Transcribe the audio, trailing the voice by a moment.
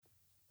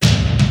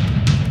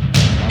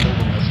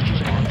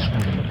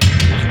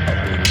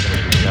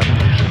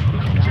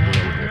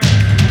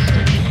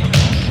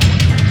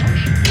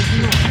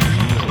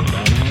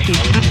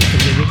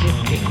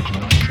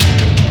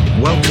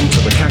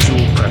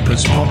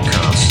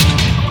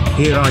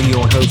Here are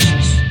your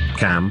hosts,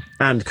 Cam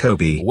and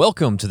Kobe.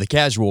 Welcome to the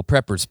Casual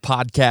Preppers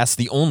Podcast,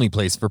 the only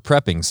place for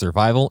prepping,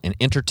 survival, and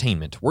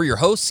entertainment. We're your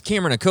hosts,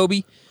 Cameron and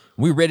Kobe.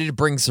 We're ready to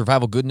bring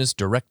survival goodness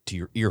direct to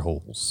your ear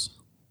holes.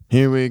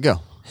 Here we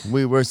go.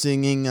 We were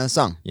singing a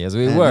song. Yes,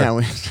 we And were. now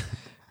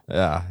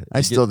Yeah,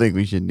 I still think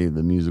we should do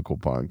the musical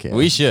podcast.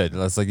 we should.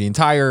 That's like the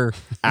entire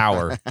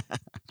hour.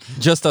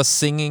 Just us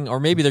singing, or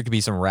maybe there could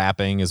be some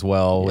rapping as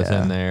well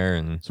within there,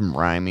 and Some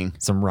rhyming.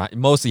 some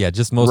mostly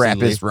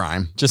Rap is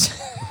rhyme. Just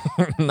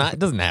not. It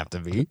doesn't have to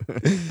be.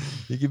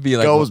 It could be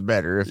like Goes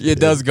better. If It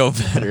does go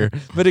better,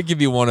 but it could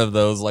be one of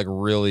those like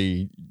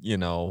really,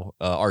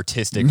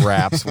 artistic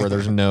raps where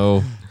there's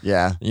no,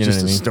 Yeah, you know just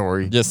what I a mean?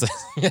 story.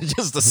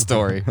 just a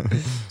story.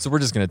 So we're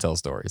just gonna tell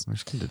stories. We're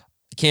just gonna-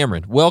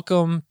 Cameron,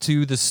 welcome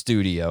to the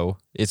studio.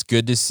 It's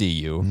good to see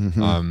you.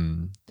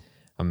 Mhm.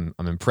 I'm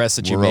impressed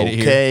that you We're made it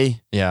here.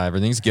 okay. Yeah,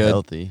 everything's good.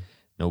 Healthy.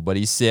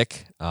 Nobody's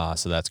sick,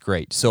 so that's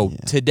great. So Yeah.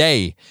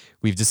 today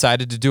we've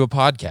decided to do a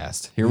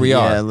podcast. Here we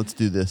Yeah, are. let's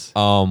do this.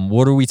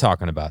 What are we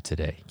talking about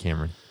today,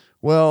 Cameron?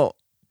 Well,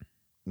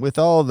 with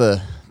all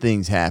the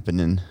things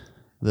happening,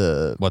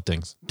 the What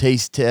things?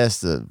 taste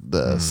test,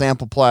 the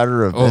sample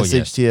platter of Oh, yes.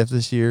 SHTF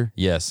this year,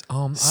 Yes.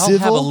 I'll have a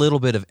Civil? little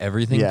bit of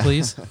everything, Yeah.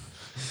 please.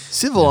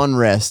 civil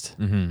unrest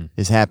Mm-hmm.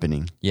 is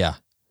happening. Yeah.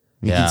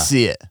 You Yeah. can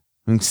see it.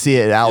 You can see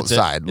it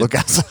outside. Look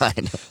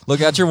outside. Look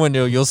out your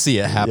window. You'll see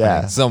it happening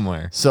Yeah.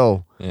 somewhere.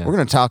 So Yeah. we're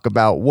going to talk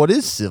about what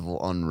is civil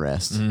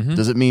unrest. Mhm.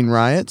 Does it mean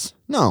riots?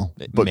 No.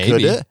 But Maybe.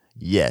 could it?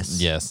 Yes.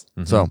 Yes.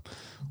 Mhm. So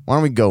why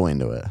don't we go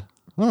into it?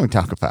 Why don't we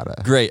talk about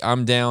it? Great.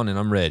 I'm down and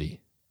I'm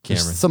ready,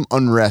 There's Cameron. some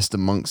unrest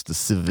amongst the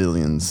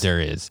civilians. There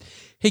is.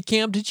 Hey,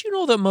 Cam, did you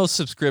know that most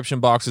subscription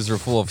boxes are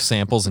full of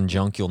samples and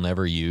junk you'll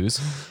never use?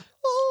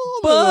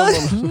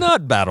 But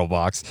not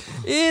BattleBox.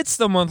 It's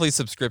the monthly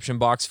subscription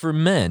box for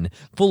men,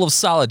 full of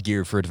solid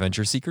gear for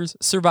adventure seekers,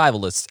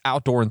 survivalists,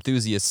 outdoor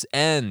enthusiasts,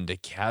 and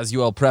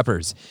casual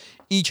preppers.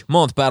 Each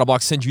month,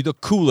 BattleBox sends you the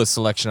coolest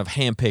selection of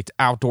hand-picked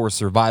outdoor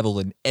survival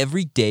and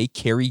everyday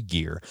carry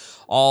gear,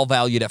 all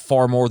valued at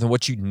far more than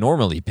what you'd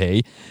normally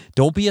pay.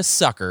 Don't be a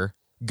sucker.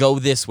 Go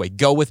this way.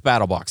 Go with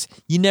BattleBox.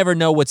 You never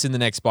know what's in the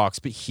next box,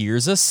 but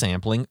here's a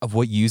sampling of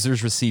what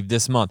users received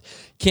this month.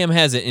 Cam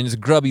has it in his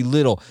grubby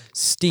little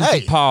stinky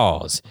Hey.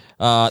 paws.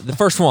 The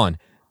first one,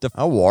 the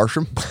I'll wash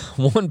them.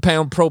 1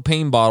 pound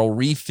propane bottle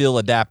refill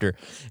adapter.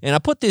 And I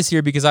put this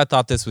here because I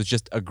thought this was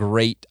just a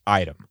great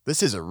item.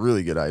 This is a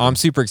really good idea. I'm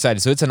super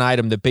excited. So it's an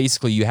item that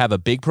basically you have a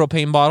big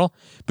propane bottle,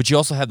 but you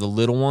also have the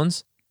little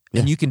ones,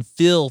 and you can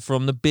fill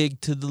from the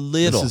big to the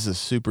little. This is a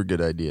super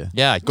good idea.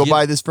 Yeah, Go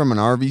buy this from an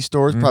RV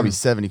store. It's probably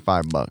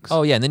 $75.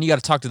 Oh, yeah, and then you got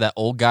to talk to that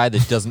old guy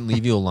that doesn't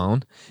leave you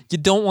alone. You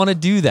don't want to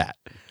do that.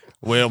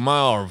 Well, my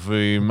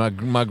RV, my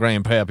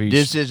grandpappy,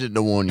 This isn't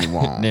the one you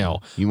want.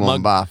 No. You want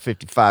to buy a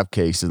 55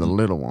 case of the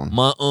little one.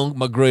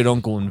 my great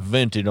uncle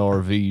invented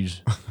RVs.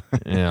 I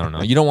don't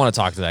know. You don't want to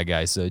talk to that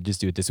guy, so just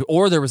do it this way.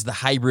 Or there was the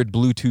hybrid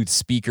Bluetooth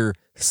speaker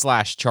 /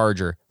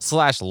 charger /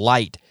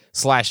 light /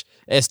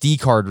 SD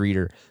card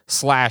reader /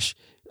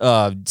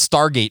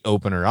 Stargate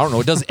opener. I don't know.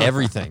 It does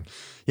everything.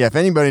 Yeah, if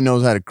anybody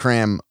knows how to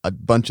cram a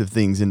bunch of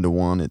things into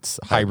one, it's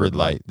Hybrid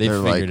light. They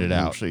They're figured like, it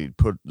out. Actually,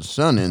 put the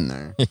sun in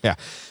there. Yeah.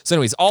 So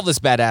anyways, all this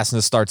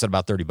badassness starts at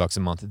about $30 a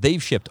month.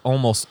 They've shipped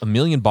almost 1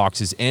 million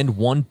boxes and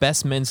won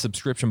Best Men's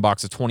Subscription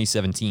Box of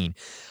 2017.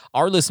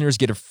 Our listeners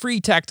get a free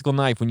tactical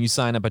knife when you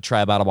sign up at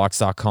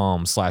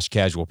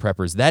trybattlebox.com/casual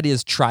preppers. That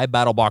is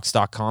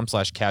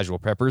trybattlebox.com/casual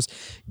preppers.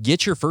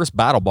 Get your first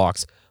battle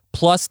box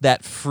plus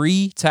that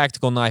free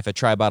tactical knife at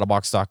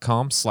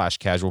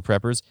trybattlebox.com/casual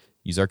preppers.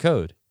 Use our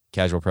code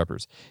casual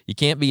preppers. You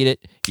can't beat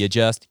it. You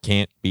just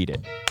can't beat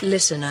it.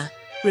 Listener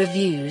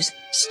reviews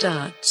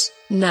starts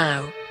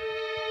now.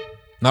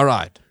 All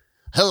right.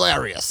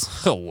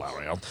 Hilarious.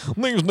 Hilarious.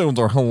 These dudes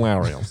are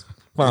hilarious.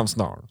 5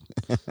 stars.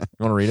 You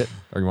want to read it,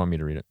 or you want me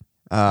to read it?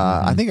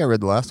 I think I read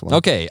the last one.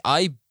 Okay,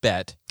 I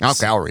bet.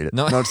 Okay, I'll read it.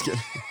 No. No, just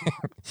kidding.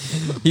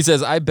 He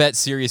says, I bet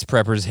serious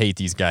preppers hate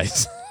these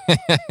guys.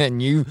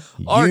 And you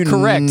are You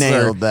correct, sir.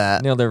 nailed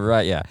that. Nailed it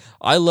right, yeah.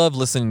 I love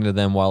listening to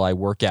them while I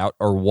work out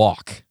or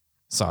walk.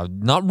 So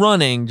not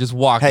running, just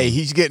walking. Hey,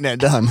 he's getting that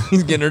done.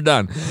 He's getting her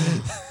done.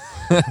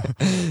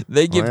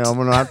 They give. Well, I'm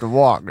gonna have to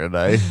walk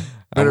today.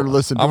 Better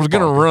listen. To I was the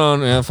gonna podcast.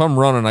 run, and if I'm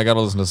running, I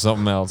gotta listen to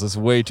something else. It's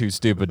way too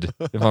stupid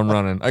if I'm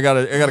running. I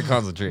gotta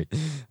concentrate.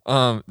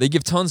 They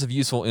give tons of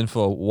useful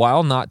info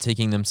while not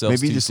taking themselves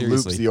Maybe he too just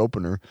seriously. loops the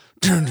opener.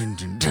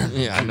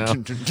 Yeah, I know.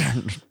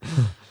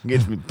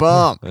 Gets me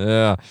pumped.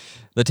 Yeah.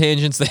 The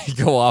tangents they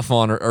go off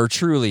on are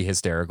truly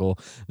hysterical.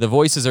 The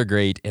voices are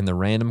great, and the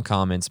random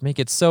comments make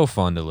it so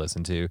fun to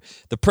listen to.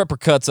 The Prepper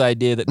Cuts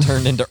idea that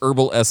turned into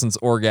Herbal Essence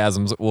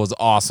orgasms was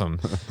awesome.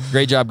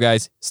 Great job,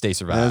 guys. Stay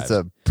survived. That's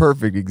a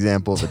perfect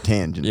example of a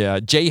tangent. Yeah,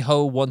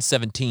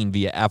 JHO117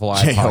 via Apple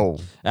J-Ho.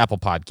 Apple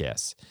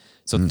Podcasts.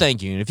 So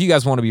thank you. And if you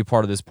guys want to be a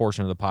part of this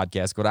portion of the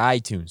podcast, go to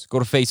iTunes, go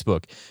to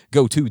Facebook,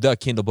 go to the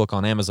Kindle Book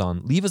on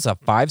Amazon, leave us a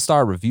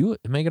 5-star review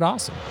and make it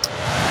awesome.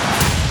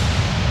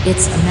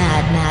 It's a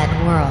mad,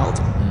 mad world.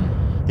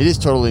 It is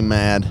totally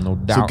mad. No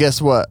doubt. So guess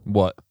what?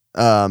 What?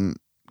 Cam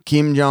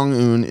Kim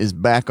Jong-un is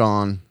back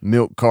on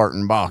milk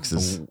carton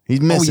boxes. He's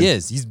Oh, missing. he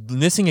is. He's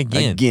missing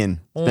again. It's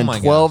Oh been my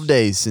 12 gosh.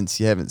 days since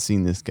you haven't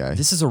seen this guy.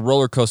 This is a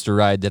roller coaster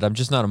ride that I'm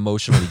just not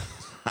emotionally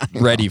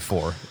ready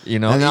for. You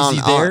know, And is on-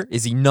 he there?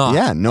 Is he not?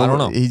 Yeah, no, I don't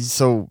know. He's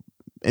so,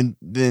 and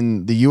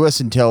then the U.S.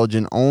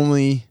 intelligence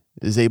only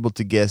is able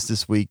to guess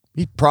this week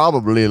he's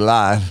probably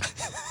alive.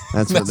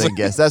 That's what they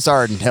guess. That's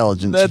our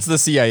intelligence. That's the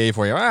CIA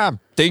for you. I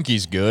think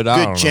he's good. I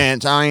don't Good know.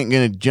 chance I ain't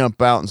gonna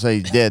jump out and say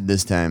he's dead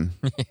this time.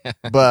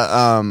 But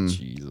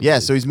yeah,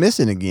 so he's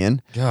missing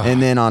again. God. And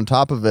then on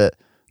top of it,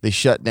 they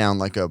shut down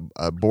like a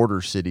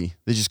border city.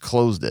 They just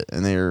closed it,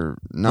 and they're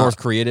not. North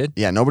Korea did?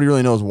 Yeah, nobody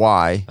really knows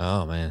why.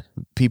 Oh, man.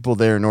 People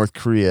there in North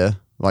Korea,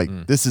 like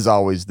this is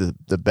always the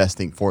best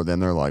thing for them.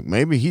 They're like,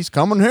 maybe he's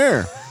coming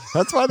here.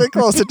 That's why they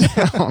closed it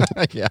down.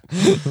 Yeah.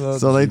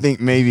 So they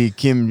think maybe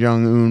Kim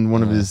Jong Un,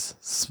 one of his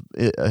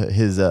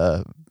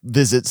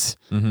visits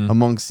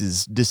amongst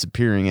his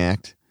disappearing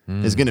act,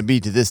 is going to be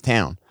to this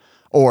town,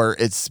 or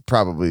it's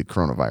probably a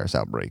coronavirus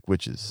outbreak,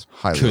 which is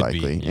highly Could be,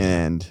 likely.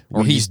 yeah. And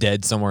Or we he's just-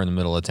 dead somewhere in the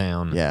middle of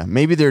town. yeah,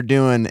 maybe they're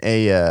doing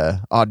a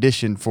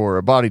audition for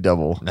a body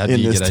double That'd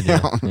in be a this good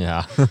town.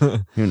 idea. Yeah.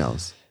 Who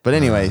knows? But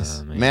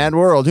anyways, man. mad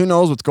world. Who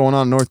knows what's going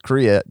on in North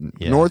Korea?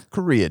 Yeah. North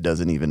Korea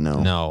doesn't even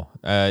know. No.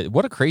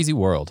 What a crazy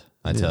world,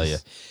 I tell you.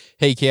 is.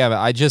 Hey, Kev,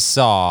 I just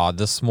saw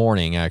this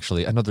morning,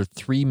 actually, another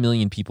 3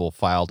 million people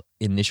filed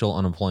initial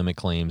unemployment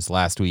claims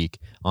last week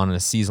on a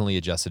seasonally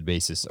adjusted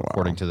basis,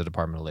 according to the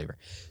Department of Labor.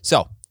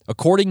 So,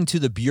 according to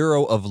the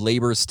Bureau of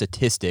Labor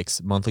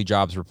Statistics monthly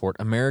jobs report,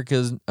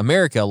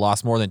 America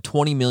lost more than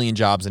 20 million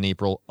jobs in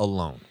April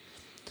alone.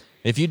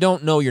 If you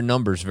don't know your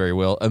numbers very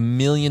well, a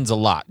million's a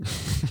lot.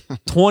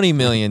 20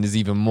 million is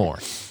even more.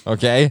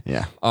 Okay?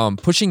 Yeah.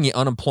 Pushing the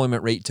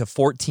unemployment rate to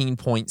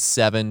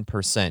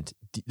 14.7%.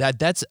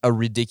 That's a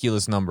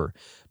ridiculous number.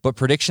 But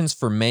predictions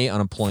for May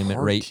unemployment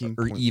rate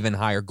are even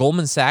higher.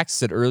 Goldman Sachs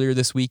said earlier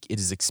this week it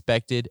is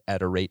expected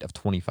at a rate of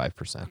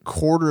 25%.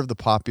 Quarter of the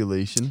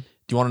population,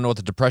 Do you want to know what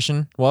the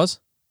depression was?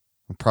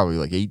 probably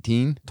like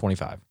 18.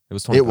 25. It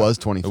was 25. It was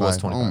 25. It was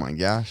 25. Oh my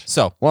gosh.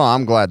 So, Well,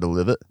 I'm glad to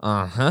live it.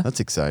 uh-huh.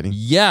 That's exciting.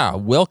 Yeah,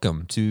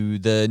 welcome to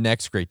the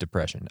next Great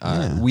Depression.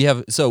 Yeah. We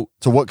have So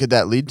what could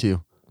that lead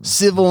to?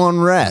 Civil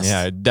unrest.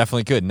 Yeah, it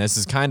definitely could. And this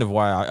is kind of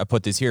why I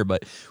put this here.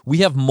 But we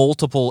have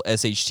multiple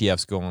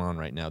SHTFs going on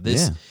right now.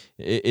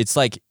 It's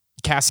like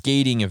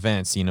cascading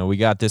events. You know, we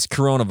got this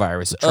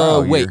coronavirus. trial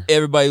Oh, wait, year.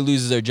 everybody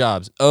loses their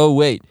jobs. Oh,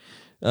 wait.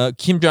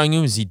 Kim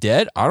Jong-un, is he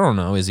dead? I don't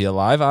know. Is he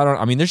alive?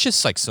 I mean, there's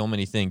just like so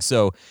many things.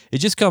 So it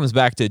just comes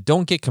back to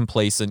don't get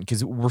complacent,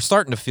 because we're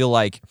starting to feel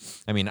like,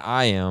 I mean,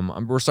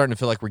 we're starting to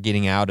feel like we're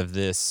getting out of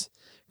this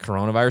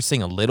coronavirus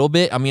thing a little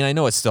bit. I mean, I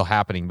know it's still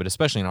happening, but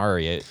especially in our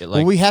area,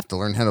 Well, we have to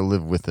learn how to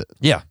live with it.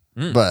 yeah.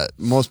 But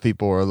most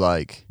people are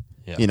like,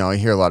 Yeah. you know, I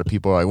hear a lot of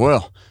people like,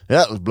 well,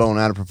 that was blown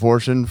out of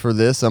proportion for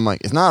this. I'm like,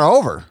 it's not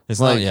over.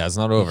 It's like, not. Yeah, it's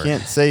not over. You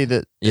can't say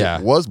that Yeah.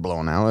 it was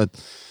blown out.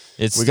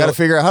 It's We got to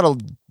figure out how to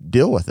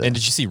deal with it. And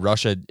did you see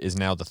Russia is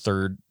now the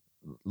third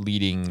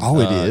leading?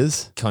 It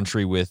is?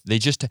 country with they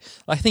just.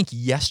 I think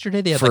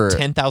yesterday they had For- like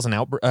 10,000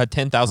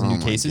 10,000 oh new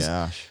my cases.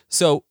 gosh.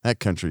 So That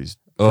country's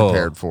Oh.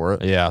 prepared for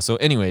it. yeah. So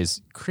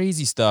anyways,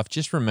 crazy stuff.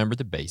 Just remember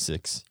the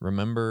basics.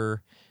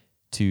 Remember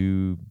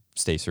to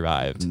stay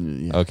survived.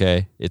 Yeah.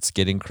 Okay, it's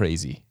getting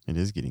crazy. It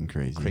is getting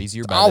crazy.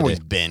 Crazier It's by the always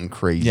day. been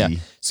crazy. Yeah.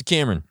 So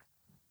Cameron,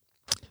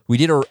 we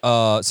did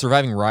a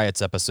surviving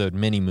riots episode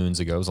many moons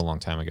ago. It was a long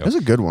time ago. It was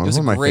a good one. It was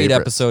One a of my great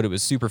favorites. episode. It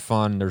was super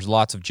fun. There's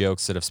lots of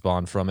jokes that have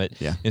spawned from it.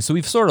 Yeah. And so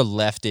we've sort of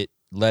let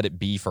it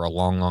be for a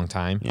long, long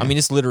time. Yeah. I mean,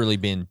 it's literally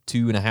been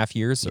 2.5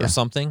 years Yeah. or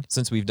something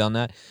since we've done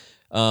that.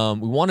 We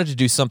wanted to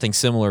do something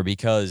similar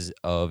because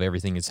of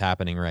everything that's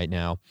happening right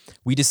now.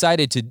 We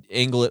decided to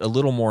angle it a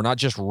little more, not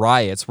just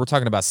riots. We're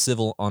talking about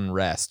civil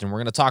unrest, and we're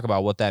going to talk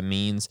about what that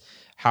means,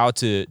 how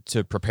to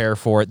prepare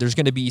for it. There's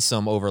going to be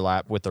some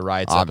overlap with the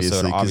riots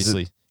episode, 'cause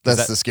obviously. 'cause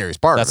That's the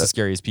scariest part that's of the it.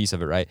 scariest piece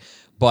of it, right?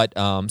 But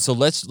so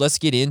let's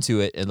get into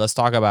it and let's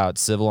talk about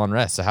civil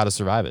unrest, so how to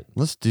survive it.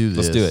 Let's do this.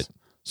 Let's do it.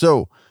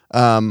 So,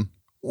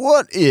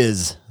 what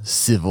is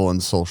civil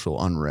and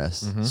social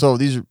unrest? Mm-hmm. So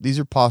these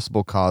are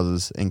possible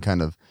causes and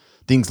kind of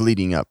things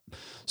leading up.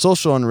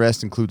 Social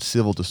unrest includes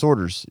civil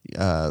disorders,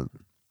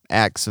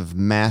 acts of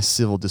mass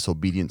civil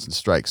disobedience and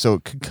strikes. So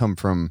it could come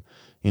from,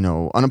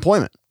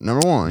 unemployment.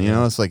 Number one,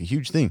 it's like a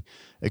huge thing.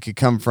 It could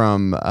come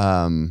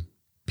from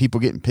people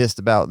getting pissed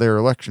about their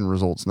election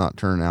results not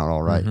turning out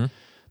all right. Mm-hmm.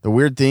 The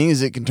weird thing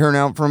is it can turn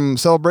out from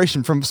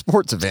celebration from a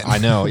sports event. I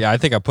know. Yeah, I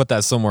think I put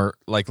that somewhere.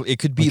 Like it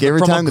could be Like every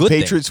from time a the good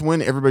thing. Patriots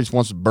win, everybody just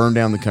wants to burn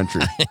down the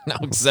country. No,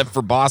 except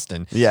for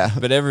Boston. Yeah.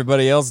 But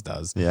everybody else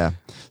does. Yeah.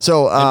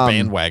 So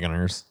And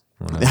bandwagoners.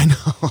 I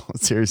know.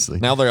 Seriously.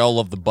 Now they all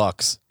love the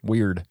Bucks.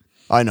 Weird.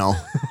 I know.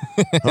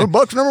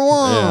 Bucks number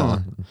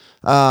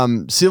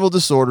one. Civil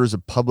disorder is a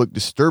public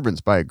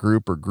disturbance by a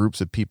group or groups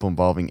of people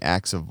involving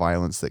acts of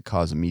violence that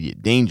cause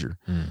immediate danger,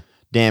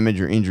 damage,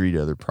 or injury to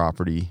other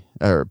property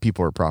or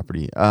people or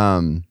property.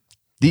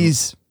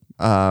 These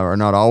are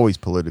not always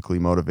politically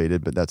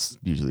motivated, but that's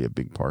usually a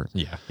big part.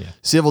 Yeah.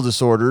 Civil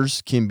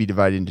disorders can be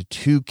divided into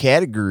two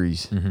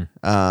categories.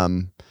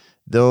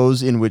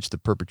 Those in which the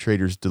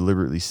perpetrators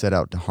deliberately set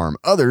out to harm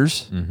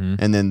others,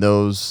 and then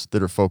those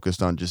that are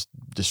focused on just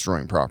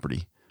destroying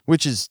property,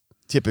 which is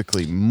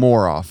typically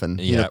more often.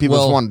 People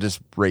just want to just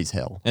raise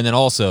hell. And then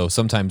also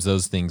sometimes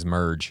those things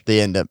merge.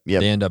 They end up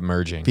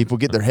merging. People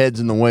get their heads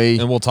in the way,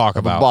 and we'll talk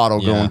of about a bottle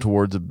going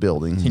towards a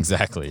building.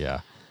 Exactly. Yeah.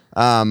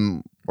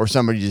 Or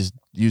somebody just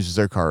uses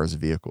their car as a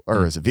vehicle,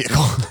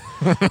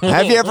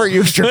 Have you ever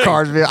used your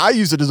car as a vehicle? I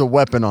use it as a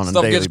weapon on a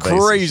daily basis. Stuff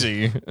gets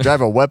crazy.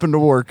 Drive a weapon to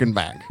work and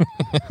back.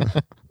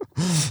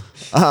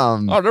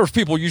 There's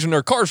people using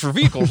their cars for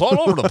vehicles all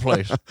over the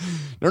place.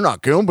 They're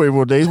not killing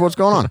people these days. What's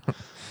going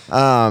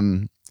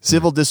on?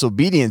 Civil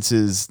disobedience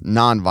is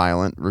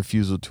nonviolent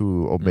refusal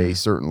to obey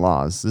certain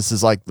laws. This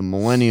is like the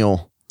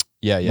millennial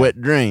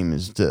wet dream,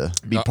 is to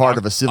be part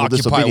of a civil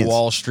disobedience.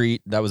 Wall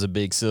Street, that was a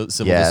big civil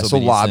disobedience. So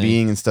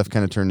lobbying and stuff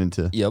kind of turned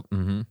into. Yep.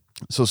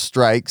 So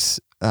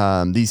strikes,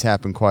 these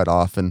happen quite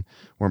often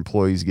where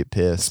employees get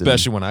pissed.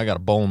 Especially when I got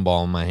a bowling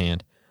ball in my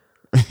hand.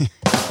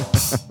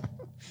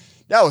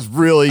 That was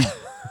really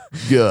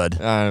good.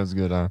 That was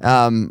good,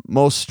 huh?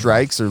 Most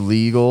strikes are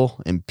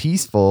legal and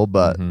peaceful,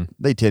 but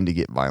they tend to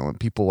get violent.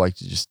 People like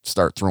to just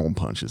start throwing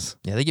punches.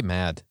 Yeah, they get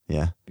mad.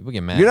 Yeah. People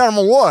get mad. Get out of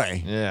my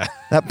way. Yeah.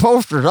 That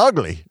poster's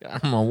ugly. Get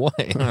out of my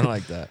way. I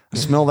like that.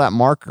 Smell that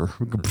marker.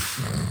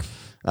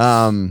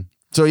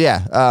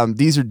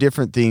 These are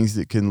different things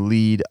that can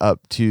lead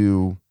up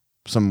to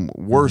some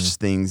worse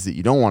things that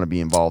you don't want to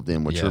be involved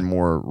in, which are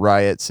more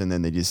riots, and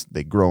then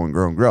they grow and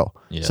grow and grow.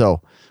 Yeah.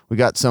 So we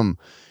got some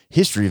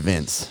history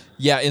events.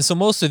 Yeah, and so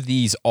most of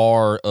these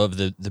are of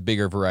the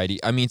bigger variety.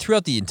 I mean,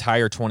 throughout the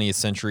entire 20th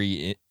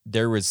century,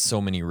 there was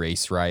so many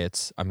race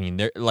riots. I mean,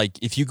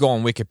 if you go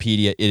on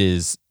Wikipedia, it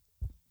is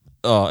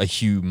a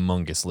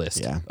humongous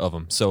list of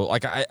them. So,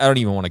 like, I don't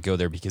even want to go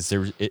there because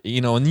there's,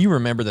 and you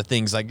remember the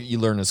things like you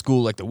learn in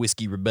school, like the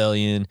Whiskey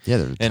Rebellion,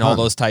 and all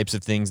those types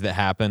of things that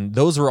happened.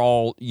 Those are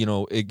all,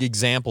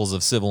 examples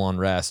of civil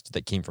unrest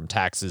that came from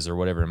taxes or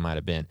whatever it might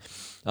have been.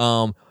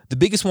 The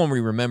biggest one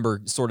we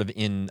remember sort of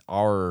in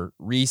our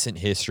recent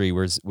history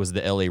was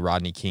the L.A.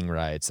 Rodney King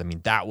riots. I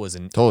mean, that was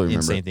an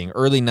insane thing.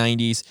 Early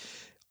 90s.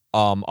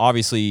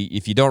 Obviously,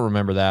 if you don't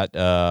remember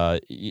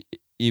that,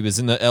 it was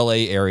in the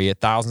L.A. area.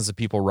 Thousands of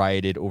people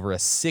rioted over a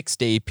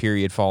 6-day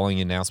period following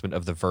the announcement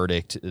of the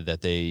verdict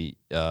that they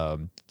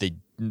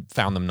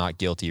found them not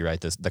guilty, right?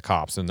 The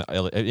cops.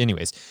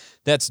 Anyways,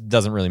 that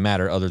doesn't really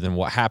matter other than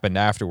what happened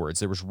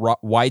afterwards. There was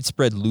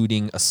widespread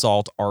looting,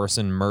 assault,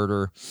 arson,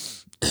 murder.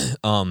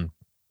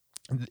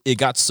 It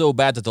got so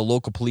bad that the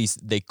local police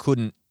they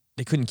couldn't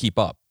keep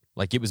up.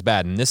 Like, it was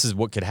bad, and this is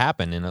what could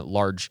happen in a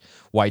large,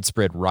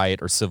 widespread riot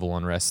or civil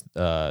unrest,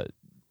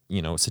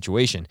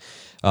 situation.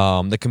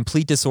 The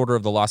complete disorder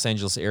of the Los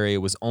Angeles area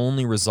was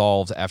only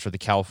resolved after the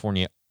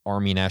California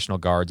Army National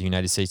Guard, the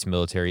United States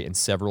military, and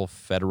several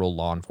federal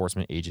law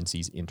enforcement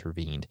agencies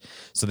intervened.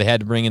 So they had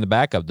to bring in the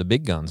backup, the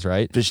big guns,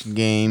 right? Fish and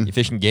game.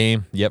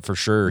 Yep, for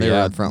sure. They were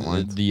on front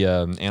lines. The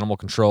animal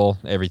control,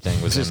 everything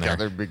was in there. Just got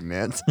their big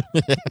nets.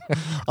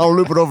 I'll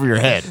loop it over your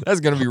head. That's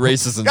going to be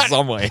racist in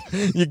some way.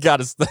 You got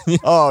to.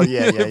 Oh,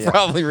 yeah.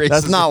 Probably racist.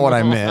 That's not what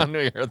I meant. One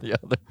way or the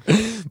other.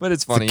 But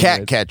it's funny. It's a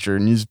cat catcher,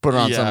 and you just put it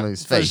on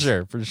somebody's face.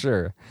 For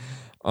sure.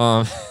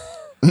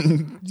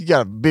 You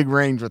got a big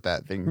range with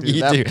that thing,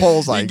 dude. That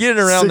pole's like you get it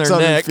around their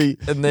neck,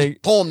 feet. And they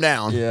pull them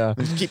down. Yeah,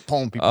 just keep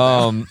pulling people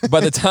down. By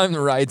the time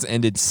the riots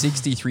ended,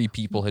 63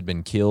 people had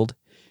been killed.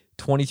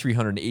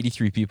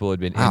 2,383 people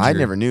had been injured. I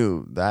never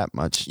knew that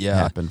much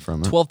happened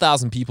from it.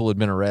 12,000 people had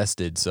been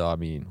arrested. So I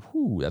mean,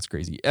 that's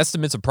crazy.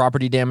 Estimates of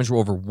property damage were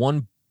over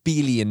 $1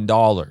 billion.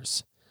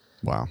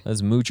 Wow,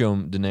 that's mucho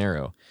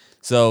dinero.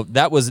 So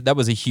that was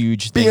a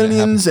huge thing.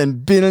 Billions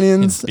and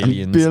billions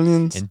and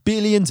billions and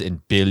billions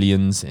and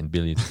billions and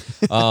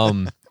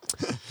billions.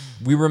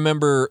 We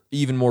remember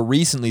even more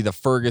recently the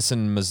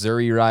Ferguson,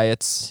 Missouri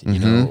riots.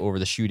 Over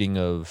the shooting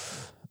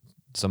of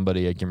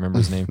somebody, I can't remember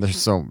his name.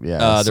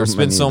 There's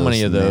been so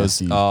many of those.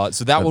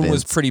 So that one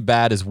was pretty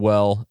bad as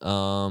well.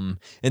 And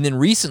then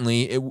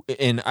recently,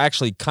 and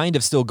actually kind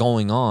of still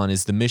going on,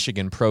 is the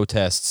Michigan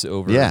protests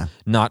over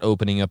not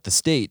opening up the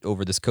state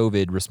over this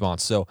COVID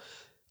response. So.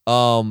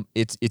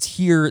 It's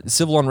here.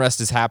 Civil unrest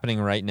is happening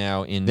right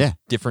now in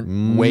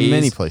different ways,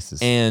 many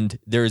places, and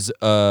there's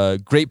a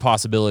great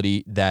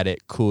possibility that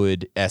it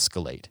could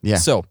escalate. Yeah.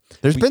 So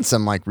there's been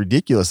some like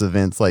ridiculous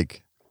events,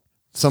 like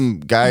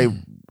some guy.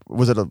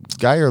 Was it a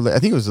guy or I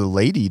think it was a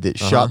lady that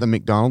shot the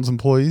McDonald's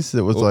employees?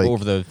 That was like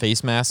over the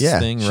face mask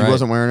thing. She right?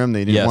 wasn't wearing them.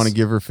 They didn't want to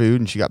give her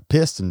food, and she got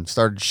pissed and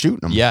started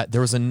shooting them. Yeah,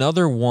 there was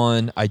another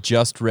one I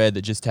just read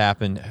that just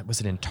happened. Was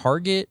it in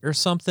Target or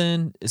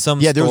something? There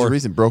was a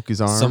reason broke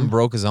his arm. Some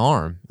broke his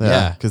arm.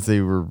 Yeah, because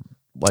they were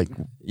like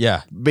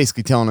Yeah.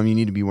 basically telling them you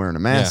need to be wearing a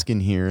mask in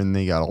here, and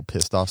they got all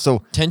pissed off.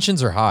 So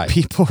Tensions are high.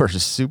 people are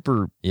just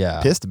super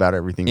pissed about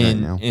everything right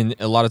now. And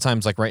a lot of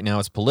times, like right now,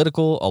 it's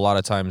political. A lot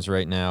of times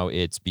right now,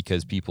 it's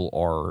because people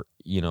are,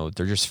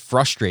 they're just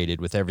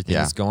frustrated with everything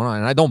that's going on.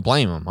 And I don't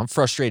blame them. I'm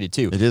frustrated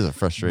too. It is a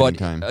frustrating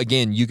time. But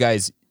again, you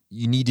guys,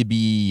 you need to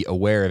be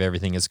aware of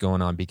everything that's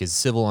going on because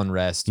civil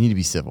unrest. You need to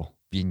be civil.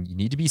 You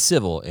need to be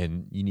cil,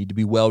 and you need to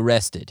be well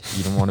rested.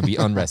 You don't want to be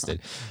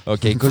unrested,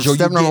 okay? Because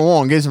Step number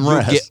one, get some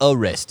rest. Get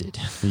arrested.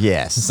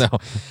 Yes. So,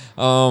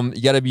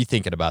 you got to be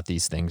thinking about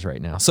these things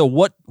right now. So,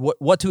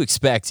 what to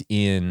expect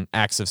in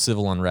acts of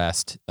civil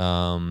unrest?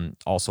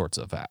 All sorts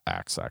of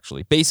acts,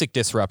 actually. Basic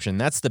disruption.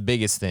 That's the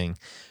biggest thing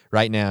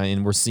right now,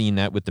 and we're seeing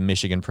that with the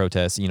Michigan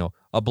protests.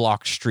 A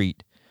blocked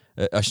street,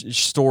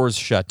 stores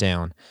shut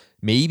down.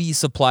 Maybe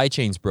supply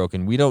chains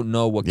broken. We don't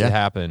know what could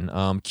happen.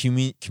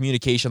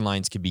 Communication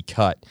lines could be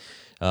cut.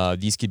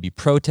 These could be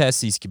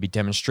protests. These could be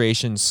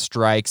demonstrations,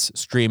 strikes,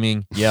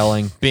 screaming,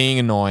 yelling, being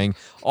annoying.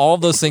 All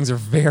of those things are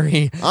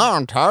very...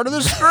 I'm tired of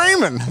this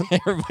screaming.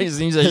 Everybody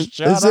seems to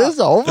shut up. Is this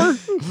over?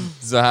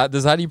 So how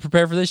do you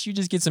prepare for this? You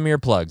just get some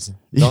earplugs.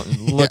 Don't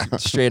look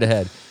straight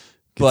ahead.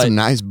 Get some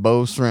nice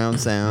Bose surround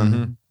sound.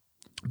 Mm-hmm.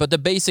 But the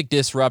basic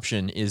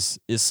disruption is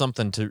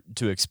something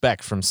to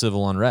expect from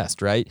civil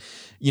unrest, right?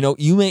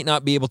 You may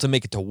not be able to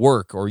make it to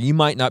work, or you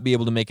might not be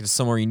able to make it to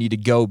somewhere you need to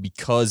go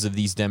because of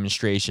these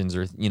demonstrations,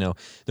 or,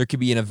 there could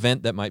be an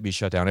event that might be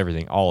shut down.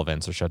 All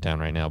events are shut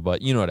down right now,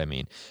 but you know what I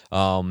mean.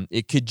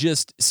 It could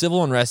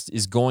civil unrest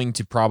is going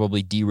to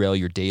probably derail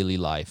your daily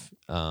life.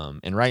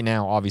 And right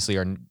now, obviously,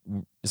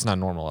 it's not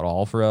normal at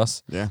all for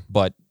us. Yeah.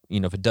 But,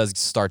 if it does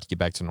start to get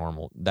back to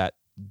normal, that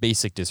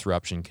basic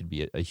disruption could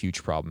be a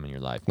huge problem in your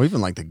life. Well,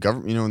 even like the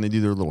government, when they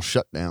do their little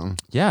shutdown.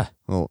 Yeah.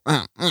 Throw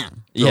a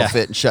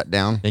fit and shut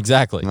down.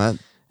 Exactly. That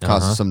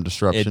causes some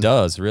disruption. It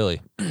does,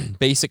 really.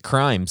 Basic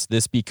crimes.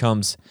 This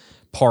becomes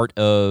part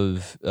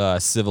of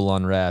civil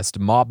unrest.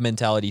 Mob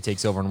mentality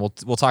takes over, and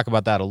we'll talk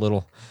about that a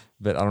little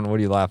bit. I don't know. What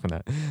are you laughing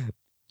at?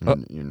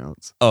 Your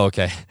notes. Oh,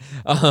 okay.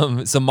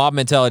 So mob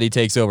mentality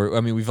takes over.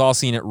 I mean, we've all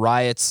seen it.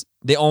 Riots.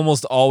 They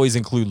almost always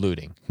include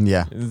looting.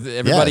 Yeah.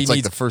 Everybody it's needs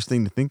like the first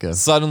thing to think of.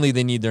 Suddenly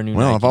they need their new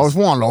Well, Nikes. if I was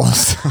one of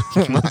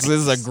those. This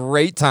is a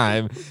great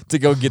time to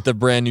go get the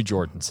brand new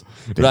Jordans.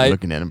 Been Right?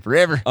 looking at them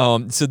forever.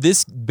 So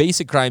this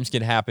basic crimes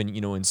can happen,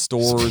 in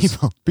stores.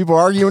 People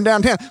arguing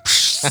downtown.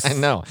 I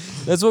know.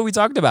 That's what we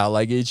talked about.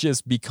 Like, it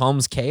just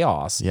becomes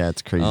chaos. Yeah,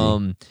 it's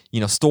crazy.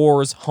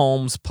 Stores,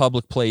 homes,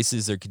 public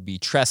places. There could be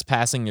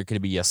trespassing. There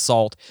could be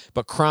assault.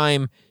 But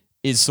crime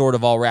is sort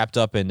of all wrapped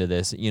up into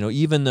this.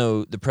 Even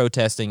though the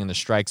protesting and the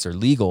strikes are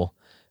legal,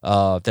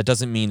 that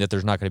doesn't mean that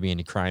there's not going to be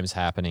any crimes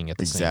happening at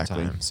the same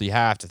time. So you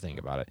have to think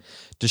about it.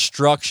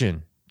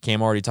 Destruction.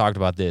 Cam already talked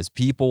about this.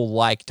 People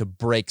like to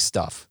break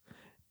stuff.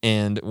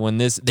 And when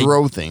they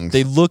throw things,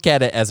 they look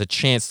at it as a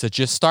chance to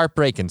just start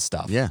breaking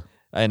stuff. Yeah.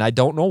 And I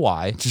don't know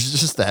why.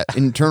 Just that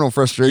internal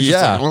frustration.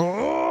 Yeah.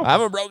 Like, I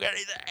haven't broke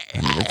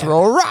anything.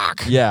 throw a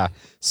rock. Yeah.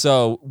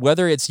 So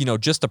whether it's,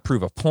 just to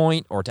prove a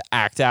point or to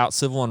act out,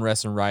 civil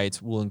unrest and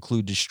riots will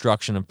include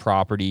destruction of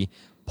property,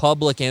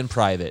 public and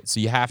private. So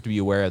you have to be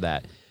aware of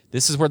that.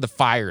 This is where the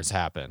fires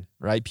happen,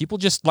 right? People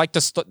just like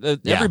to,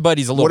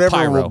 everybody's a little whatever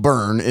pyro. will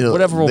burn.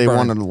 Whatever will they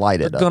burn. want to light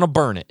it They're up. going to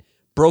burn it.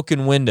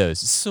 Broken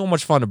windows. It's so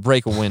much fun to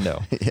break a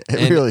window.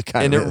 It really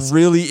kind of is. And it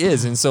really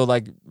is. And so,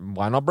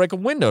 why not break a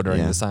window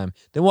during this time?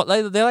 They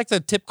like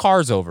to tip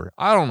cars over.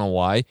 I don't know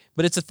why,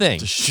 but it's a thing.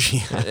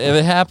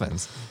 It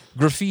happens.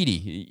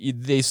 Graffiti.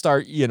 They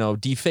start,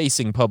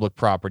 defacing public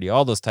property,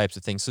 all those types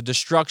of things. So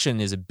destruction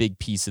is a big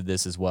piece of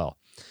this as well.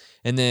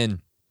 And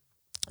then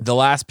the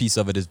last piece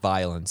of it is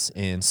violence.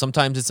 And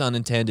sometimes it's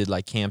unintended,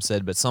 like Cam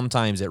said, but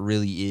sometimes it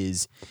really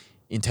is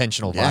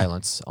intentional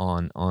violence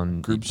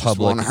on Groups public just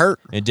wanna hurt.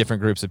 and different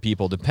groups of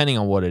people, depending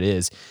on what it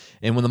is.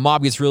 And when the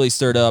mob gets really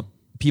stirred up,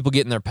 people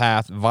get in their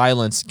path,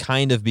 violence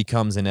kind of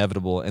becomes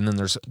inevitable. And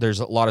then there's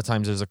a lot of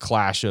times there's a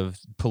clash of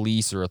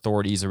police or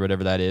authorities or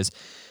whatever that is.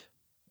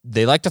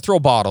 They like to throw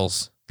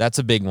bottles. That's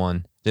a big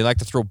one. They like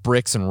to throw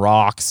bricks and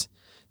rocks.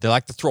 They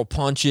like to throw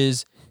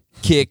punches,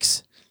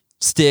 kicks,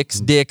 sticks,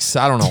 dicks.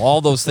 I don't know.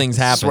 All those things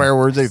happen. Swear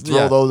words, they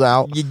throw those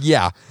out.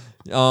 Yeah.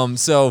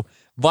 So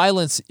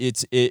violence,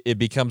 it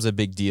becomes a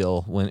big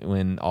deal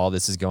when all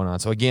this is going on.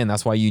 So again,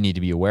 that's why you need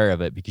to be aware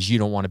of it, because you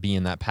don't want to be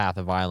in that path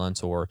of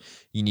violence, or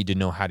you need to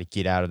know how to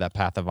get out of that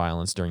path of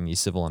violence during these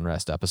civil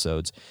unrest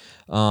episodes.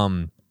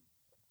 Like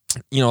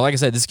I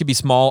said, this could be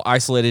small,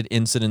 isolated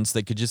incidents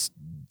that could just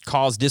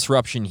cause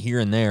disruption here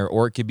and there,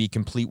 or it could be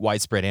complete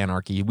widespread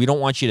anarchy. We don't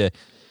want you to,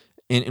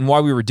 and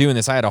while we were doing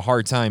this, I had a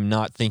hard time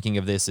not thinking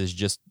of this as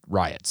just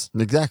riots.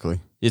 Exactly.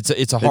 It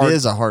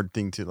is a hard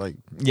thing to like.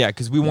 Yeah,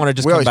 because we want to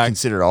just We come always back.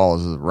 consider it all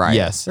as a riot.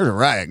 Yes. There's a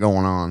riot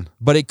going on.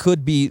 But it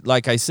could be,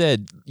 like I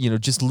said,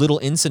 just little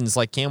incidents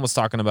like Cam was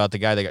talking about, the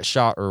guy that got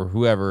shot or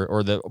whoever,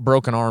 or the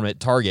broken arm at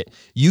Target.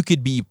 You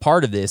could be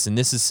part of this, and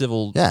this is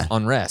civil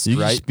unrest, You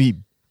could right? just be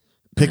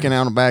picking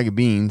out a bag of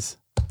beans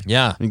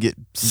Yeah. and get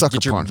sucker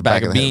Get your punched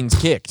bag back of the head. beans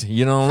kicked.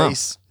 You don't know.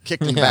 Face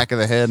kicked in the Yeah. back of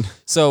the head.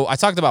 So I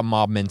talked about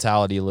mob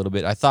mentality a little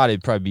bit. I thought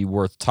it'd probably be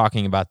worth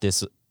talking about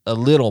this a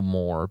little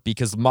more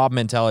because mob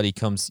mentality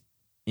comes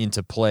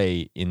into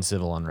play in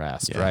civil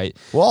unrest, right?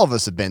 Well, all of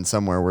us have been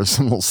somewhere where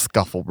some little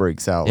scuffle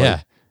breaks out. Yeah.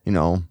 Like, you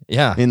know,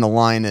 Yeah. in the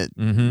line at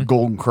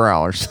Golden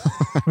Corral or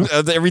something.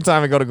 Every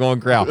time I go to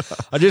Golden Corral,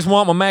 I just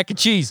want my mac and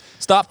cheese.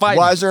 Stop fighting.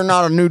 Why is there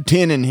not a new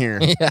tin in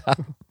here?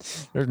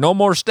 There's no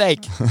more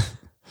steak.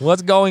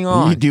 What's going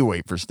on? You do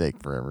wait for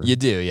steak forever. You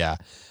do, yeah.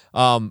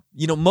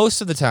 You know, most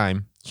of the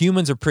time,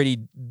 humans are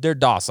they're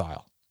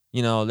docile.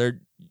 You know, they're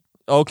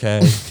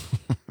okay.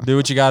 Do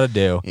what you got to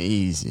do.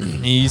 Easy.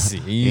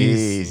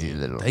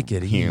 Little Take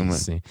it human.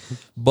 easy.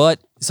 But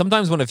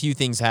sometimes when a few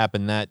things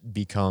happen, that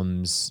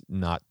becomes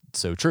not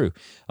so true.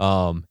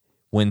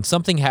 When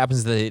something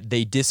happens that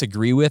they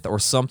disagree with or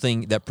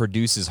something that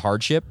produces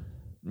hardship,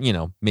 you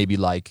know, maybe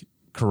like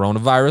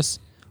coronavirus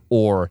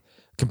or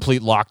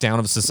complete lockdown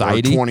of Or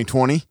society.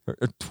 2020. Or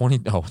 20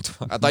 oh,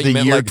 I thought The you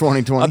meant year like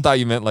 2020? I thought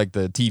you meant like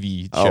the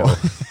TV Oh.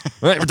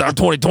 show. Every time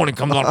 2020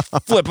 comes on,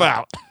 flip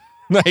out.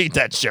 I hate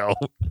that show.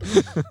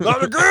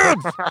 Not good.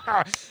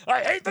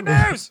 I hate the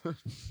news.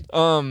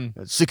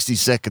 60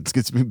 seconds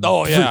gets me.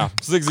 Oh yeah,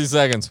 60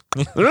 seconds.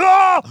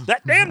 Oh,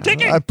 that damn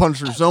ticket. I punch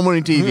through so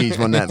many TVs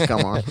when that's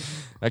come on.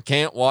 I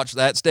can't watch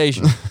that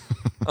station.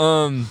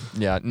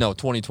 Yeah, no,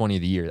 2020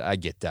 of the year. I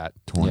get that.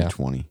 Yeah.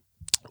 2020.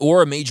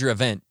 Or a major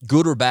event,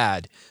 good or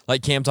bad,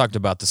 like Cam talked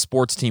about, the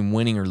sports team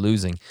winning or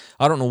losing.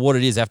 I don't know what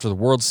it is after the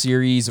World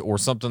Series or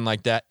something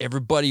like that.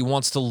 Everybody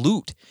wants to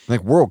loot.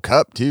 Like World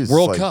Cup, too. It's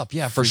World like Cup,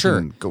 yeah, for freaking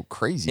sure. Go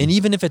crazy. And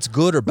even if it's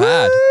good or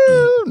bad,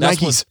 that's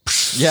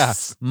Nikes. yeah,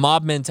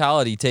 mob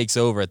mentality takes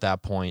over at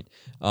that point.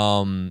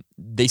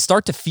 They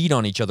start to feed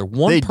on each other.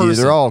 One They person, do.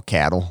 They're all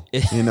cattle.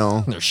 You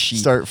know, They're sheep.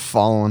 Start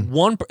following.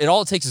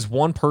 all it takes is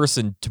one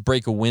person to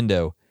break a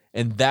window,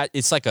 and that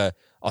it's like a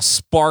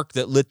spark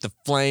that lit the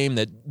flame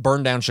that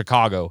burned down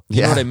Chicago. You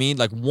know Yeah. what I mean?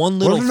 Like one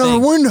little What another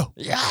thing. window?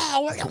 Yeah,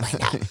 where's the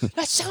window?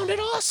 That sounded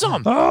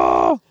awesome.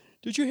 Oh,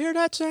 Did you hear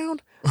that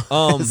sound?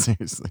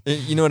 seriously.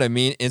 You know what I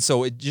mean? And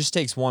so it just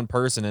takes one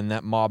person and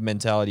that mob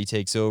mentality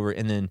takes over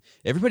and then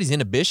everybody's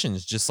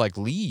inhibitions just like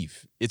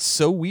leave. It's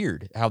so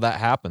weird how that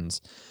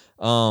happens.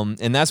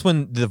 And that's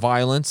when the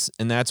violence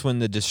and that's when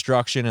the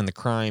destruction and the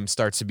crime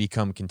starts to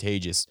become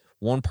contagious.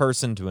 One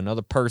person to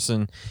another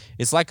person.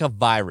 It's like a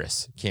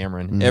virus,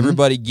 Cameron.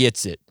 Everybody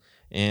gets it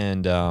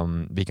and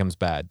becomes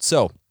bad.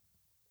 So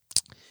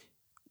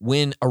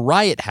when a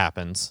riot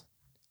happens,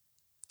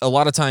 a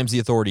lot of times the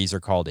authorities are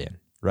called in,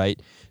 right?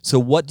 So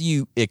what do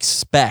you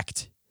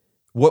expect?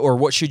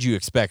 What should you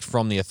expect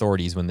from the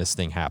authorities when this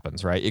thing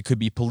happens, right? It could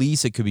be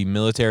police, it could be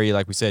military,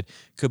 like we said,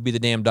 could be the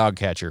damn dog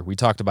catcher. We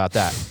talked about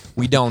that.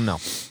 We don't know.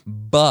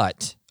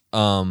 But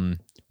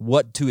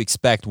what to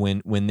expect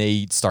when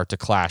they start to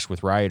clash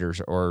with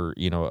rioters or,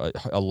 you know,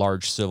 a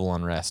large civil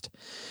unrest.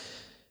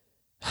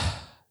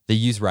 They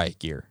use riot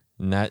gear.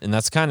 And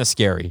that's kind of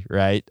scary,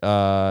 right?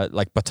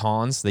 Like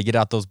batons. They get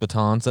out those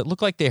batons that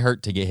look like they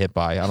hurt to get hit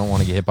by. I don't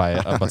want to get hit by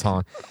a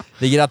baton.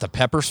 They get out the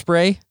pepper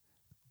spray.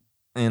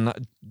 And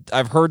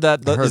I've heard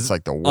that It's is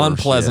like the worst.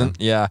 unpleasant.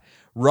 Yeah.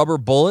 Rubber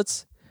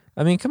bullets.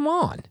 I mean, come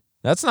on.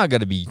 That's not going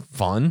to be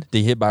fun to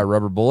hit by a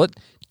rubber bullet.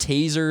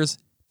 Tasers,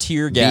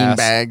 tear gas. Bean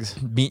bags.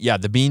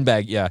 The bean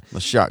bag. Yeah. The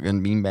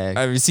shotgun bean bag.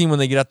 Have you seen when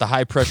they get out the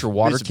high pressure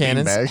water It's a bean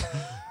cannons? bag.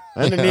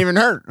 That didn't even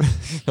hurt.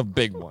 A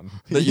big one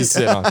that you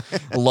sit on.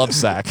 A love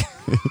sack.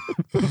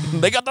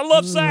 They got the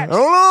love sack.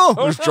 Oh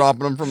no! Just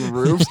dropping them from the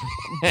roof.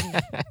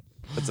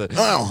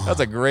 That's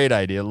a great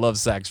idea. Love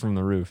sacks from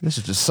the roof. This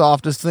is the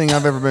softest thing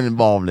I've ever been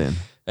involved in.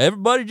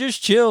 Everybody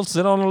just chill,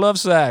 sit on a love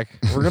sack.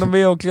 We're gonna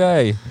be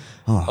okay.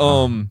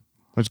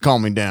 Let's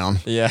calm me down.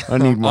 Yeah, I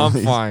need one of I'm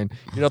these. fine.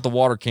 Get out the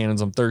water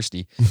cannons. I'm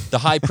thirsty. The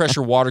high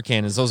pressure water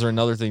cannons. Those are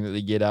another thing that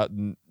they get out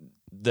and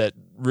that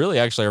really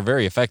actually are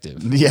very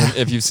effective. Yeah.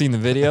 If you've seen the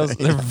videos,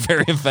 they're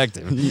very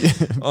effective.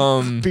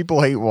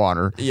 People hate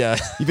water. Yeah.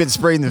 You've been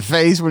sprayed in the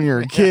face when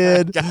you're a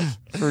kid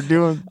for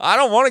doing. I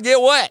don't want to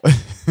get wet.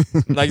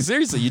 Like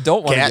seriously, you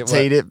don't want to get Cats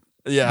wet. hate it.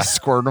 Yeah.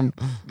 Squirt them.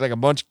 Like a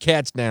bunch of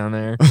cats down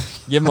there.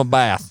 Give them a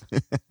bath.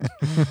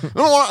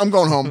 I'm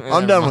going home.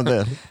 I'm done with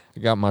this. I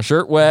got my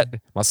shirt wet.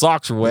 My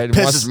socks are wet. It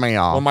pisses me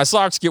off. When my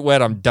socks get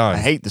wet, I'm done. I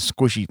hate the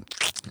squishy.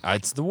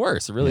 It's the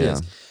worst. It really Yeah.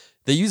 is.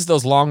 They use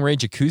those long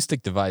range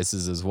acoustic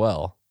devices as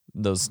well.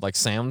 Those like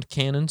sound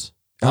cannons.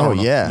 I Oh, don't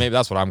know. yeah. Maybe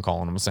that's what I'm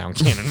calling them, a sound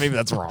cannon. Maybe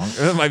that's wrong.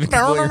 It might be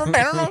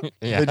completely-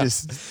 They yeah.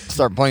 just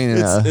start playing.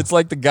 It's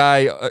like the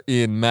guy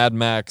in Mad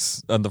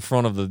Max on the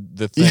front of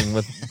the thing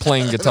with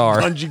playing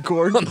guitar. bungee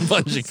cord. On the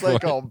bungee It's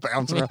like cord. all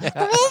bouncing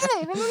around.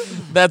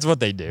 That's what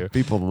they do.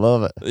 People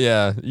love it.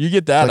 Yeah, you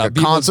get that. Like a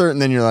People- concert, and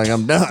then you're like,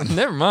 I'm done.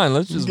 Never mind.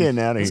 Let's just getting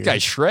outta This here. guy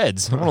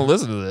shreds. I want to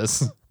listen to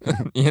this.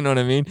 You know what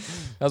I mean?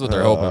 That's what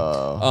they're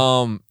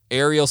hoping.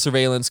 Aerial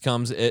surveillance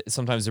comes.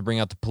 Sometimes they bring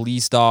out the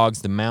police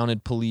dogs, the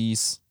mounted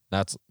police.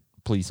 That's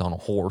police on a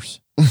horse.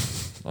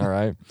 All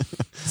right.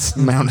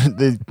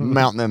 They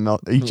mounting them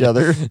each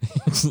other.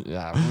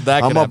 Yeah,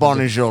 that I'm could up happen on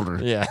too. his shoulder.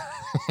 Yeah.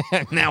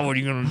 Now what are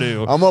you gonna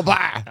do? I'm gonna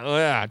buy. Oh,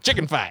 yeah,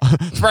 chicken fight.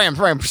 Spray him.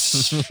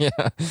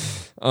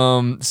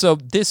 Yeah. So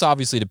this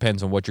obviously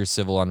depends on what your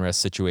civil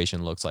unrest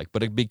situation looks like.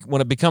 But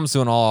when it becomes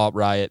to an all-out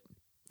riot,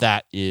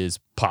 that is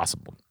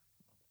possible.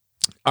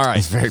 All right.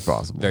 It's very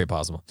possible. Very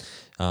possible.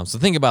 So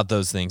think about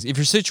those things. If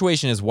your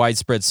situation is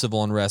widespread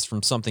civil unrest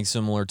from something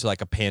similar to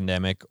like a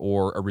pandemic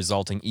or a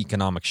resulting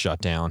economic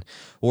shutdown,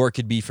 or it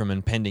could be from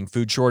impending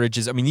food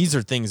shortages. I mean, these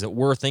are things that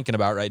we're thinking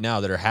about right now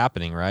that are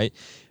happening, right?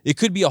 It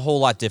could be a whole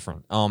lot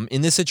different.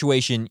 In this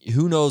situation,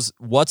 who knows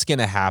what's going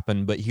to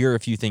happen, but here are a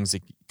few things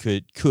that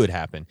could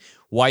happen.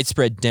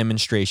 Widespread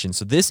demonstrations.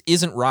 So this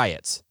isn't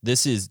riots.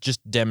 This is just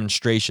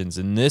demonstrations,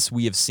 and this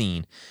we have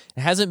seen.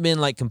 It hasn't been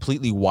like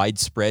completely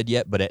widespread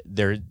yet, but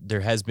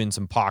there has been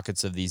some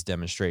pockets of these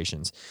demonstrations.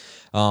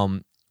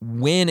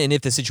 When and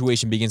if the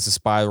situation begins to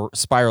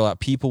spiral out,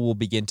 people will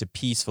begin to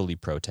peacefully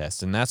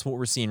protest, and that's what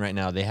we're seeing right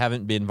now. They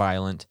haven't been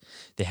violent.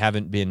 They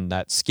haven't been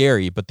that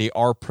scary, but they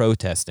are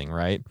protesting,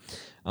 right?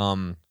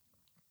 And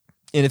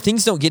if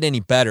things don't get any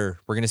better,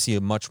 we're going to see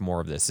much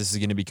more of this. This is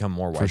going to become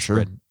more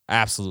widespread. sure.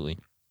 Absolutely.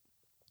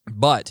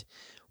 But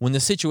when the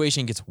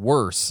situation gets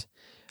worse,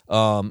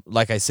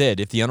 like I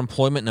said, if the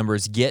unemployment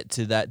numbers get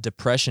to that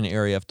depression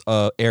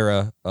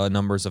era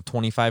numbers of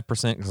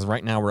 25%, because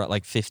right now we're at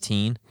like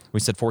 15, we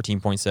said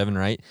 14.7,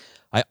 right?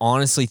 I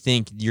honestly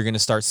think you're going to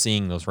start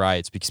seeing those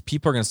riots because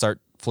people are going to start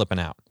flipping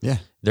out. Yeah.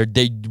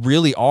 They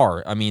really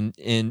are. I mean,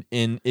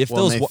 if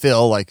those they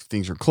feel like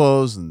things are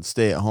closed and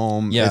stay at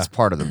home, Yeah. it's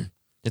part of them.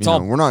 It's You know,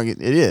 all- we're not.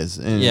 It is,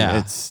 and Yeah.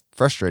 it's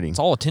frustrating. it's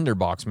all a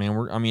tinderbox, man.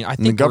 I And think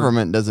the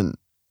government doesn't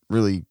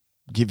really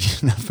give you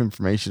enough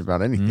information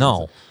about anything.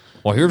 No.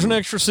 Well, here's an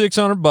extra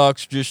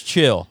 $600. Just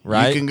chill,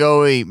 right? You can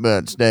go eat,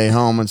 but stay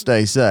home and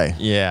stay safe.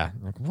 Yeah.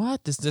 Like,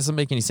 what? This doesn't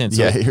make any sense.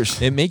 Yeah,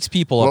 So it makes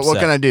people upset. What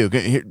can I do?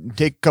 Here,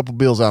 take a couple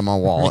bills out of my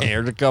wallet,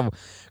 Here's a couple.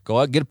 Go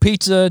out, get a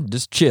pizza,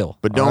 just chill.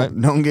 but all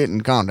right? don't get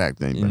in contact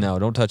with anybody. No,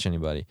 don't touch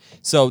anybody.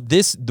 So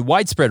the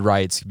widespread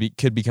riots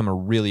could become a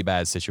really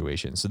bad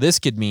situation. So this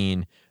could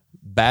mean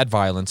bad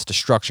violence,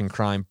 destruction,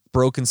 crime,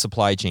 broken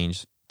supply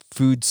chains,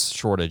 food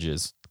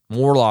shortages,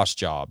 more lost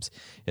jobs.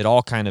 It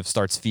all kind of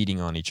starts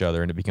feeding on each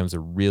other, and it becomes a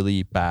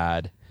really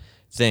bad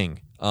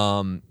thing.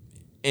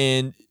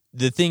 And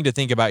the thing to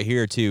think about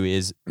here too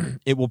is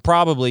it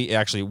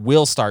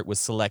will start with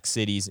select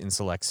cities in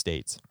select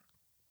states,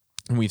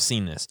 and we've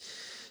seen this.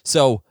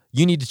 So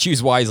you need to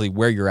choose wisely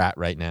where you're at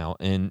right now,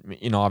 and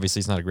obviously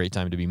it's not a great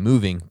time to be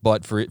moving.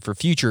 But for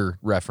future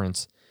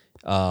reference,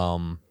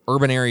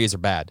 urban areas are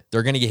bad.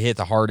 They're going to get hit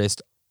the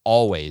hardest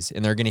always,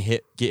 and they're going to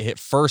get hit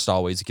first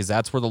always because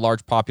that's where the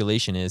large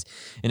population is.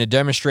 And a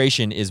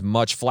demonstration is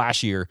much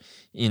flashier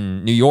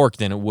in New York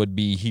than it would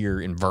be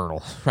here in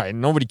Vernal, right?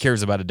 Nobody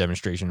cares about a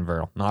demonstration in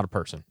Vernal, not a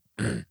person.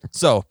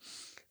 So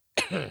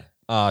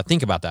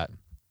think about that.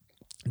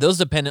 Those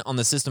dependent on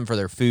the system for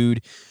their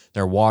food,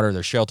 their water,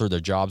 their shelter, their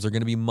jobs are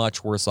going to be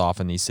much worse off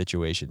in these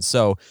situations.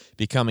 So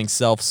becoming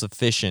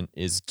self-sufficient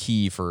is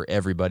key for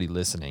everybody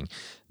listening.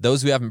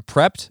 Those who haven't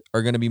prepped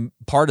are going to be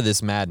part of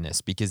this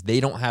madness because they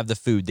don't have the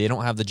food, they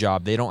don't have the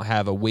job, they don't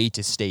have a way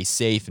to stay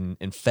safe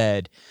and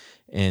fed,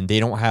 and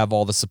they don't have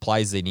all the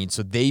supplies they need.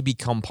 So they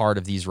become part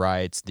of these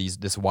riots,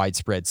 this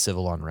widespread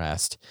civil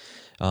unrest.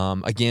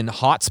 Again,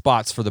 hot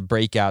spots for the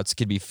breakouts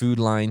could be food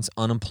lines,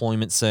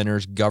 unemployment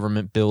centers,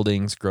 government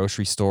buildings,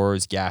 grocery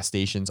stores, gas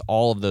stations,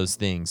 all of those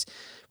things.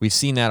 We've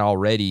seen that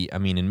already. I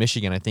mean, in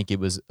Michigan, I think it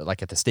was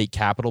like at the state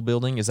capitol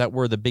building. Is that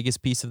where the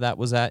biggest piece of that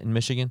was at in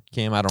Michigan?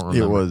 Cam, I don't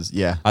remember. It was,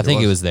 yeah. I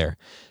think it was there.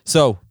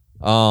 So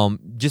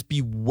just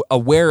be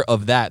aware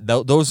of that.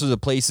 Those are the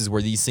places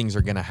where these things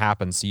are going to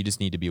happen, so you just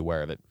need to be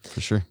aware of it.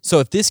 For sure. So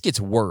if this gets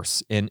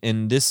worse,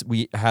 and this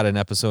we had an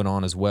episode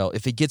on as well,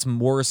 if it gets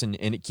worse and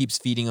it keeps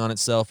feeding on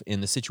itself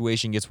and the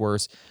situation gets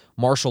worse,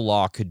 martial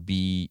law could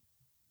be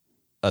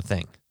a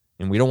thing.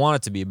 And we don't want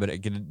it to be, but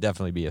it could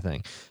definitely be a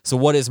thing. So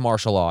what is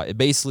martial law? It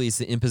basically is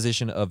the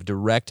imposition of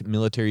direct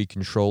military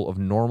control of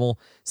normal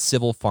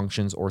civil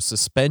functions or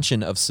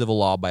suspension of civil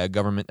law by a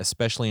government,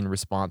 especially in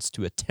response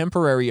to a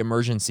temporary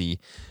emergency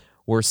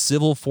where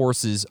civil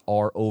forces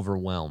are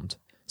overwhelmed.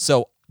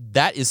 So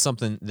that is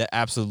something that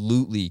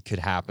absolutely could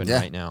happen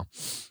right now.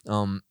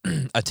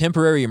 A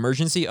temporary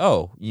emergency?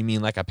 Oh, you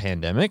mean like a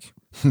pandemic?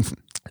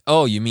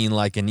 Oh, you mean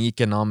like an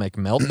economic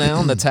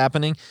meltdown that's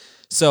happening?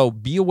 So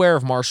be aware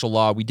of martial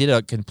law. We did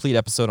a complete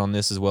episode on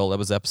this as well. That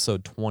was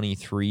episode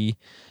 23.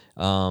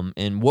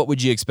 And what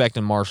would you expect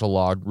in martial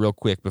law, real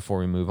quick before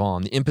we move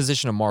on? The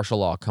imposition of martial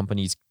law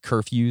accompanies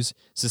curfews,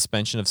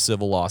 suspension of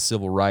civil law,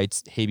 civil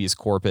rights, habeas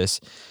corpus,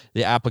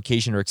 the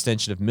application or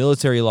extension of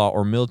military law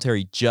or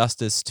military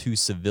justice to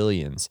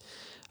civilians.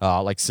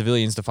 Like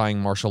civilians defying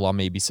martial law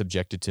may be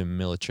subjected to a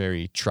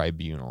military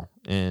tribunal.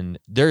 And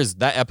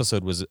that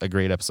episode was a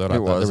great episode. I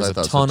thought there was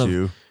a ton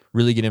of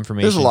really good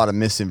information. There's a lot of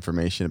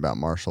misinformation about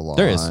martial law.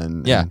 There is.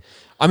 And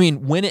I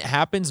mean, when it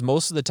happens,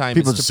 most of the time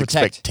people it's just to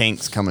protect. expect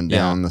tanks coming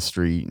down the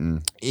street.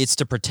 And it's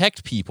to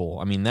protect people.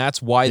 I mean,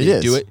 that's why they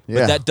do it.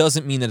 Yeah. But that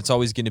doesn't mean that it's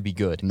always going to be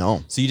good.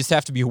 No. So you just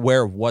have to be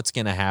aware of what's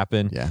going to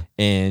happen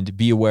and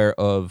be aware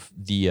of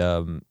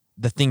the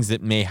the things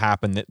that may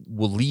happen that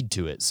will lead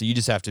to it. So you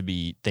just have to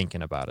be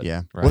thinking about it.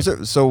 Yeah. Right?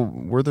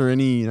 Were there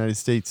any United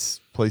States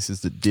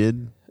places that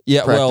did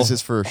Yeah, well,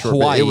 practices for a short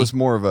Hawaii. bit? It was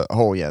more of a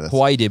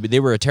Hawaii did, but they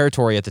were a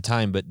territory at the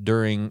time. But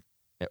during,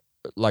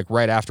 like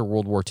right after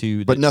World War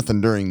II, but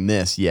nothing during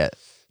this yet.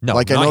 No,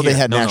 like I not know they here.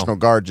 had No, no. National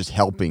Guard just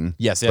helping.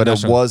 Yes, they had but it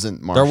National-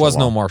 wasn't martial there was law.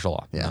 no martial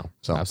law. Yeah, No,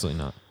 so-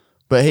 absolutely not.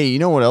 But hey, you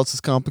know what else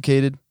is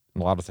complicated? A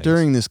lot of things.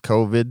 During this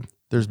COVID,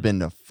 there's Mm-hmm.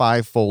 been a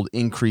 5-fold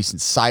increase in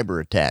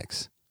cyber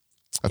attacks,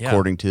 Yeah.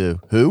 according to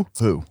who?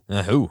 who?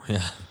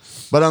 Yeah.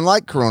 But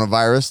unlike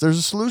coronavirus, there's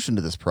a solution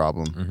to this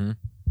problem. Mm-hmm.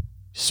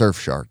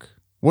 Surfshark.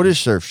 What is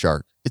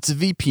Surfshark? It's a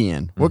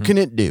VPN. What can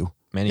it do?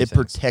 Many it things.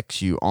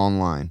 protects you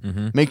online.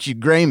 Mm-hmm. Makes you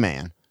gray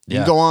man. You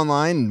Yeah. can go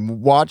online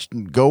and watch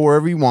and go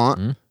wherever you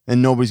want,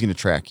 and nobody's going to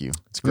track you.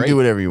 It's You can great. do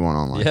whatever you want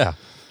online. Yeah.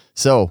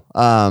 So,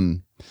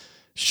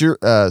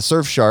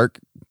 Surfshark,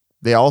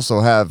 they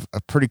also have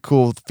a pretty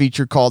cool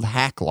feature called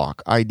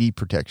HackLock ID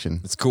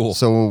protection. It's cool.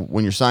 So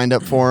when you're signed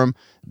up for them,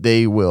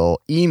 they will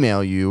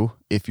email you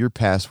if your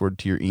password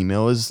to your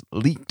email is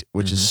leaked,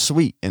 which is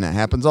sweet, and it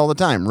happens all the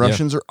time.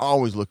 Russians are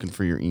always looking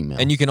for your email.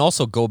 And you can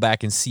also go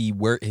back and see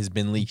where it has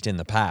been leaked in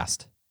the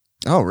past.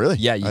 oh, really?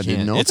 Yeah, you I can.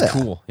 didn't know It's that.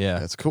 cool. Yeah.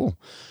 That's cool.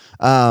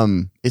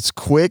 It's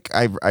quick.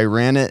 I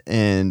ran it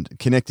and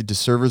connected to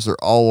servers. They're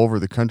all over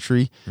the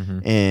country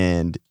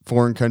and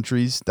foreign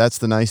countries. That's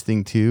the nice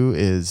thing too,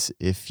 is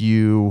if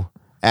you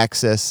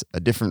access a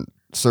different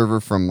server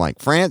from like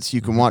France,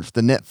 you can watch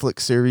the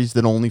Netflix series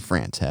that only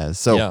France has.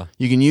 So Yeah.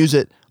 you can use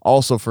it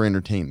also for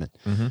entertainment.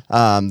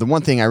 The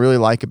one thing I really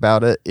like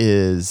about it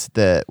is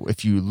that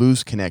if you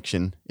lose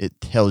connection, it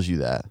tells you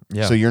that.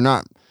 Yeah. So you're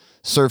not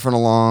surfing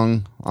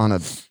along on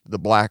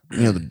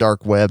the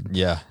dark web.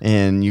 Yeah.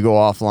 And you go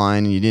offline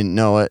and you didn't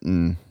know it,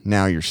 and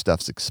now your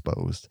stuff's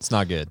exposed. It's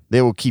not good.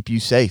 They will keep you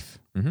safe.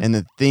 And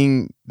the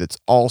thing that's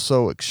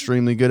also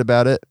extremely good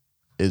about it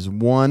is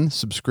one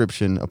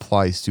subscription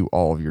applies to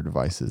all of your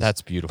devices.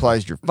 That's beautiful.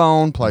 Applies to your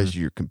phone, applies to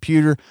your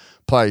computer,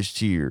 applies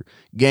to your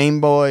Game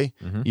Boy,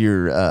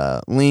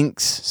 your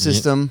Lynx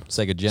system,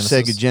 Sega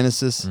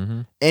Genesis.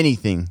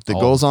 anything that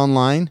All. goes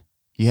online,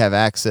 you have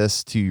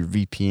access to your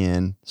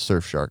VPN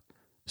Surfshark.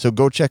 So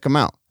go check them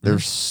out. They're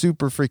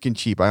super freaking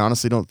cheap. I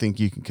honestly don't think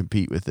you can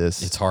compete with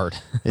this. It's hard.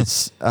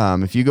 It's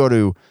if you go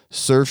to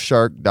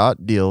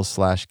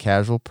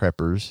surfshark.deal/casual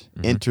preppers,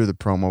 enter the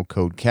promo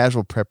code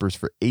casual preppers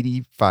for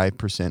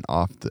 85%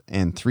 off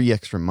and 3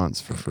 extra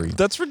months for free.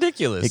 That's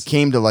ridiculous. It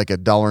came to like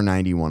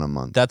 $1.91 a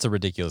month. That's a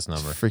ridiculous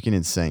number. Freaking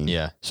insane.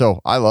 Yeah.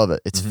 So I love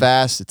it. It's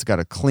fast. It's got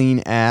a clean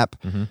app.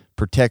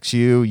 Protects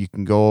you. You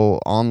can go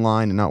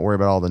online and not worry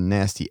about all the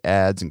nasty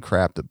ads and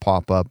crap that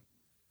pop up.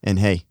 And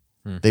hey,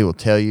 they will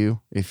tell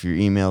you if your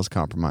email is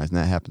compromised, and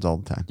that happens all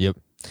the time. Yep.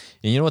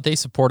 And you know what? They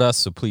support us,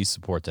 so please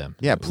support them.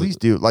 Yeah, please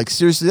do. Like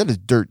seriously, that is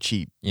dirt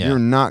cheap. Yeah. You're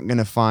not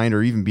gonna find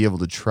or even be able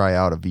to try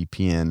out a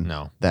VPN.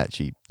 No. that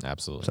cheap.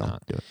 Absolutely So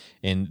not. do it.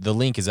 And the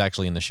link is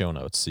actually in the show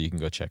notes, so you can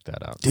go check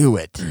that out. Do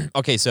it.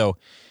 Okay, so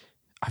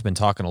I've been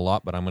talking a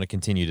lot, but I'm going to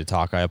continue to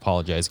talk. I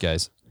apologize,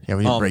 guys. Yeah,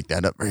 we didn't break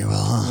that up very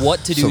well. Huh?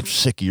 What to do? So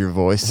sick of your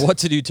voice. What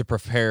to do to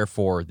prepare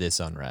for this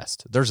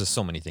unrest? There's just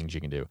so many things you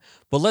can do.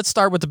 But let's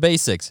start with the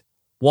basics.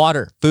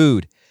 Water,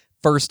 food,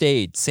 first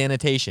aid,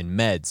 sanitation,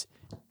 meds.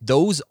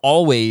 Those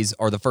always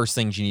are the first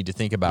things you need to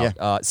think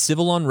about.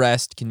 Civil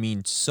unrest can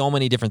mean so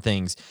many different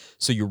things.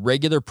 So your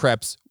regular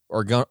preps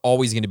are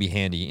always going to be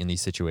handy in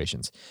these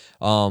situations.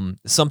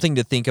 Something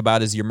to think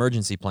about is your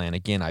emergency plan.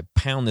 Again, I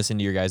pound this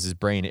into your guys'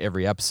 brain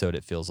every episode,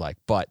 it feels like.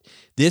 But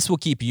this will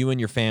keep you and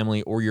your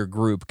family or your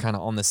group kind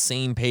of on the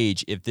same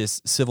page if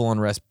this civil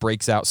unrest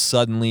breaks out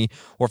suddenly,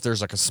 or if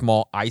there's like a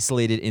small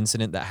isolated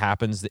incident that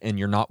happens and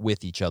you're not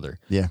with each other.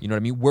 Yeah. You know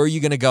what I mean? Where are you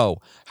going to go?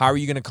 How are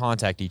you going to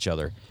contact each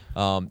other?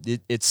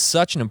 It's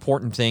such an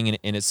important thing,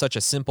 and it's such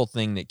a simple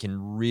thing that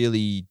can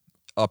really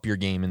up your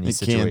game in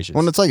these It can. situations.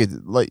 Well, it's like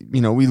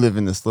we live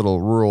in this little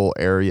rural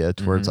area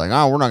to where it's like,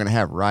 oh, we're not going to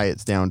have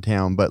riots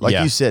downtown, but like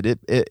Yeah. you said,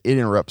 it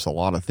interrupts a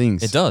lot of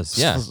things. It does,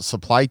 yeah.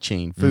 Supply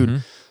chain,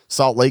 food.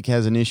 Salt Lake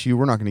has an issue.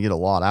 We're not going to get a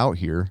lot out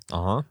here,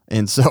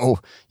 and so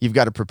you've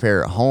got to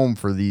prepare at home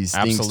for these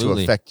things to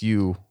Absolutely. affect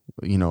you.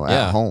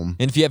 At home.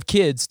 And if you have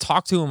kids,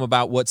 talk to them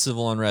about what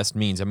civil unrest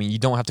means. I mean, you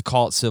don't have to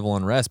call it civil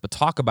unrest, but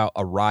talk about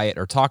a riot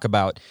or talk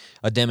about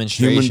a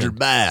demonstration. Humans are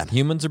bad.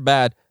 Humans are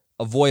bad.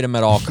 Avoid them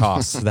at all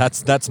costs.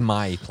 That's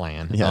my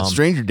plan. Yeah,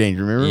 stranger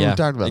danger. Remember we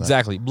talked about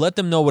exactly. Let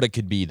them know what it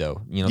could be,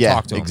 though. Yeah,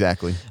 talk to them.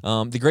 exactly.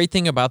 The great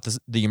thing about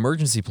the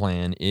emergency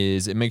plan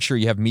is it makes sure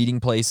you have meeting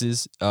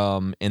places.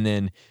 And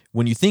then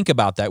when you think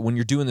about that, when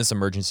you're doing this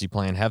emergency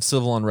plan, have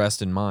civil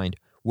unrest in mind.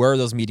 Where are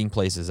those meeting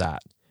places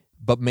at?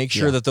 But make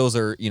sure that those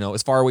are,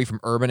 as far away from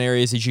urban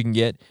areas as you can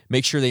get.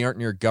 Make sure they aren't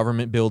near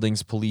government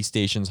buildings, police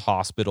stations,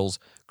 hospitals,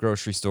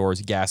 grocery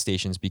stores, gas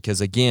stations, because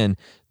again,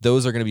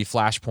 those are going to be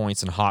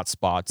flashpoints and hot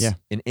spots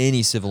in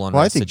any civil unrest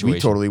Well, I think situation. we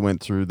totally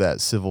went through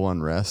that civil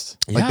unrest.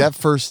 Yeah. Like that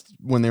first,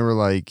 when they were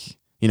like,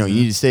 you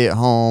need to stay at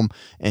home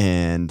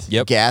and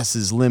Yep. gas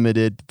is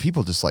limited.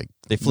 People just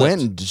They flipped.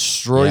 went and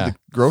destroyed the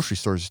grocery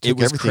stores, just It took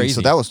was everything. crazy.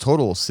 So that was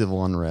total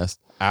civil unrest.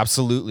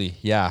 Absolutely,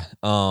 yeah.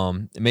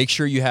 Make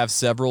sure you have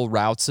several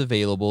routes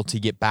available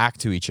to get back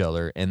to each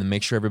other, and then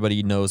make sure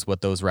everybody knows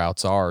what those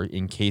routes are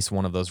in case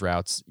one of those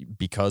routes,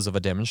 because of a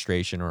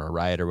demonstration or a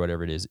riot or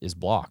whatever it is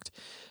blocked.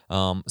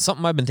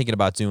 Something I've been thinking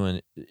about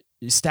doing: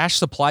 stash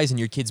supplies in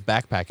your kid's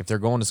backpack if they're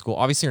going to school.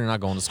 Obviously, they're not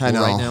going to school I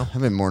know. right now.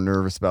 I've been more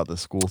nervous about the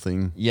school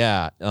thing.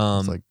 Yeah.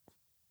 It's like,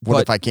 what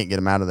but- if I can't get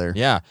them out of there?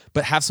 Yeah,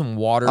 but have some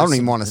water. I don't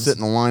even want to sit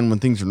in the line when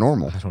things are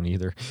normal. I don't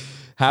either.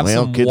 Have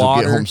Well, some kids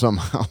water, will get home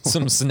somehow.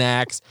 some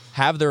snacks,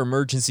 have their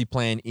emergency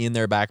plan in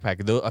their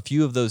backpack. A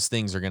few of those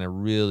things are going to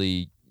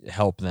really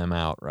help them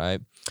out,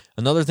 right?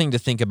 Another thing to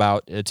think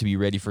about to be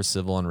ready for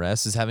civil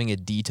unrest is having a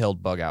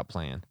detailed bug out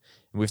plan.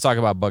 We've talked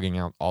about bugging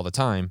out all the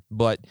time,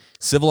 but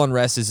civil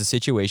unrest is a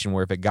situation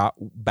where if it got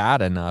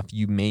bad enough,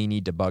 you may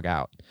need to bug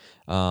out.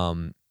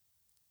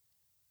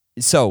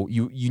 So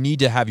you need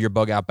to have your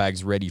bug out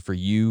bags ready for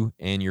you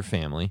and your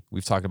family.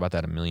 We've talked about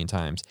that a million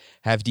times.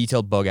 Have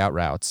detailed bug out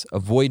routes.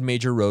 Avoid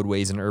major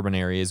roadways in urban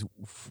areas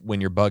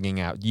when you're bugging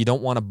out. You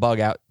don't want to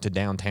bug out to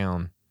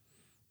downtown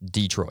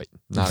Detroit.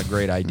 Not a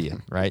great idea,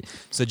 right?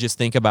 So just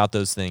think about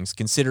those things.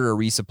 Consider a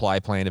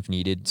resupply plan if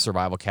needed.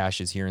 Survival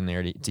caches here and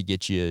there to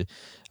get you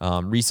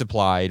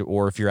resupplied,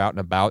 or if you're out and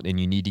about and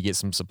you need to get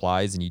some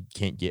supplies and you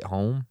can't get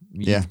home,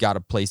 you've got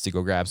a place to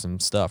go grab some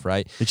stuff,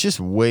 right? It's just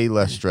way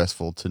less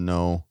stressful to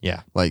know.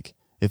 Yeah. Like,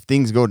 if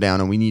things go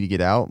down and we need to get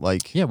out,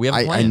 like, yeah, we have a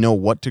I plan. know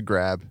what to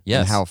grab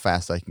Yes. and how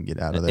fast I can get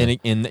out of there.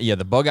 And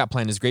the bug out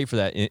plan is great for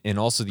that, and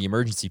also the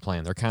emergency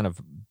plan. They're kind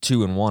of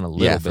 2 in 1 a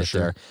little Yeah, bit for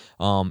sure.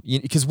 there.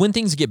 Because when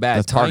things get bad,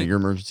 That's part of your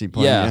emergency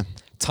plan. yeah,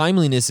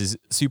 timeliness is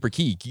super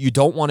key. You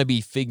don't want to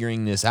be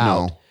figuring this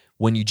out No.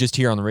 when you just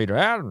hear on the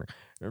radio,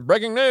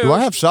 breaking news. Do I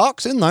have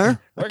socks in there?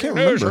 I Breaking can't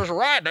news, remember. there's a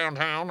riot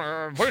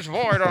downtown. Please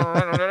avoid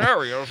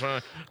areas.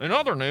 In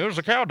other news,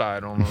 a cow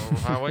died on the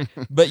highway.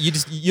 But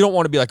you don't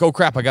want to be like, oh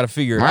crap, I got to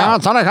figure it Well, out.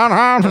 it's sunny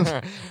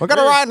downtown. We got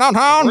a ride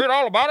downtown. Read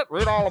all about it.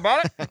 Read all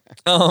about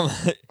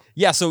it.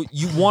 Yeah, so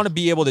you want to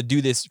be able to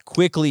do this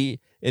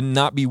quickly and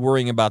not be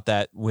worrying about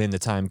that when the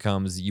time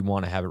comes. You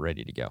want to have it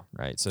ready to go,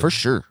 right? So For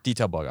sure.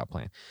 detailed bug out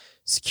plan.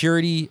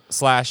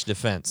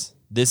 Security/defense.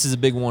 This is a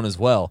big one as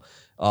well.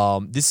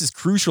 This is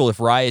crucial if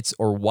riots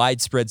or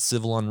widespread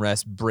civil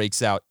unrest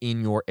breaks out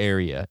in your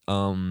area.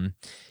 And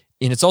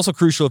it's also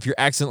crucial if you're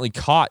accidentally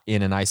caught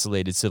in an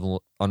isolated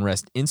civil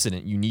unrest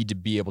incident. You need to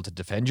be able to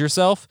defend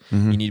yourself.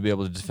 You need to be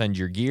able to defend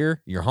your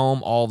gear, your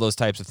home, all those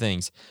types of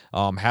things.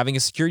 Having a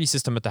security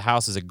system at the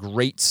house is a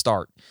great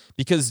start,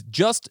 because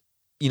just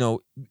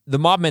the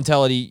mob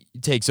mentality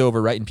takes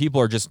over, right? And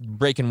people are just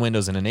breaking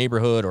windows in a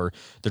neighborhood, or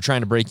they're trying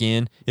to break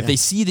in. If they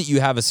see that you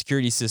have a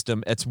security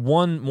system, it's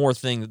one more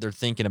thing that they're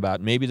thinking about.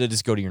 Maybe they'll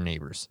just go to your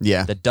neighbors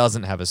that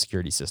doesn't have a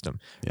security system,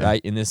 right?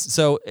 In this,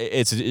 so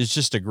it's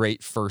just a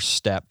great first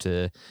step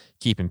to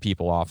keeping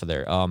people off of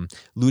there.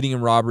 Looting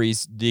and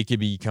robberies, they could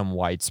become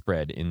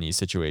widespread in these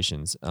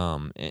situations,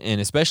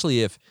 and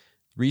especially if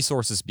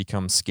resources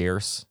become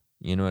scarce.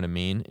 You know what I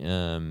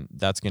mean?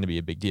 That's going to be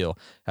a big deal.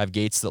 Have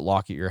gates that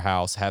lock at your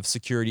house. Have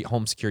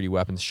home security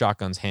weapons,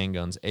 shotguns,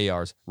 handguns,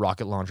 ARs,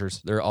 rocket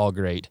launchers. They're all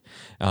great.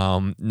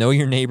 Know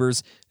your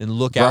neighbors and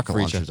look out Rocket for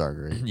each launchers other.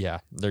 are great. Yeah,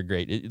 they're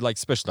great.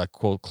 Especially like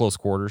close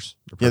quarters.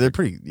 Yeah, they're perfect.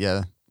 pretty.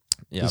 Yeah.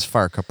 Yeah. Just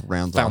fire a couple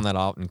rounds Found off. that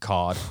out in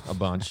COD a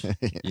bunch.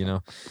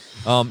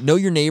 Know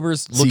your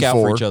neighbors. Look out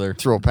for C4, each other.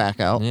 Throw a pack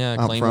out. Yeah,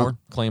 out Claymore. front.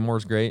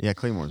 Claymore's great. Yeah,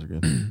 claymores are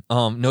good.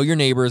 Know your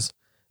neighbors.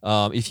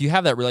 If you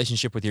have that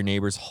relationship with your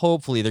neighbors,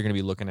 hopefully they're going to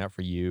be looking out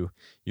for you.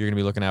 You're going to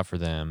be looking out for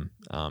them.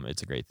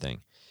 It's a great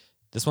thing.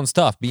 This one's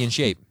tough. Be in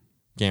shape,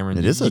 Cameron.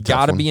 It is a You tough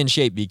got to one. be in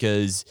shape,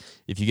 because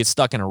if you get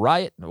stuck in a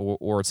riot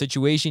or a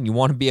situation, you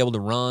want to be able to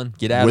run,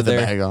 get out With of a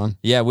there. bag on.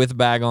 Yeah, with a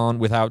bag on,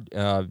 without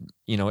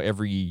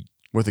every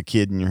With a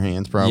kid in your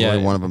hands, probably. Yeah.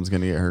 One of them's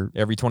going to get hurt.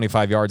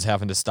 25 yards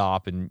having to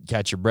stop and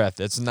catch your breath.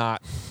 That's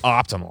not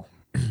optimal.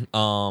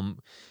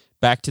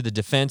 Back to the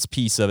defense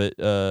piece of it,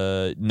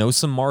 know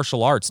some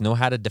martial arts, know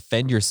how to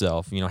defend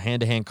yourself.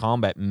 Hand-to-hand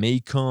combat may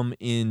come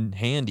in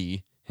hand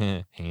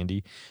to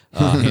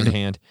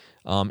hand,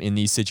 in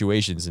these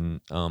situations.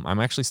 And I'm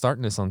actually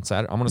starting this on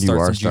Saturday. I'm going to You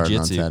start are some starting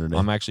on jiu-jitsu. Saturday.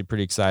 I'm actually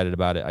pretty excited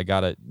about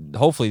it.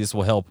 Hopefully this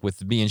will help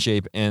with being in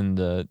shape and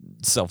the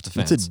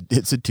self-defense.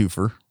 It's a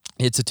twofer.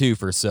 It's a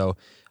twofer, so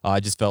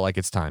I just felt like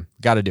it's time.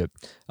 Got to do it.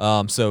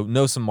 So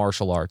know some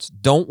martial arts.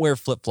 Don't wear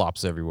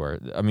flip-flops everywhere.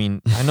 I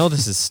mean, I know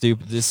this is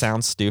stupid. This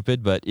sounds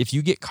stupid, but if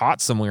you get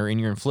caught somewhere and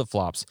you're in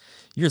flip-flops,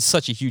 you're at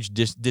such a huge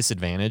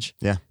disadvantage.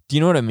 Yeah. Do you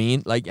know what I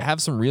mean? Like,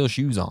 have some real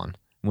shoes on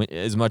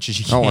as much as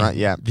you can. Oh,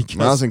 yeah. Because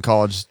When I was in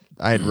college,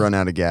 I had run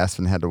out of gas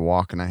and had to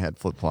walk, and I had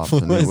flip flops,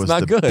 and it It's was not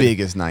the good.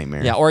 biggest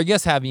nightmare. yeah, or I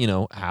guess have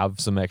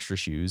some extra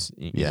shoes.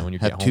 Yeah, When you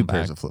have get 2 home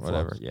pairs back, of flip-flops.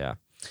 whatever. Yeah.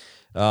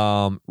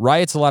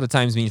 Riots a lot of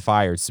times mean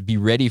fires, so be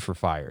ready for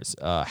fires.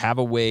 Have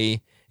a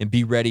way and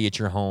be ready at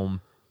your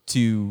home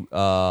to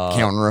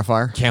Counter a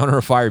fire. counter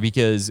a fire,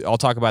 because I'll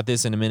talk about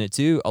this in a minute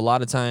too. A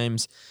lot of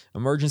times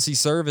emergency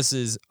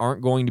services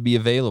aren't going to be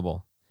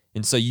available,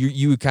 and so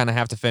you kind of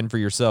have to fend for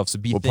yourself. So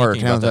be What thinking part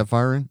of about town is that. that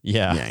fire in?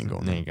 Yeah, Yeah, ain't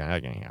going that ain't gonna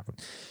happen.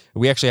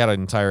 We actually had an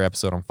entire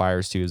episode on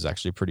fires too. It was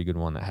actually a pretty good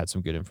one that had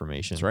some good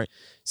information. That's right.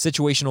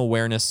 Situational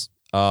awareness.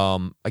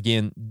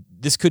 Again,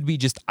 this could be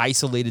just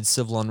isolated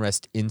civil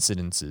unrest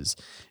incidences.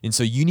 And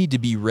so you need to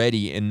be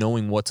ready and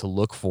knowing what to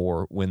look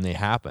for when they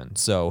happen.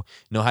 So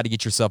know how to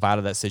get yourself out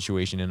of that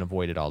situation and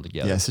avoid it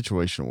altogether. Yeah,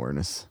 situational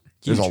awareness.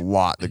 Huge. There's a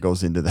lot that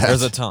goes into that.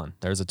 There's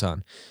a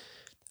ton.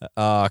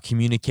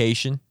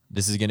 Communication.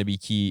 This is going to be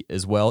key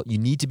as well. You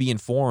need to be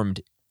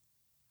informed.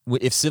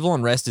 If civil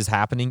unrest is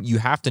happening, you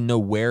have to know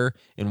where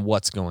and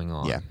what's going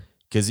on. Yeah.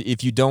 Because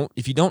if you don't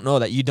know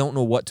that, you don't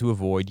know what to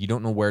avoid. You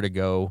don't know where to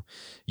go.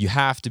 You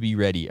have to be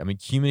ready. I mean,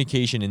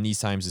 communication in these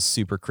times is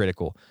super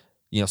critical.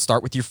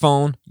 Start with your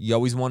phone. You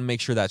always want to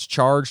make sure that's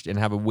charged and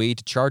have a way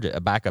to charge it,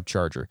 a backup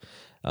charger.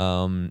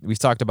 We've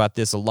talked about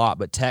this a lot,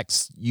 but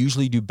texts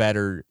usually do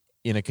better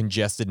in a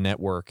congested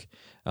network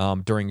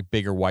during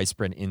bigger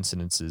widespread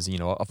incidences.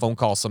 A phone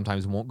call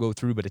sometimes won't go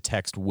through, but a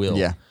text will.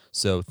 Yeah.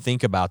 So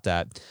think about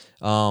that.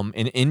 And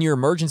in your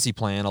emergency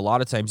plan, a lot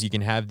of times you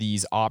can have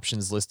these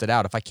options listed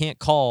out. If I can't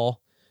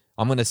call,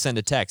 I'm going to send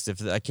a text.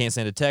 If I can't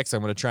send a text,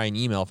 I'm going to try an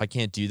email. If I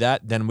can't do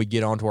that, then we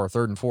get on to our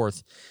third and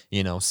fourth,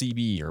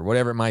 CB or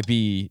whatever it might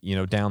be,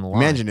 down the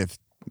line. Imagine if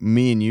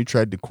me and you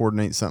tried to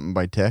coordinate something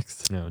by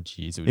text. Oh,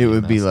 geez. It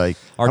would be like,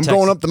 Our I'm text-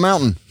 going up the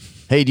mountain.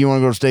 Hey, do you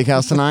want to go to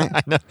Steakhouse tonight?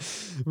 I know.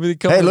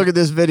 Hey, look at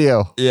this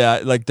video.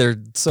 Yeah, like they're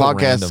so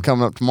Podcast random. is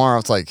coming up tomorrow.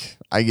 It's like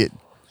I get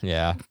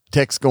Yeah.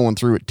 texts going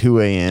through at 2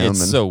 a.m.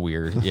 It's so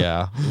weird.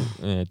 Yeah.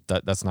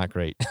 That's not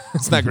great.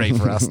 It's not great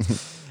for us.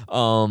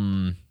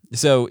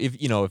 So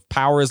if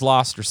power is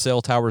lost or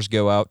cell towers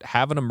go out,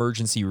 have an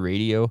emergency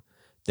radio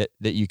that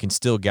you can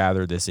still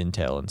gather this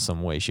intel in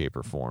some way, shape,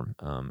 or form.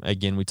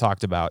 Again, we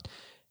talked about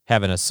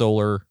having a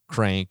solar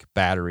crank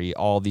battery,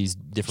 all these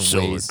different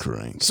ways.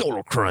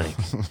 Solar crank.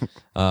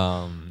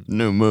 Um,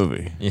 New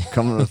movie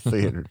coming to the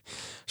theater.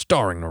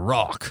 starring The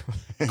Rock,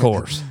 of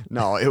course.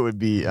 No, it would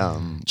be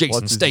Jason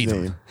what's his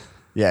Statham. name?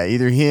 Yeah,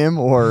 either him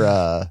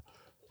or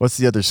what's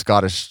the other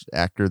Scottish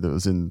actor that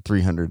was in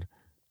 300?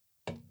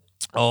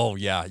 Oh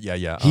yeah.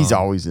 He's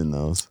always in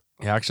those.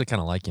 Yeah, I actually kind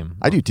of like him.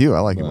 I do too.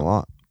 I like him a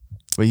lot.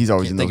 But he's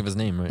always Can't in think of those. his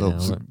name right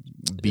those now.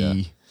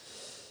 B.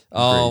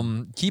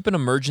 Keeping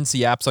emergency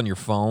apps on your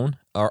phone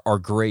are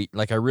great.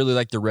 Like I really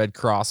like the Red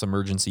Cross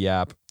emergency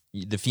app.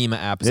 The FEMA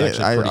app is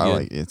actually pretty good.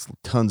 like it's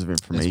tons of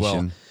information. As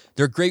well.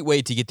 They're a great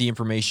way to get the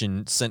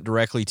information sent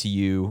directly to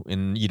you,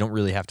 and you don't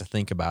really have to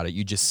think about it.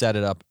 You just set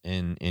it up,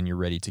 and you're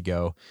ready to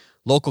go.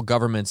 Local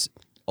governments,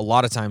 a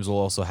lot of times, will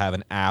also have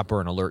an app or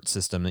an alert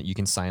system that you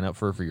can sign up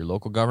for your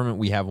local government.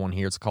 We have one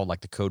here. It's called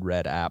like the Code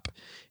Red app,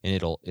 and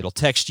it'll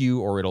text you,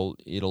 or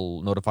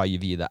it'll notify you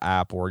via the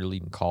app, or it'll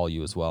even call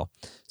you as well.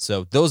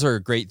 So those are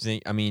a great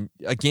thing. I mean,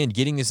 again,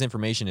 getting this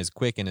information as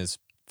quick and as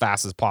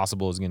fast as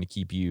possible is going to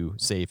keep you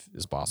safe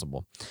as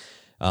possible.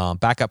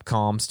 Backup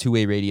comms,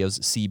 two-way radios,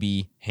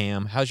 CB,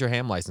 ham. How's your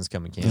ham license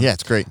coming, Cam? Yeah,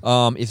 it's great.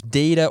 If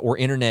data or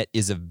internet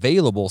is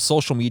available,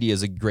 social media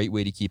is a great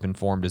way to keep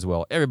informed as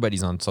well.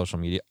 Everybody's on social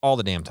media all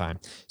the damn time.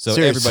 So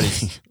Seriously.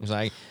 everybody's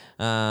like,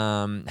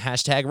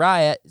 hashtag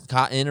riot,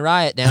 caught in a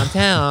riot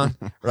downtown,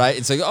 right?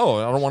 It's like, oh,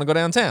 I don't want to go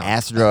downtown.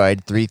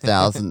 Asteroid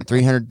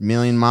 300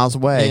 million miles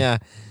away. Yeah.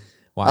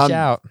 Watch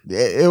out.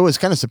 It was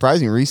kind of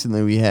surprising.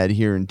 Recently, we had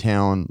here in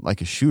town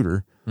like a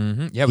shooter.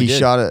 Mm-hmm. Yeah, we He did.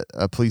 shot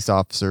a police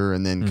officer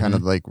and then kind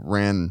of like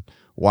ran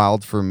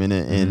wild for a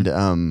minute.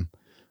 And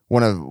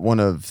one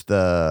of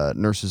the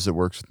nurses that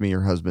works with me,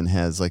 her husband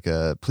has like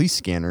a police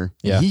scanner.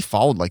 Yeah. And he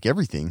followed like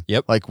everything.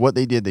 Yep. Like what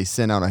they did, they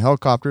sent out a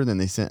helicopter, then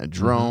they sent a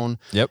drone.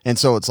 Yep. And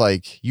so it's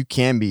like you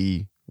can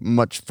be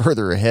much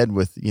further ahead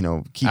with keeping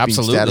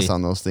Absolutely. status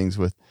on those things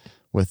with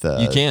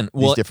You can. these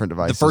Well, different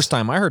devices. The first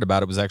time I heard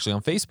about it was actually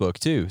on Facebook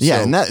too. Yeah,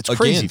 So, and it's again,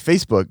 crazy.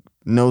 Facebook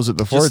knows it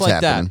before just it's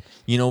like happening.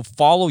 that.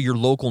 Follow your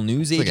local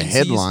news It's like a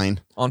agencies headline.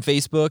 on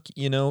Facebook.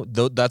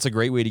 That's a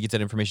great way to get that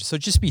information. So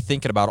just be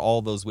thinking about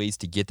all those ways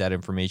to get that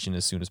information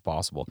as soon as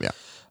possible. Yeah.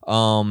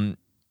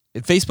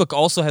 Facebook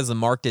also has the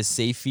marked as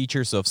safe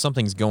feature. So if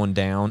something's going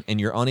down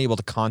and you're unable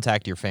to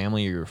contact your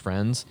family or your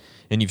friends,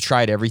 and you've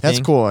tried everything,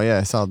 That's cool. Yeah,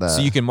 I saw that.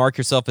 So you can mark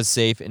yourself as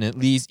safe, and at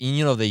least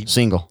they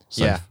single.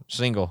 So, yeah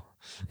single.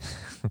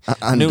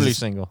 I'm Newly just-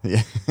 single.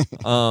 Yeah.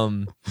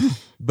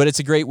 But it's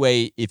a great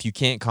way if you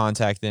can't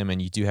contact them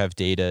and you do have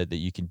data that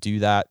you can do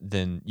that,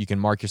 then you can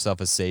mark yourself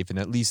as safe, and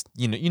at least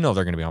they're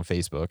going to be on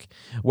Facebook.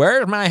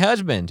 Where's my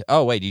husband?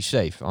 Oh wait, he's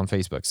safe on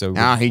Facebook. So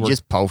he we're-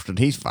 just posted.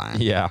 He's fine.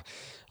 yeah.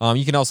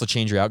 You can also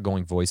change your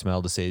outgoing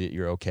voicemail to say that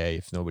you're okay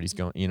if nobody's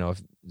going.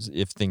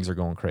 If things are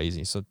going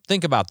crazy. So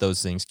think about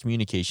those things.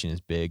 Communication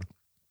is big.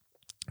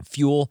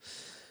 Fuel.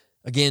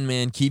 Again,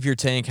 man, keep your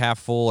tank half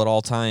full at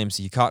all times.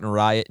 You caught in a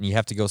riot and you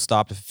have to go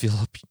stop to fill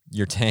up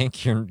your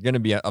tank. You're going to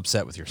be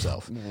upset with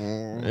yourself.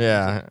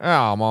 Yeah.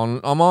 Oh,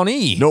 I'm on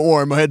E. Don't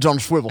worry, my head's on a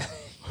swivel.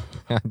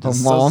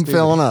 Just so I'm stupid.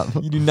 filling up.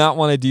 You do not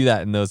want to do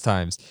that in those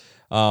times.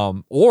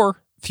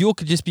 Or fuel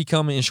could just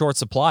become in short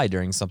supply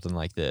during something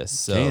like this.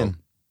 So, Can.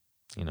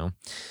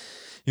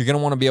 You're going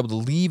to want to be able to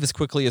leave as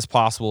quickly as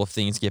possible if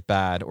things get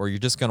bad, or you're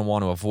just going to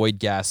want to avoid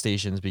gas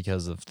stations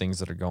because of things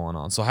that are going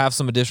on. So have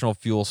some additional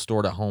fuel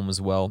stored at home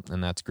as well,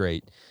 and that's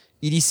great.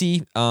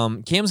 EDC,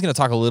 Cam's going to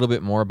talk a little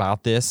bit more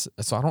about this,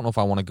 so I don't know if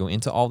I want to go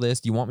into all this.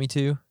 Do you want me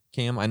to,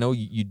 Cam? I know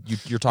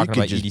you're talking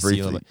about EDC a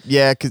little bit.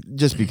 Yeah,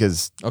 just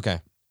because Okay.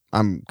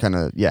 I'm kind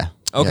of, yeah.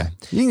 Okay. Yeah.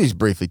 You can just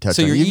briefly touch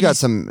So on it. your You've got EDC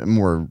some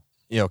more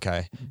Yeah,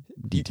 okay.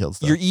 detailed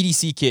stuff. Your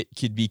EDC kit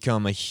could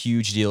become a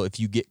huge deal if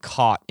you get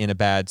caught in a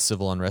bad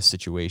civil unrest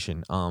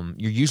situation.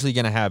 You're usually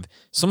going to have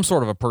some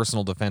sort of a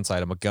personal defense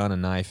item, a gun, a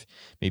knife,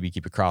 maybe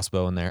keep a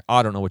crossbow in there.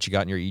 I don't know what you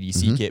got in your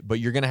EDC kit, but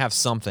you're going to have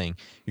something.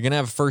 You're going to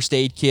have a first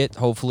aid kit,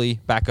 hopefully,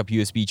 backup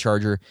USB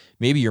charger,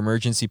 maybe your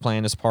emergency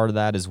plan is part of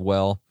that as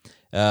well.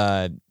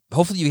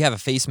 Hopefully you have a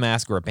face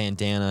mask or a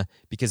bandana,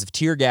 because if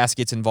tear gas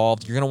gets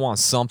involved, you're going to want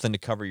something to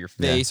cover your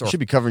face. You Or should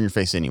be covering your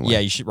face anyway. yeah,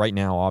 you should right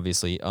now,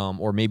 obviously.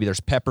 Or maybe there's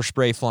pepper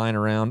spray flying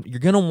around. You're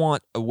going to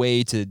want a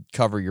way to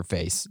cover your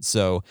face.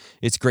 So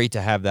it's great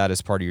to have that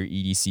as part of your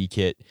EDC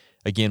kit.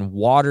 Again,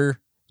 water,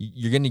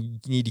 you're going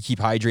to need to keep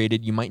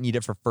hydrated. You might need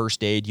it for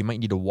first aid. You might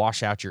need to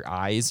wash out your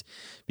eyes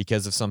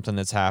because of something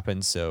that's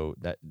happened. So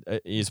that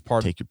is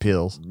part Take your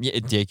pills. Yeah,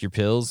 take your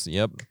pills.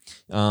 Yep.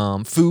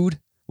 Food.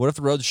 What if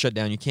the roads are shut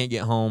down? You can't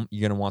get home.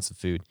 You're gonna want some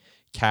food.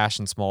 Cash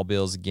and small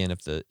bills. Again,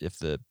 if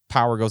the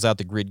power goes out,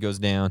 the grid goes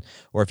down,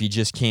 or if you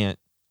just can't,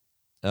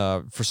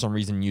 for some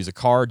reason, use a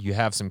card, you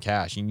have some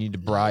cash. You need to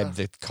bribe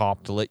the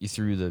cop to let you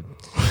through the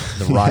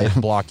riot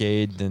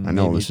blockade. Then I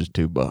know maybe- this is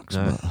 $2,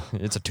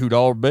 but it's a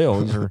 $2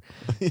 bill.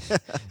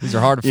 These are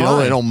hard to you find. know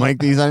they don't make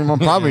these anymore.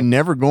 Probably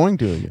never going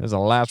to again. It's the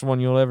last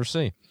one you'll ever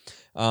see.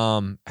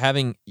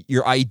 Having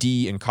your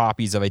ID and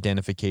copies of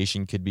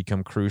identification could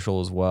become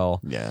crucial as well.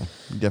 Yeah,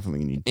 you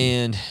definitely need to.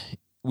 And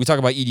we talk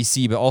about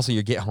EDC, but also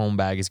your get home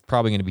bag is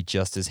probably going to be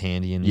just as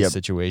handy in these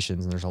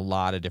situations. And there's a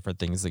lot of different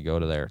things that go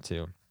to there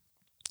too.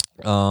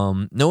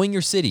 Knowing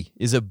your city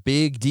is a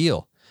big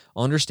deal.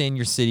 Understand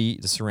your city,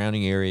 the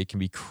surrounding area can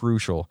be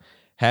crucial.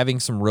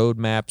 Having some road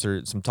maps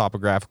or some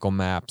topographical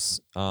maps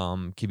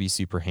could be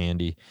super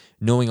handy.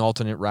 Knowing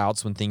alternate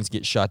routes when things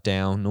get shut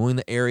down. Knowing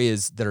the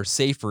areas that are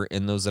safer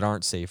and those that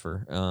aren't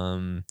safer.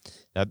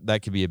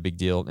 That could be a big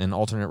deal. And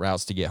alternate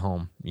routes to get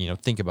home. You know,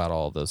 think about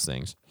all of those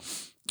things.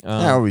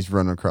 I always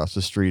run across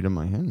the street. I'm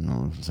like, I didn't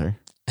know it was there.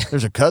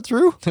 There's a cut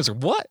through? It's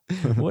like, what?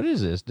 What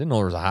is this? Didn't know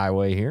there was a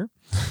highway here.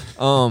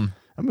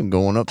 I've been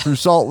going up through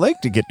Salt Lake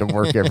to get to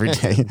work every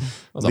day.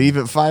 Leave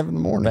at 5 in the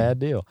morning. Bad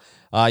deal.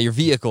 Your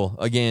vehicle,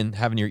 again,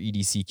 having your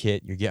EDC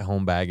kit, your get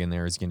home bag in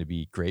there is going to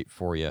be great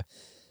for you.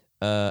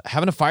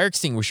 Having a fire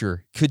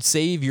extinguisher could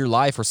save your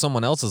life or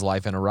someone else's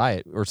life in a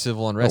riot or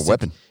civil unrest. A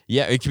weapon.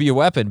 Yeah, it could be a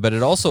weapon, but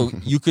it also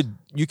you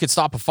could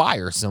stop a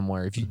fire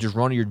somewhere if you just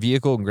run to your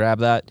vehicle and grab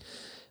that.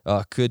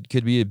 Could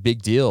be a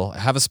big deal.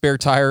 Have a spare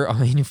tire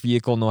on your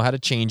vehicle. Know how to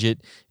change it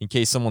in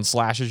case someone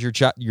slashes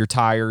your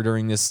tire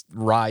during this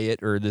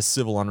riot or this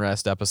civil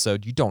unrest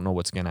episode. You don't know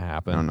what's going to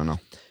happen. No.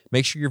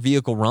 Make sure your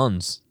vehicle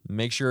runs.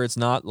 Make sure it's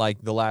not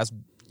like the last,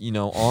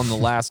 on the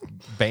last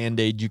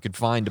Band-Aid you could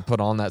find to put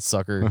on that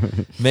sucker.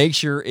 Make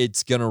sure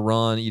it's going to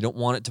run. You don't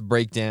want it to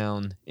break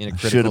down in a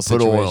critical Should have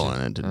put situation. oil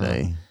in it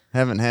today.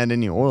 Haven't had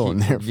any oil in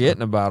there.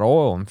 Forgetting about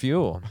oil and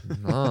fuel.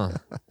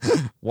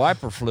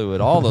 Wiper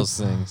fluid, all those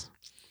things.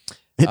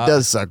 It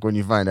does suck when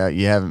you find out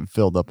you haven't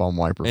filled up on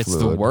wiper It's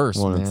fluid. the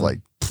worst, When man. it's like,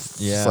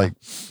 Yeah. it's like,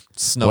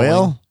 Snowing.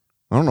 well,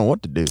 I don't know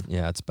what to do.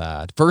 Yeah, it's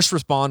bad. First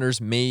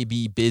responders may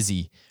be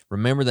busy.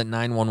 Remember that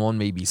 911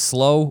 may be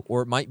slow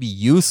or it might be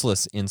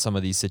useless in some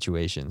of these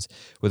situations.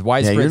 With Yeah,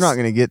 widespread... you're not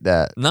going to get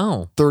that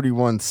No.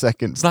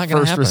 31-second It's not gonna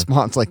first happen.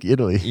 response like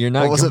Italy. You're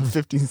not What was it, gonna-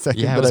 15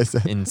 seconds Yeah, it that I was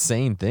said?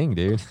 insane thing,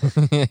 dude.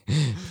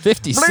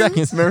 50 Bling!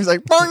 seconds. Remember, it's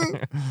like,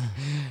 boing!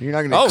 You're not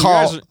going to Oh,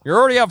 call. you're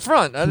already up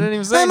front. I didn't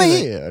even say I'm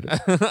anything.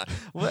 ahead.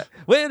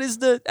 Where is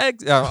the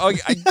exit?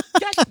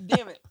 God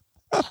damn it.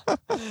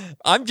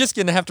 I'm just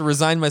going to have to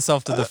resign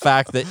myself to the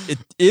fact that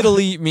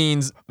Italy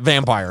means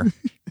vampire.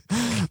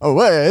 Oh,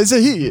 where is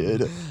he?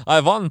 I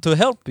want to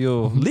help you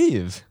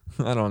leave.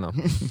 I don't know.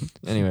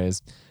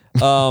 Anyways,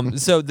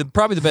 so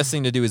probably the best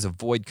thing to do is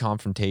avoid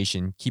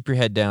confrontation. Keep your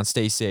head down.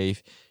 Stay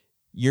safe.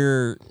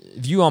 Your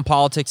view on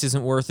politics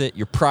isn't worth it.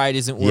 Your pride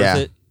isn't worth Yeah.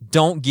 it.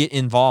 Don't get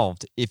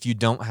involved if you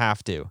don't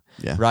have to.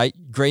 Yeah. Right?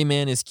 Gray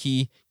man is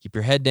key. Keep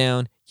your head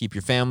down. Keep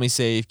your family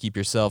safe. Keep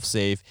yourself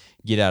safe.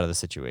 Get out of the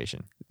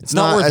situation. It's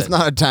not worth It's it.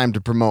 not a time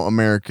to promote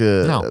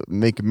America. No.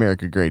 Make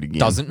America great again.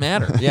 Doesn't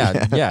matter.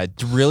 Yeah.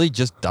 It really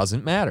just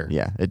doesn't matter.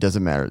 Yeah, it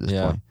doesn't matter at this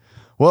Yeah. point.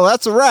 Well,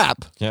 that's a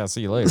wrap. Yeah.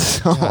 See you later.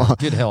 God,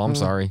 good hell. I'm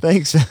sorry.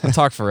 Thanks. I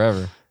talk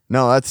forever.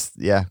 No, that's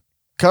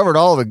covered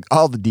all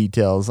the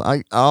details.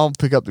 I'll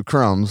pick up the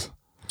crumbs.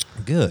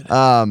 Good.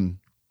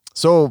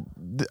 So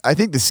I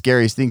think the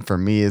scariest thing for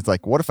me is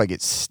like, what if I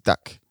get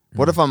stuck?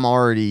 What if I'm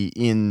already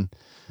in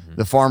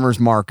the farmer's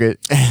market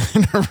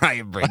and a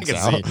riot breaks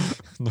out?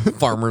 The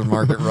farmers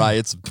market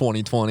riots of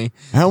 2020.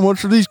 How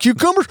much are these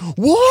cucumbers?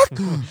 What?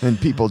 And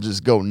people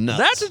just go nuts.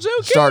 That's a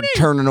zucchini. Start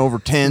turning over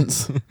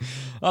tents.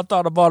 I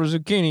thought I bought a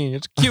zucchini.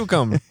 It's a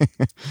cucumber.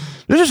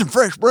 This isn't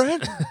fresh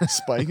bread.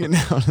 Spiking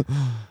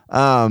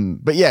down.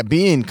 But yeah,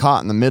 being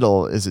caught in the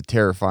middle is a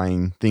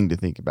terrifying thing to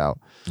think about.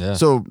 Yeah.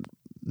 So,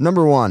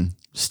 number one,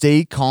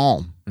 stay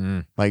calm.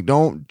 Like,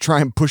 don't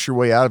try and push your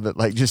way out of it.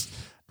 Like, just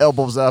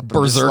elbows up.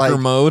 Berserker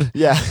mode.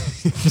 Yeah.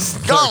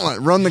 Gauntlet.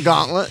 Run the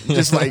gauntlet.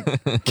 Just like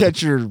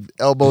catch your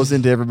elbows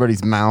into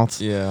everybody's mouths.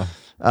 Yeah.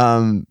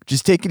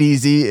 Just take it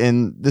easy.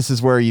 And this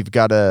is where you've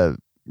got to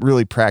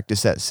really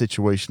practice that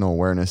situational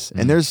awareness.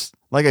 And there's,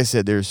 like I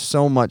said, there's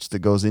so much that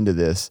goes into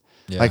this.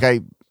 Yeah. Like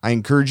I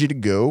encourage you to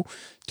go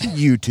to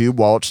YouTube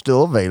while it's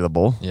still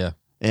available. Yeah.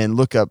 And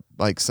look up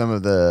like some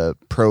of the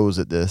pros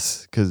at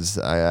this, because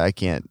I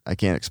can't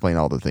explain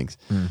all the things.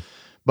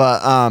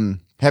 But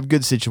have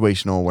good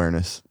situational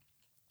awareness.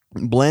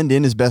 Blend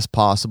in as best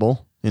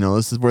possible. You know,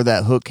 this is where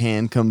that hook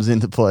hand comes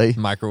into play.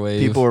 Microwave.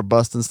 People are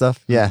busting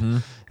stuff. Yeah.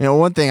 You know,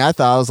 one thing I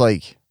thought, I was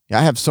like, I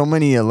have so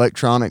many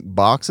electronic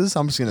boxes.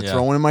 I'm just going to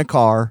throw one in my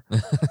car.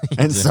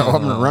 And so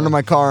I'm going to run to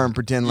my car and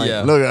pretend like,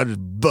 look, I just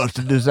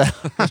busted this out.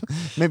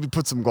 Maybe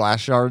put some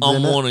glass shards in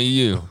I'm it. one of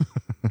you.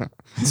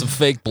 Some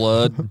fake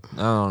blood.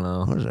 I don't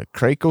know. What is it, a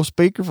Kraco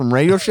speaker from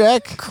Radio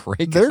Shack?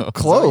 Kraco. They're Is that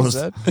close.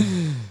 what you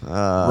said?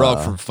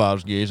 Rock from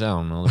Fosgate. I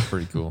don't know. They're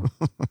pretty cool.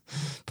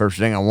 First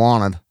thing I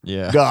wanted.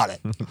 Yeah. Got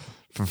it.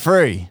 For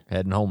free.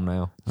 Heading home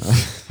now.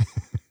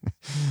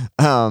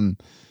 And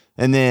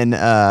then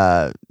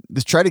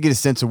just try to get a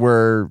sense of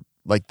where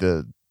like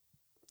the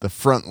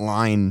front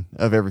line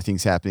of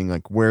everything's happening,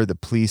 like where the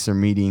police are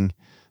meeting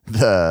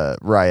the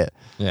riot.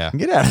 Yeah.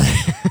 Get out of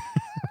there.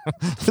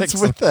 What's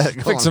with that?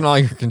 Go Fixing on. all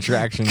your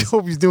contractions.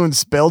 Hope he's doing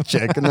spell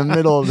check in the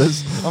middle of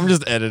this. I'm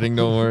just editing.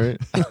 Don't worry.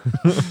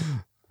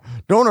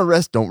 Don't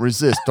arrest, don't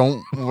resist,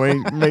 don't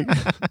wait,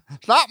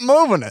 stop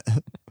moving it.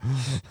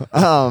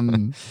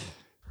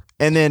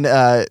 And then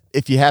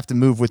if you have to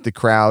move with the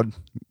crowd,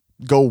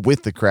 go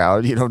with the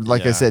crowd. You know,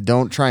 like I said,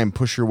 don't try and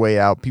push your way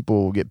out.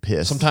 People will get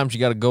pissed. Sometimes you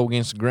got to go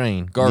against the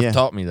grain. Garth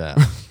taught me that.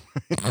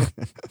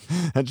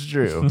 That's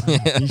true.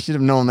 You should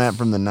have known that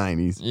from the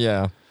 90s.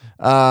 Yeah.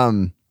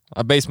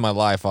 I base my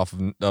life off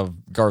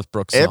of Garth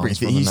Brooks songs.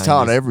 Everything. From the He's 90s.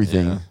 taught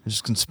everything. Yeah.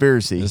 It's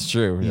conspiracy. It's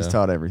true. He's yeah.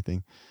 taught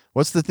everything.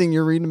 What's the thing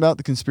you're reading about?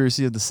 The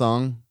conspiracy of the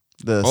song?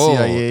 The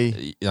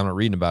CIA? I'm not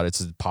reading about it.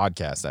 It's a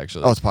podcast,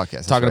 actually. Oh, it's a podcast.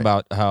 That's Talking right.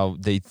 about how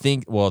they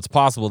think, well, it's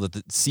possible that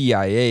the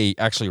CIA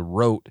actually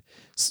wrote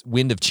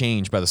Wind of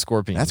Change by the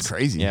Scorpions. That's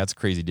crazy. Yeah, it's a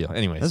crazy deal.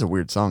 Anyways, That's a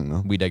weird song,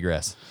 though. we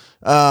digress.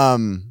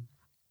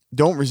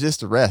 Don't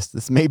resist arrest.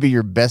 This may be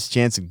your best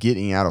chance of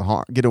getting out of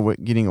harm,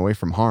 getting away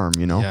from harm.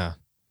 You know, Yeah.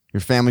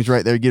 your family's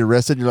right there. You get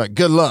arrested. You're like,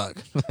 good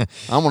luck.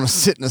 I'm gonna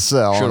sit in a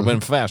cell. Should have been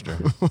faster.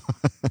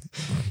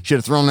 Should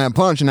have thrown that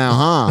punch now,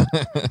 huh?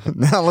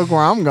 Now look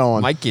where I'm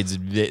going. My kids,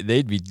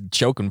 they'd be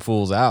choking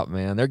fools out,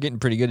 man. They're getting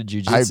pretty good at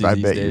jujitsu I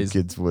these bet days.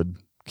 your kids would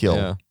kill.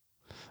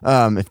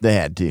 Yeah. If they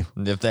had to.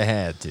 If they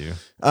had to.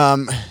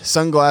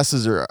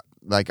 Sunglasses are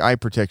like eye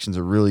protection's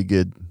a really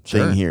good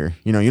Sure. thing here.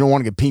 You know, you don't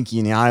want to get pinky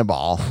in the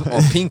eyeball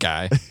Or pink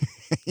eye.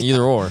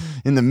 Either or.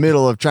 in the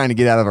middle of trying to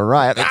get out of a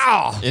riot.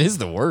 Ow! It is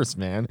the worst,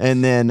 man.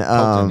 And then,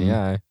 Poked in the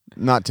eye.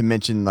 not to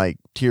mention like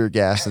tear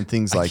gas and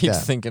things I like keep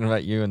that. thinking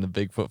about you in the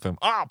Bigfoot film.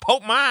 Oh,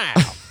 poke my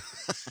eye.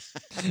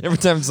 Every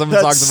time someone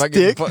That talks about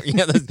getting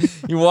stick?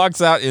 he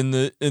walks out in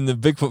the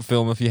Bigfoot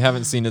film. If you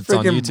haven't seen it, it's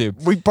on Freaking-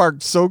 YouTube. We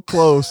parked so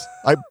close.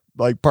 I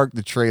like parked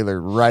the trailer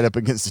right up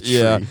against the tree.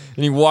 Yeah, and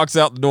he walks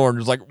out the door and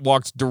just like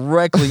walks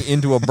directly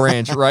into a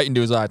branch, right into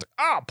his eye. It's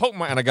like, oh, poke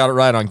my, and I got it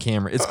right on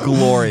camera. It's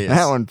glorious.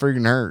 That one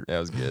freaking hurt. That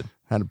was good.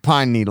 Had a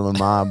pine needle in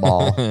my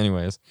eyeball.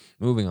 Anyways,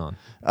 moving on.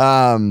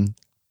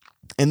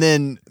 And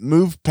then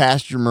move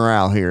past your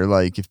morale here.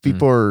 Like if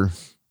people are,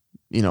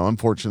 you know,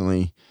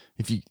 unfortunately,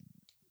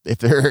 if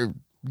they're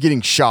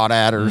getting shot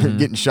at or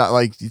getting shot,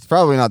 like it's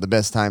probably not the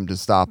best time to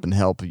stop and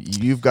help.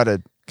 You've got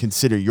to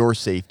consider your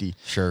safety.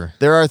 Sure.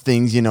 There are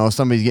things, you know, if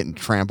somebody's getting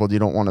trampled, you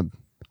don't want to,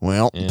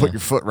 put your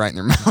foot right in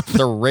their mouth.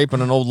 They're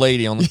raping an old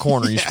lady on the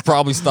corner. You should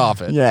probably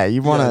stop it. Yeah,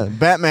 you want to.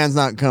 Batman's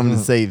not coming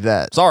to save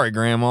that. Sorry,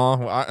 Grandma.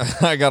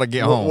 I got to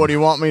get home. What do you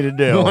want me to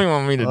do? What do you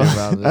want me to do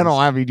about this? I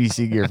don't have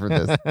EDC gear for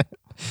this.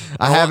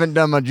 I haven't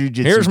done my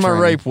jujitsu. Here's my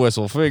training. rape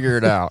whistle. Figure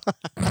it out.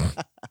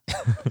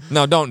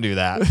 No, don't do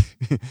that.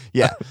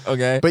 Yeah.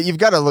 Okay. But you've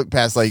got to look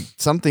past like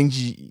some things.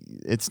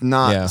 It's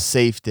not Yeah.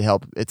 safe to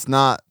help. It's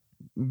not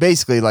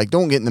basically like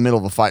don't get in the middle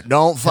of a fight.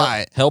 Don't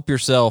fight. Help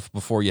yourself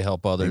before you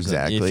help others.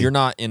 Exactly. If you're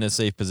not in a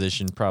safe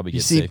position, probably You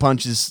get see safe.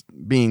 punches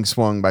being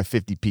swung by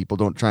 50 people.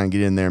 Don't try and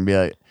get in there and be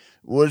like,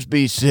 let's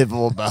be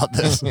civil about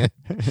this.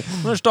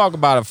 Let's talk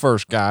about it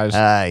first, guys.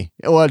 Hey,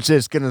 what's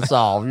this gonna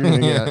solve? You're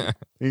gonna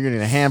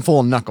get a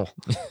handful of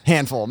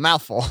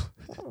mouthful.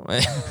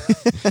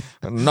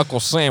 A knuckle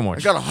sandwich.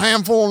 I got a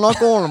handful of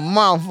knuckle and a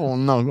mouthful of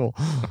knuckle.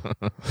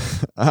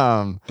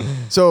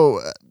 So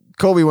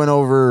Kobe went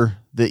over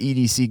the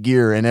EDC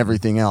gear and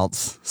everything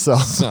else. So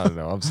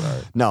No, I'm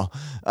sorry. no,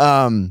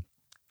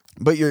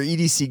 but your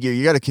EDC gear,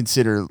 you got to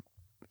consider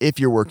if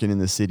you're working in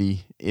the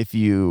city, if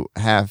you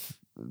have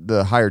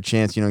the higher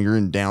chance, you know, you're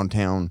in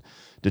downtown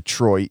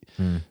Detroit.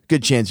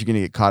 Good chance you're going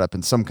to get caught up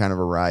in some kind of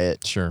a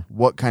riot. Sure.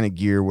 What kind of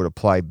gear would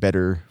apply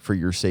better for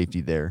your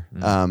safety there?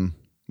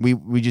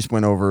 We just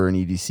went over an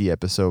EDC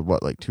episode,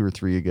 like 2 or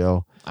 3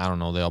 ago. I don't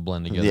know. They all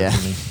blend together. Yeah.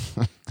 For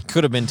me.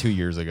 Could have been 2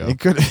 years ago. It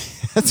could.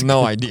 That's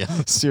No idea.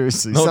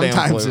 Seriously, No damn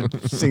sometimes clue.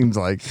 it seems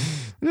like.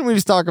 Didn't we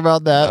just talk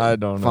about that? I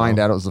don't know. Find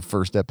out it was the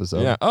first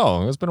episode. Yeah.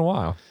 Oh, it's been a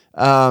while.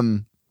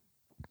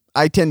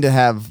 I tend to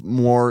have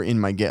more in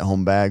my get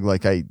home bag.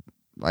 Like I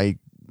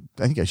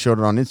think I showed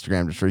it on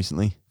Instagram just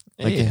recently.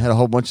 Like it had a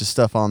whole bunch of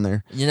stuff on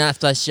there. You're not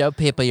supposed to show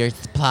people your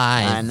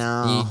supplies. I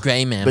know. You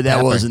gray man. But that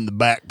pepper. was in the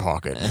back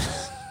pocket.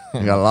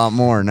 I got a lot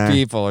more in there.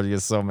 People are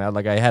just so mad.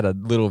 Like I had a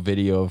little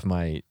video of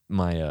my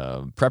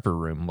prepper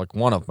room, like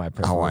one of my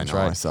prepper Oh, I rooms, know.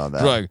 right? I saw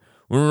that. They're like,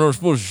 we're not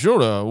supposed to show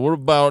that. What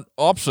about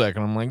OPSEC? And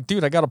I'm like,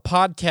 dude, I got a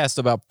podcast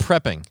about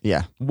prepping.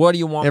 Yeah. What do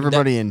you want?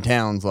 Everybody in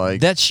town's like,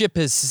 That ship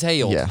has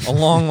sailed Yeah. a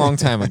long, long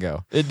time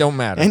ago. It don't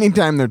matter.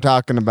 anytime they're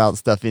talking about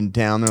stuff in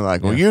town, they're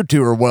like, well, you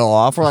two are well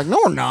off. We're like, no,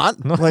 we're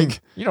not. Like,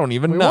 you don't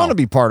even we know. want to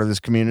be part of this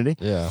community.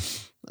 Yeah.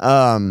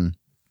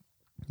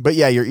 But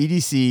yeah, your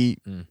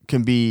EDC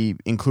can be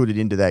included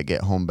into that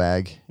get home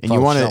bag, and Oh,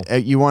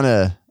 you want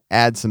to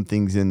add some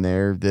things in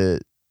there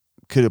that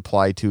could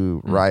apply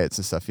to riots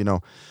and stuff. You know,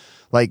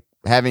 like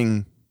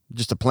having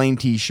just a plain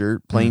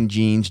T-shirt, plain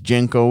jeans.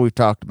 Jenko, we've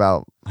talked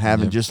about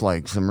having just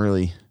like some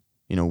really,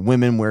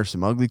 women wear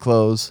some ugly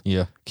clothes.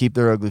 Yeah. Keep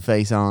their ugly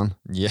face on.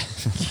 Yeah.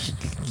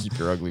 Keep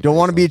your ugly. Don't face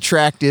want to on. be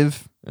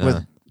attractive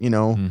with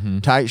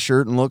tight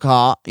shirt and look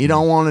hot. You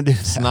don't want to do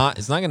that.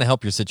 It's not going to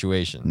help your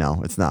situation.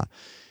 No, it's not.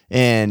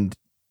 And,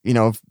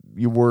 if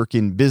you work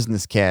in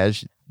business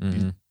cash,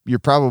 you're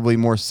probably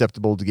more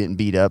susceptible to getting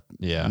beat up.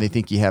 Yeah. And they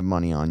think you have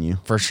money on you.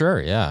 For sure.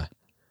 Yeah.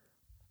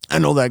 I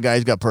know that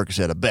guy's got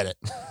Percocet. I bet it.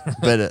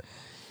 Bet it.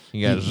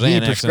 You got he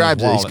Xanax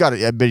prescribes in it. his He's got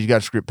it. I bet he's got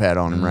a script pad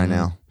on him right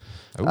now.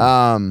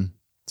 Ooh.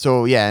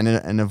 So yeah,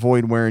 and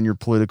avoid wearing your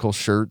political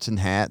shirts and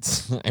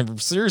hats.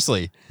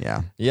 Seriously.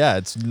 Yeah. Yeah,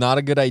 it's not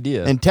a good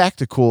idea. And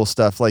tactical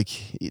stuff, like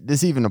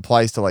this even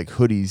applies to like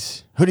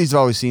hoodies. Hoodies have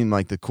always seemed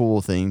like the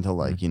cool thing to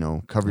like,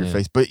 cover your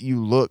face, but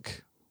you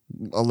look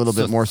a little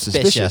bit more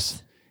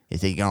suspicious.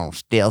 Is he gonna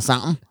steal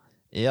something?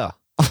 Yeah.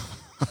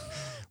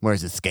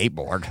 Where's his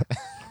skateboard?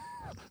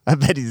 I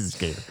bet he's a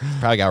skater.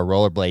 Probably got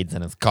rollerblades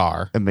in his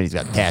car. I bet he's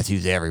got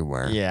tattoos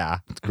everywhere. Yeah.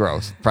 It's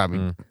gross.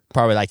 Probably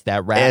Probably like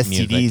that rap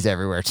STDs music.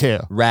 everywhere too.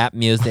 Rap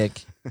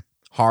music.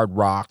 Hard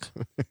rock.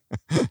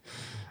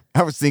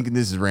 I was thinking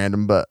this is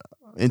random, but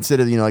instead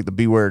of like the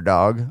beware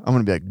dog, I'm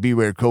gonna be like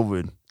beware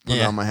COVID. Put it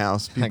Yeah. on my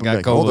house. People be got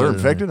like, oh, they're COVID.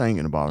 infected. I ain't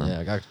gonna bother. Yeah,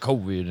 I got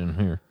COVID in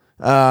here.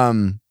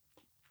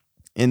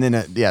 And then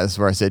this is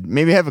where I said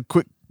maybe have a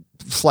quick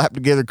slap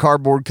together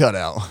cardboard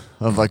cutout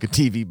of like a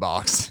TV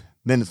box.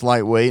 Then it's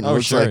lightweight and it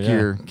looks sure, like yeah.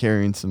 you're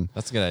carrying some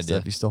That's a good idea.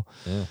 stuff you stole.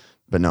 Yeah.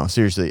 But no,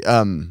 seriously.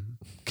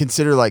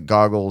 Consider like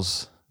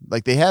goggles.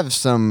 Like they have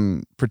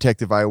some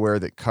protective eyewear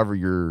that cover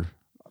your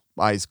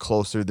eyes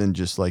closer than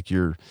just like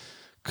your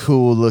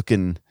cool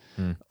looking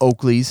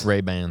Oakleys.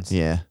 Ray-Bans.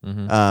 Yeah.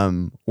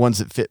 Ones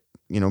that fit,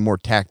 more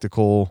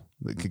tactical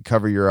that could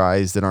cover your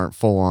eyes that aren't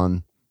full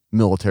on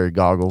military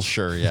goggles.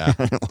 Sure, yeah.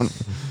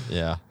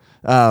 Yeah.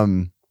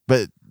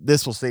 But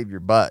this will save your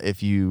butt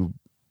if you,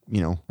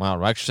 Wow,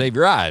 it'll actually save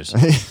your eyes.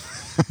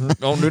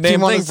 Don't do a If you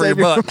damn wanna thing for your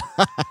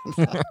save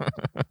your butt.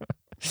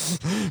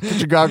 put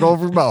your goggle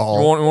over your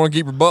butthole. You want to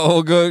keep your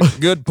butthole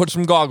good? Put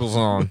some goggles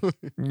on.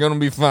 You're going to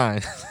be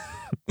fine.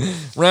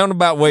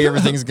 Roundabout way,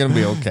 everything's going to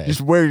be okay.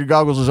 Just wear your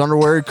goggles as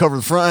underwear, cover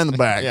the front and the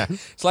back. Yeah.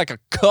 It's like a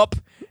cup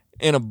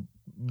and a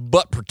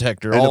butt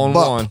protector And all a in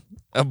butt. one.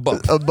 A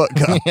butt. A butt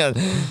cup. Yeah.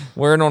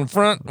 Wear it on the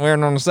front, wear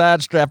it on the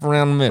side, strap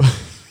around the middle.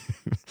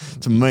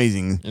 It's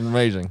amazing. It's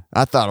amazing.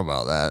 I thought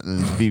about that,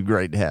 and it'd be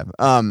great to have.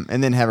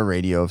 And then have a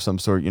radio of some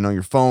sort.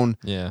 Your phone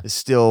Yeah. is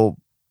still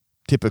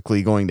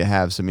typically going to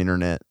have some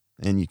internet,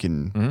 and you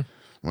can.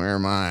 Where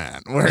am I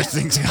at? Where's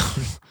things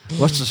going?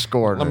 What's the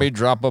score? Let me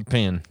drop a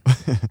pin.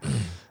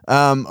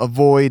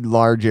 Avoid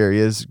large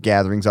areas,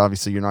 gatherings.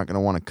 Obviously, you're not going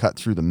to want to cut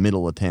through the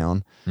middle of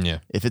town. Yeah.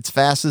 If it's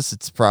fastest,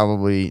 it's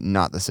probably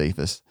not the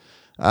safest.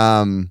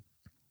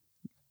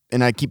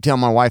 And I keep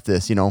telling my wife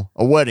this, a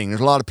wedding, there's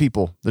a lot of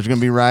people. There's going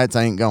to be riots.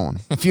 I ain't going.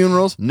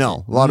 Funerals?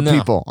 No. A lot of No.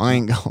 people. I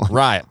ain't going.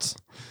 Riots.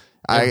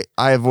 I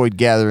avoid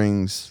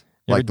gatherings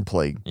like the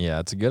plague. Yeah,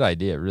 it's a good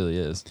idea. It really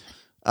is.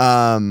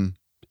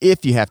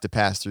 If you have to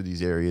pass through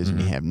these areas and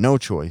you have no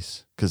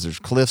choice because there's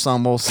cliffs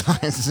on both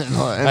sides and,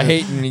 I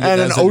hate when you get and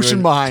that an situation.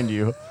 ocean behind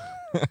you.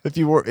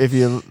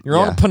 You're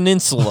on a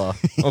peninsula,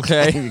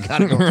 okay? You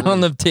gotta go You're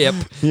on the tip.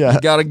 Yeah. You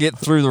got to get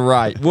through the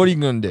right. What are you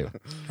going to do?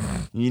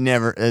 You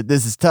never.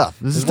 This is tough.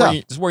 This is This tough.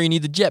 is where you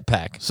need the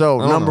jetpack. So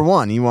I don't number know.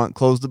 one, you want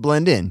clothes to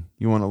blend in.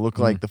 You want to look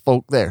like the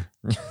folk there.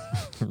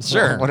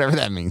 Sure. Whatever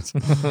that means.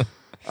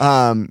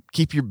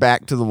 Keep your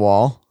back to the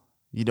wall.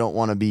 You don't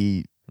want to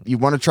be. You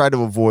want to try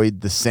to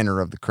avoid the center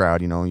of the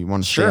crowd. You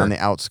want to stay Sure. on the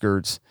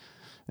outskirts,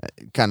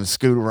 kind of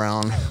scoot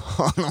around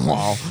on the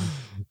wall,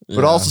 but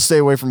Yeah. also stay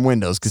away from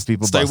windows because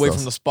people Stay bust away those.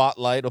 from the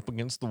spotlight up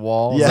against the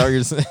wall. Yeah.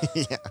 Is that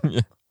what you're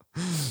saying?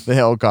 The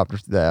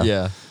helicopters. Yeah.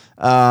 Yeah.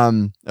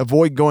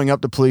 Avoid going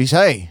up to police.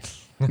 Hey,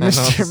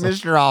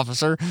 Mr.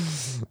 Officer,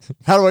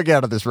 how do I get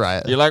out of this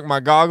riot? You like my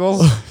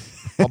goggles?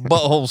 My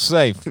butthole's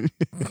safe. Do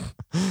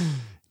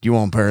you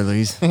want a pair of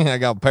these? I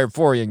got a pair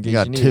for you in case You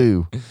got you need it.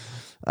 two.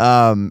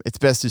 It's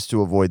best just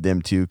to avoid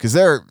them too, because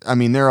they're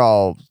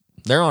all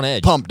They're on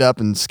edge. pumped up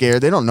and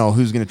scared. They don't know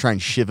who's going to try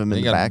and shiv them They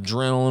in the got back.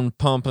 adrenaline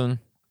pumping.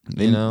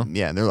 They- You know,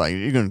 Yeah, they're like,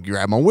 you're going to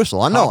grab my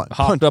whistle. I know it.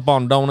 hopped up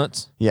on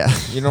donuts. Yeah.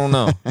 You don't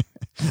know.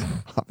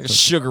 There's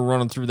sugar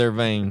running through their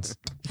veins.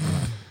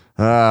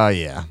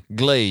 Yeah.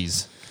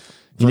 Glaze.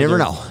 You never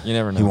know. You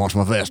never know. He wants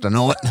my vest. I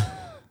know it.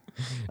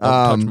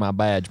 Don't touch my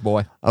badge,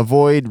 boy.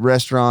 Avoid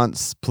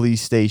restaurants,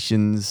 police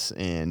stations,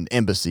 and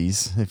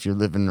embassies if you're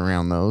living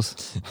around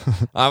those.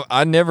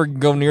 I never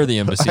go near the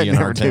embassy I in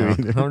our never do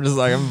town. either. I'm just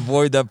like, I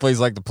avoid that place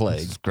like the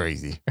plague. It's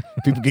crazy.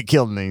 People get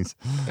killed in these.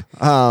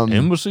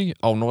 Embassy?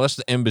 Oh, no, that's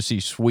the embassy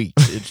suite.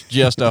 It's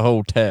just a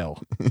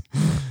hotel.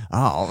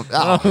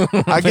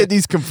 I get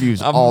these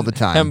confused all the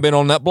time. Haven't been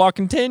on that block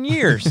in 10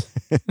 years.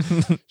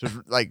 Just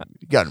like,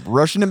 you got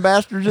Russian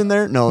ambassadors in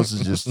there? No, this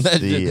is just That's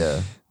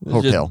the It's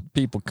hotel. just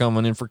people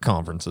coming in for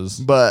conferences.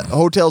 But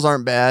hotels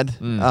aren't bad.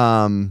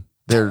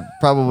 They're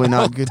probably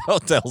not good.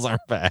 Hotels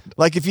aren't bad.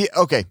 Like if you,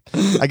 okay,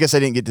 I guess I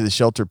didn't get to the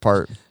shelter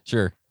part.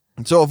 Sure.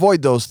 So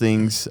avoid those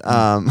things. Look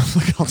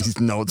at all these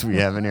notes we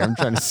have in here. I'm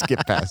trying to skip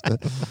past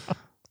it.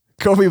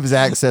 Kobe was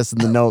accessing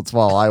the notes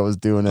while I was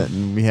doing it,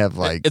 and we have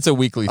like It's a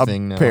weekly a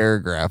thing now.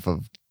 paragraph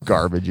of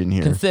garbage in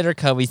here. Consider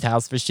Kobe's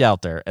house for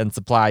shelter and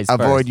supplies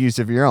Avoid use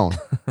of your own.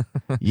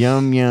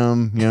 Yum,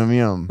 yum, yum,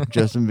 yum.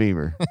 Justin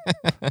Bieber.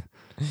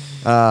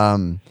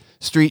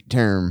 Street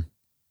term.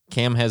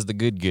 Cam has the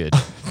good.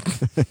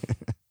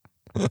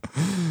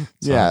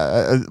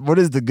 Yeah. What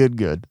is the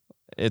good?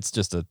 It's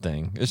just a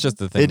thing. It's just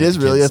a thing. It that is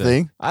really kids a say.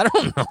 thing? I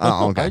don't know.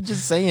 Oh, okay. I'm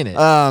just saying it.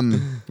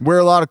 Wear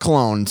a lot of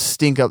cologne.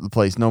 Stink up the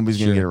place. Nobody's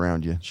going Sure. to get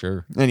around you.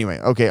 Sure. Anyway,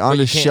 okay, on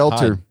you to can't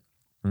shelter.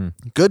 hide.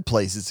 Good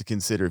places to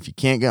consider. If you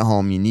can't get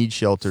home, you need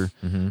shelter.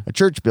 A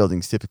church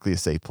building's typically a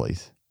safe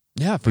place.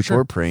 Yeah, for People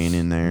are praying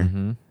in there,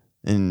 Mm-hmm.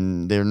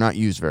 and they're not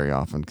used very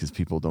often because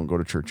people don't go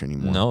to church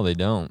anymore. No, they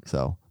don't.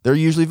 So they're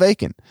usually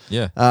vacant.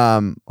 Yeah.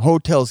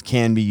 Hotels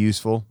can be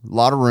useful. A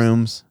lot of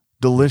rooms.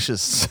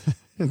 Delicious.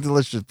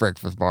 Delicious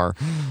breakfast bar.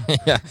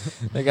 Yeah.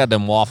 They got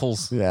them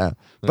waffles. Yeah.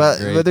 great.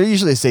 But they're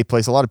usually a safe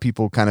place. A lot of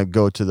people kind of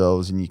go to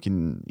those, and you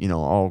can,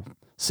 all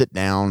sit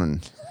down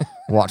and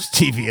watch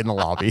TV in the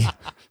lobby.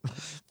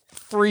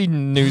 Free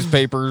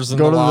newspapers in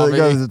Go the lobby.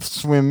 to the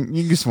swim.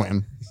 You can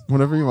swim.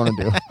 Whatever you want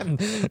to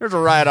do. There's a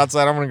riot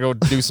outside. I'm going to go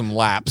do some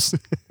laps.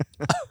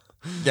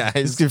 Just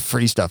Guys. get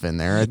free stuff in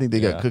there. I think they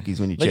got Yeah. cookies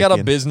when you They check got a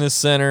in. business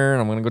center,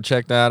 and I'm going to go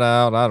check that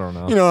out. I don't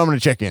know. I'm going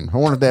to check in. I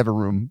wonder if they have a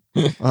room.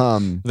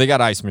 They got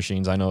ice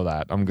machines. I know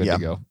that. I'm good Yeah. to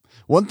go.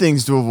 One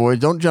thing's to avoid: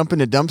 don't jump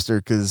in a dumpster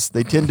because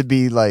they tend to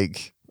be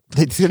like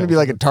a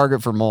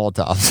target for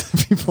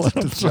Molotovs. People like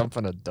to Jump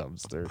in a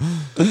dumpster.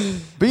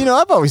 But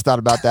I've always thought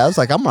about that. I was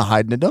like, I'm gonna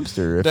hide in a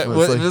dumpster. If That,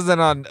 it's like- was that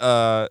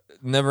on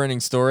Never Ending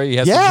Story? He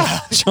has Yeah.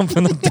 to jump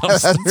in the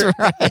dumpster.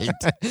 That's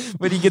right.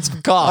 But he gets I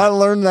caught.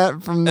 learned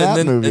that from that And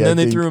then, movie. and then I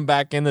they think. threw him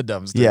back in the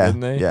dumpster, Yeah,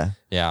 didn't they? yeah.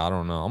 Yeah, I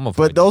don't know. I'm But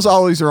afraid. those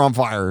always are on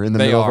fire in the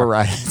They middle of a are.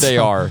 riot. They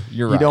So are.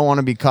 You're right. You don't want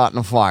to be caught in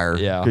a fire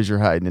Yeah. because you're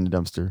hiding in a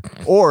dumpster.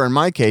 Or in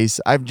my case,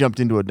 I've jumped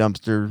into a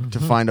dumpster to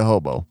find a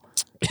hobo.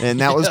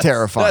 And that was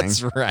terrifying.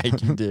 That's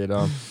right. You did.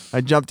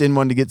 I jumped in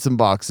one to get some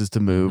boxes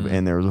to move,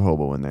 and there was a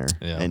hobo in there.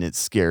 Yeah. And it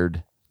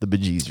scared the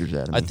bejeezers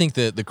out of me. I think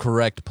that the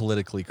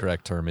politically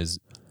correct term is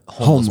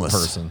homeless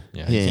person.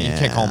 Yeah, you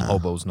can't call them Yeah.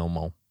 hobos no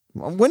more.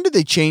 When did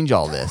they change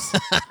all this?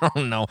 I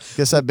don't know.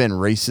 Guess I've been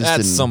racist. At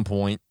and some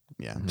point.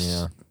 yeah,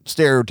 Yeah.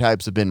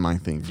 stereotypes have been my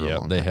thing for a Yep,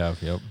 long they time.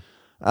 have.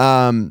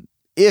 Yep.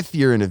 If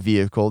you're in a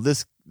vehicle,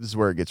 this is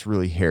where it gets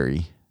really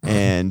hairy.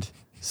 And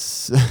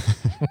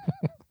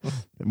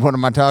what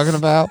am I talking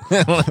about?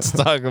 Let's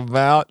talk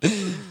about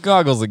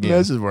goggles again.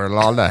 This is where a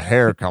lot of the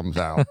hair comes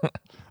out.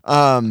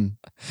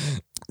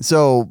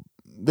 So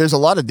there's a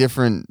lot of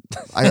different.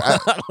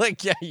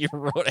 Like, yeah, you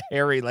wrote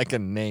Harry like a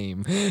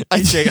name.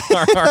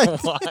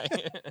 H-A-R-R-Y.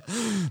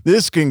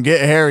 This can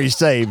get Harry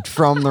saved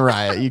from the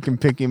riot. You can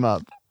pick him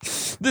up.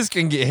 This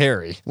can get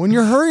hairy. When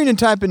you're hurrying and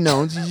typing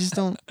notes, you just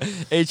don't.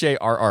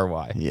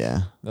 H-A-R-R-Y.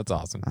 Yeah. That's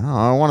awesome.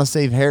 I want to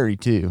save Harry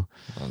too.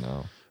 I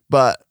know.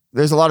 But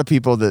there's a lot of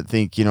people that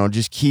think,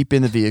 just keep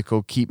in the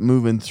vehicle, keep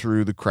moving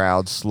through the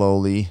crowd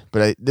slowly.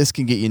 But this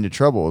can get you into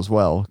trouble as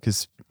well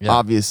because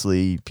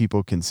obviously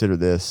people consider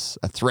this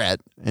a threat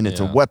and it's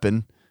a Yeah.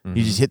 weapon.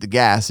 You just hit the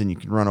gas and you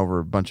can run over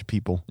a bunch of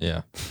people.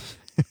 Yeah.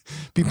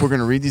 People are going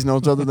to read these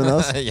notes other than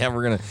us. Yeah,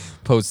 we're going to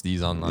post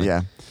these online.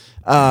 Yeah.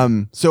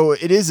 So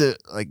it is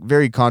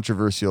very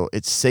controversial.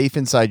 It's safe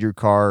inside your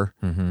car.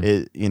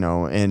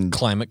 And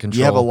Climate control.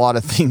 you have a lot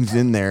of things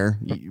in there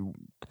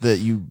that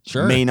you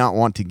Sure. may not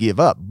want to give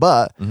up,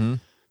 but Mm-hmm.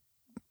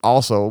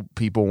 also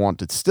people want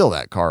to steal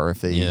that car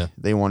if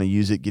they want to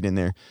use it, get in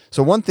there.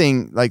 So one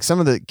thing, like some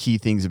of the key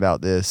things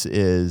about this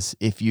is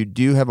if you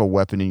do have a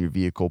weapon in your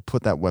vehicle,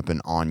 put that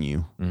weapon on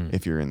you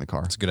if you're in the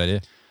car. That's a good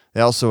idea. They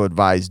also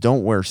advise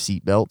don't wear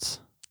seatbelts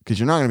because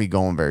you're not going to be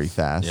going very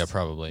fast. Yeah,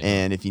 probably.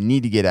 And if you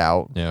need to get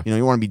out, Yeah.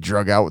 you want to be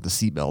drug out with the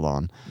seatbelt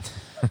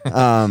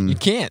on. You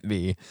can't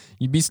be.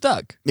 You'd be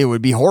stuck. It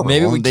would be horrible.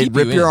 Maybe we They'd keep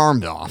rip you your in.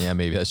 arms off. Yeah,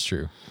 maybe that's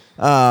true.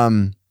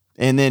 And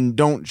then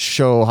don't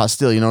show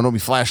hostility. Don't be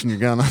flashing your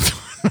gun as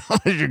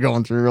you're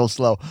going through real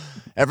slow.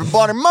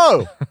 Everybody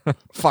move!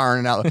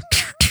 Firing it out.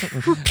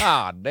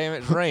 Ah, damn it,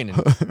 it's raining.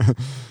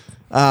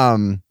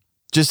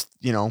 Just,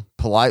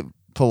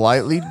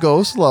 politely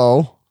go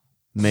slow.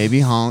 Maybe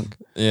honk.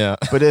 Yeah.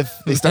 But if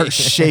they start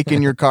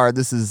shaking your car, it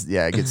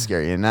gets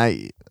scary. And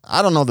I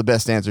don't know the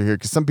best answer here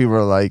because some people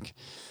are like,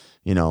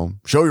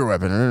 show your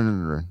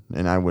weapon.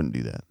 And I wouldn't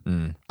do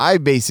that. I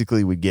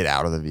basically would get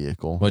out of the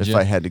vehicle if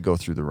I had to go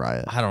through the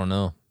riot. I don't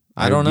know.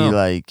 I don't know. Be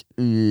like,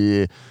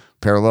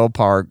 parallel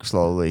park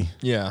slowly.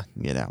 Yeah.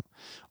 Get out.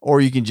 Or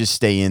you can just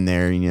stay in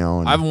there,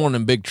 And I've one of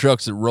them big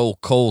trucks that roll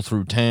coal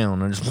through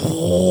town and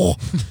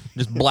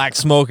just black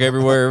smoke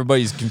everywhere.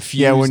 Everybody's confused.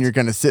 Yeah, when you're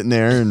kind of sitting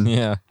there and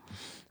yeah.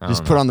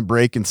 just put on the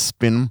brake and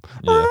spin them.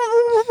 Yeah.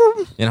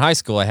 In high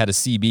school, I had a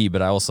CB,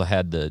 but I also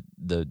had the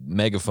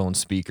megaphone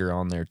speaker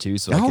on there too.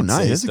 So I could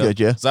nice. say That's stuff. a good,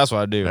 yeah. So that's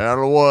what I do. Out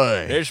of the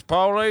way. It's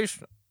police.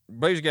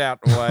 Please get out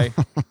the way.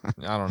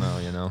 I don't know.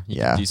 You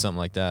Yeah. can do something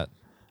like that.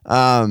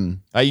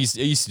 I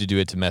used to do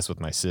it to mess with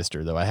my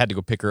sister though. I had to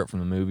go pick her up from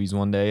the movies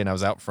one day, and I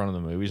was out front of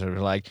the movies. And I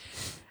was like,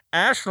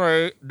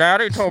 Ashley,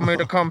 Daddy told me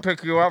to come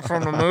pick you up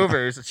from the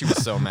movies. she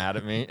was so mad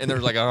at me, and there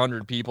was like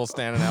 100 people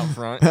standing out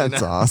front.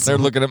 That's awesome. They're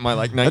looking at my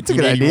like 1981. That's a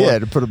good idea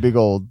to put a big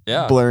old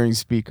blaring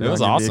speaker. It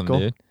was on your awesome, vehicle.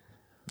 dude.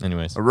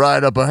 Anyways,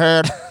 Right up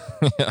ahead.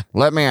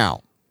 Let me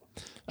out.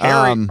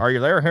 Harry, are you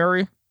there,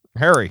 Harry?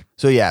 Harry.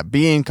 So yeah,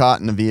 being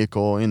caught in a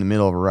vehicle in the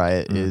middle of a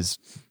riot is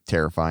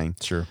terrifying.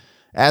 sure.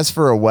 As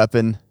for a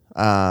weapon,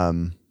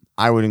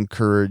 I would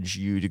encourage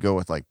you to go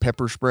with like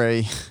pepper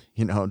spray,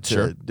 to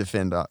Sure.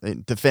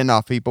 defend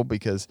off people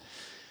because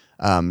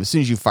as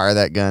soon as you fire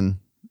that gun,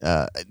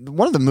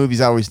 one of the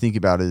movies I always think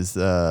about is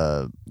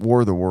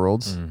War of the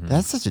Worlds. Mhm.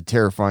 That's such a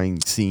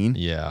terrifying scene.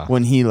 Yeah.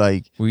 When he Well,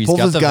 he's pulls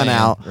got his the gun van,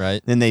 out,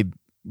 right? then they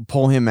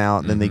pull him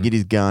out, then they Mhm. get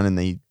his gun and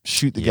they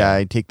shoot the Yeah.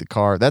 guy, take the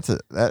car.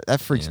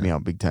 That freaks Yeah. me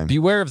out big time.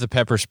 Beware of the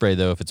pepper spray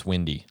though if it's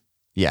windy.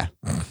 Yeah.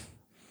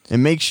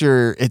 And make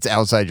sure it's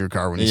outside your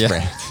car when you Yeah.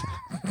 spray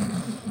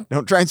it.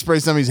 Don't try and spray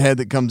somebody's head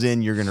that comes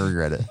in. You're going to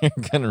regret it.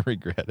 You're gonna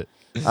regret it.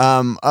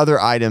 Other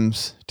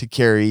items to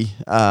carry.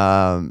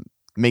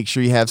 Make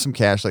sure you have some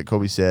cash, like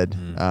Kobe said.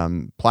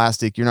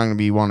 Plastic. You're not going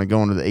to be wanting to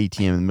go into the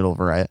ATM in the middle of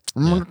a riot.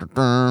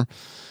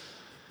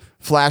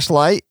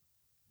 Flashlight,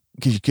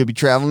 because you could be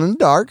traveling in the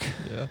dark.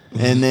 Yeah.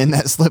 And then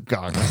that slip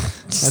cock.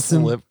 That's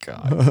slip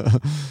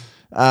cock.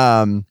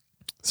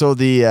 So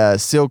the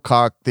seal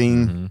cock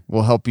thing Mhm.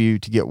 will help you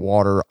to get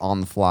water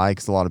on the fly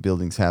because a lot of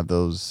buildings have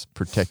those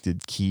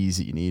protected keys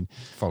that you need.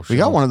 For We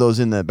got sure. one of those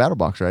in the battle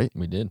box, right?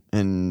 We did.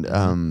 And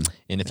And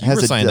if you has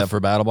were a signed diff- up for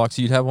BattleBox,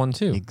 you'd have one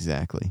too.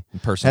 exactly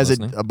Person has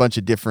listening. a bunch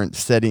of different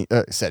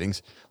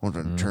settings. I'm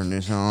going to turn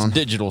this on.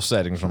 Digital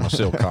settings on a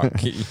silk cock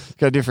key.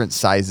 Got different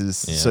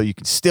sizes, Yeah. so you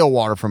can steal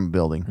water from a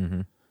building.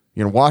 Mhm.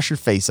 You're gonna wash your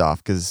face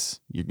off because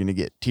you're gonna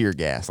get tear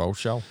gas. For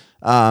sure.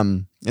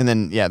 And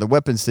then the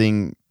weapons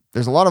thing.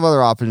 There's a lot of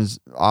other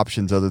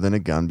options other than a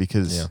gun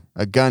because Yeah.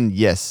 a gun,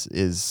 yes,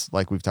 is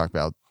like we've talked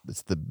about.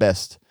 It's the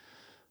best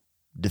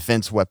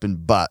defense weapon,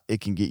 but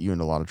it can get you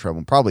into a lot of trouble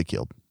and probably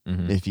killed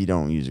Mhm. if you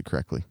don't use it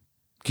correctly.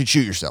 You could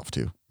shoot yourself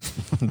too.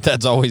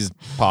 That's always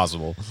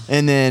possible.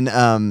 And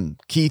then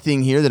key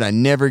thing here that I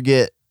never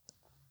get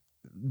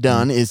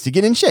done is to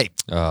get in shape.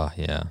 Oh,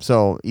 yeah.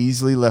 So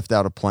easily left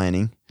out of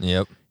planning.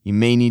 Yep. You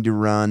may need to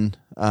run.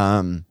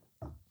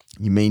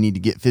 You may need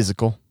to get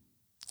physical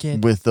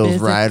with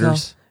those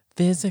riders.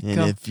 Physical.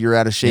 And if you're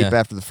out of shape Yeah.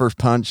 after the first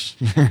punch,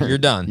 You're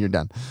done. You're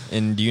done.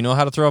 And do you know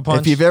how to throw a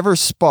punch? If you've ever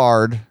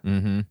sparred,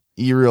 Mm-hmm.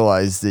 you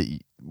realize that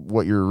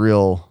what your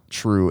real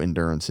true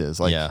endurance is.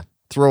 Like Yeah.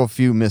 throw a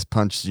few missed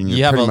punches and you're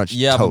You have, pretty much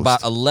you have toast.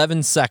 about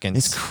 11 seconds.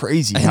 It's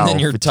crazy and how then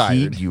you're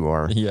fatigued tired. you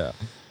are. Yeah.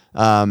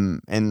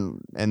 And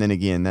then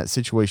again, that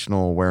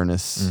situational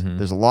awareness. Mhm.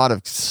 There's a lot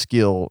of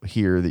skill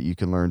here that you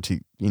can learn to,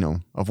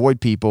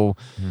 avoid people.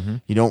 Mm-hmm.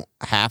 You don't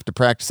have to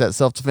practice that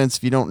self-defense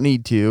if you don't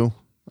need to.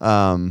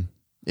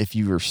 If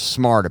you are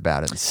smart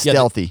about it, Yeah,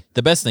 stealthy.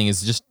 The best thing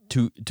is just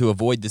to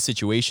avoid the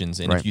situations.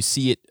 And Right. if you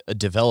see it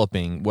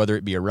developing, whether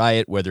it be a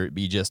riot, whether it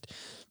be just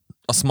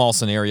a small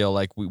scenario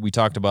like we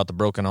talked about the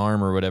broken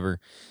arm or whatever,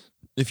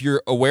 if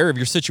you're aware of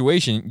your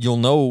situation, you'll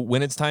know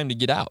when it's time to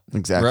get out.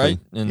 Exactly. Right?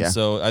 And Yeah.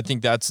 so I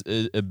think that's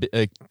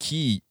a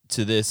key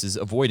to this is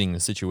avoiding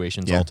the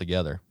situations Yeah.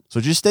 altogether. So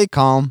just stay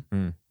calm.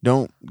 Mm.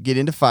 Don't get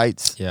into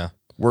fights. Yeah.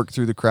 Work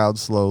through the crowd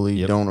slowly.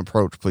 Yep. Don't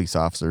approach police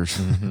officers.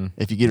 Mhm.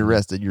 If you get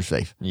arrested, you're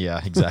safe. Yeah,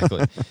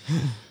 exactly.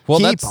 Well,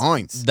 Key that's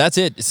points. That's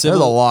it.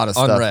 Civil a lot of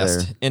stuff unrest.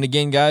 there. And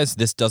again, guys,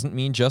 this doesn't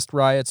mean just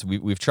riots.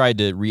 We've tried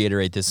to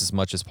reiterate this as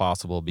much as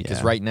possible because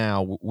Yeah. right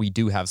now we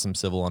do have some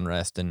civil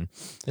unrest, and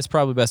it's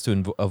probably best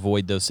to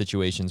avoid those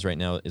situations right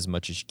now as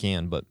much as you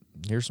can. But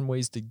here's some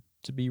ways to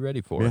be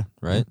ready for it.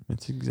 Right.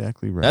 That's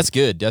exactly right. That's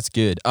good. That's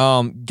good.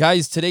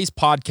 Guys, today's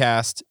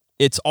podcast,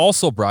 it's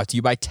also brought to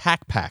you by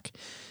TAC Pack.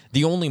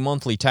 The only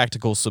monthly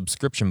tactical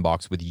subscription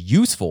box with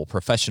useful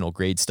professional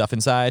grade stuff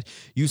inside.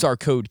 Use our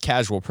code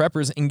Casual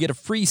Preppers and get a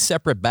free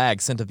separate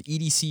bag sent of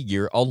EDC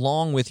gear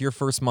along with your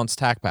first month's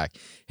tack pack.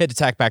 Head to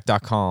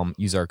tackpack.com,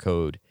 use our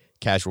code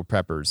Casual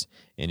Preppers.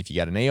 And if you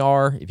got an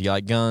AR, if you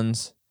like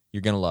guns,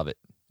 you're going to love it.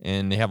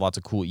 And they have lots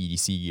of cool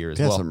EDC gear as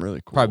They have well. some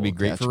really cool Probably be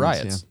great for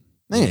attachments,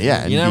 riots.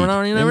 Yeah, You never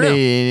know, you never know.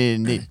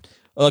 Indeed.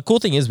 Cool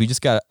thing is we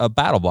just got a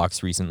battle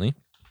box recently,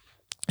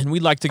 and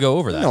we'd like to go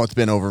over that. No, it's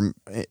been over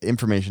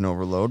information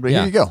overload, but Yeah.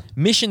 here you go.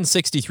 Mission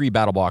 63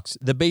 battle box.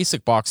 The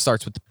basic box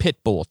starts with the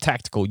Pitbull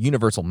Tactical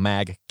Universal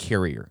Mag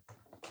Carrier.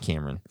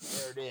 Cameron.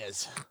 There it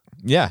is.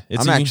 Yeah,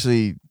 it's I'm a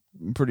actually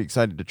pretty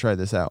excited to try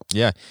this out.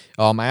 Yeah.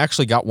 I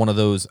actually got one of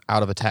those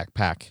out of a tack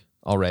pack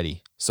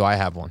already, so I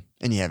have one.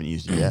 And you haven't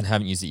used it yet.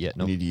 Haven't used it yet. You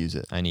Nope. need to use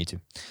it. I need to.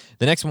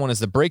 The next one is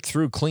the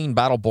Breakthrough Clean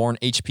Battleborn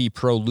HP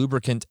Pro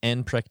Lubricant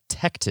and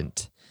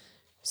Protectant.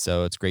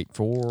 So it's great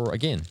for,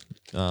 again,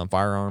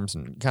 firearms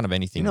and kind of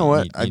anything. You know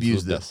what? need I've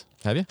used lubed up. this.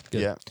 Have you?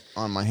 Good. Yeah,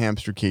 on my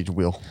hamster cage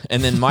wheel.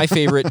 And then my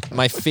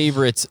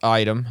favorite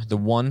item, the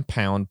 1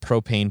 pound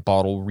propane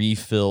bottle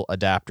refill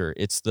adapter.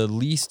 It's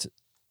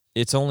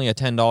only a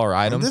 $10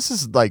 item. This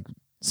is like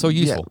So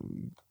useful.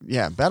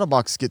 Yeah,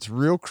 BattleBox gets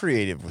real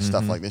creative with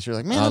stuff like this. You're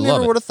like, man, I love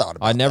never it. would have thought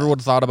about I never that. would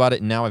have thought about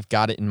it, and now I've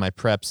got it in my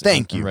preps.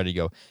 Thank I'm you. ready to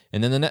go.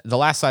 And then the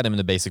last item in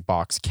the basic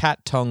box,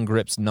 Cat Tongue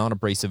Grips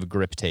non-abrasive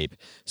grip tape.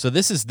 So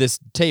this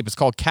tape. It's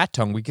called cat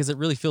tongue because it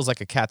really feels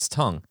like a cat's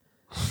tongue.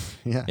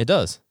 Yeah, It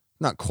does.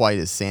 not quite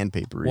as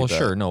sandpapery. Well, but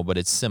sure, no, but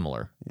it's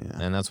similar, Yeah.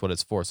 and that's what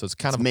it's for. So it's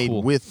kind It's of made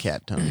cool. with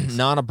cat tongues.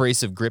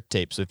 Non-abrasive grip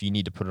tape. So if you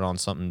need to put it on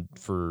something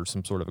for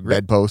some sort of a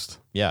grip, Bedpost.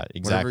 yeah,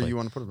 exactly. Whatever you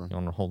want to put it on. You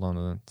want to hold on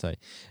to that tight.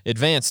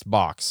 Advanced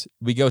box.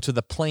 We go to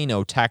the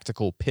Plano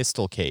Tactical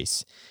Pistol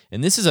Case.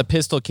 And this is a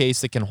pistol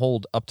case that can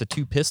hold up to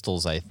 2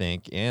 pistols, I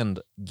think, and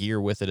gear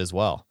with it as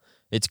well.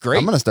 It's great.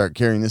 I'm going to start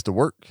carrying this to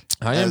work.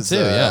 I am as, too,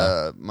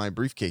 yeah. My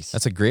briefcase.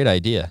 That's a great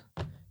idea.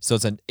 So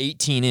it's an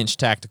 18-inch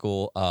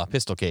tactical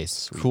pistol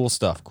case. Cool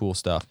stuff.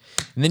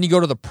 And then you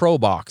go to the Pro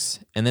Box,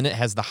 and then it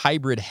has the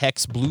hybrid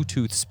Hex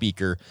Bluetooth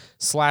speaker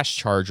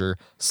 /charger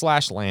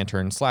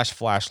 /lantern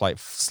 /flashlight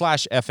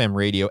 /FM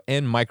radio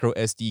and micro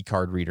SD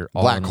card reader.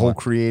 All Black in hole one.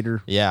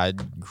 creator. Yeah, it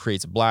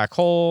creates a black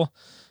hole.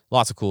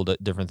 Lots of cool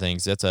different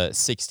things. That's a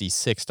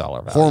 $66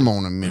 value.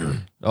 Hormone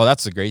emitter. Oh,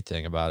 that's the great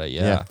thing about it.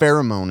 Yeah.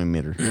 Pheromone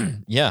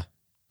emitter. Yeah,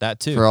 that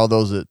too. For all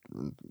those that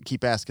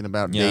keep asking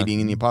about Yeah. dating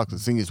in the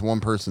apocalypse, I think it's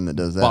one person that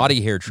does that. Body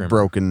hair trimmer.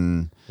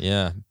 Broken.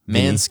 Yeah.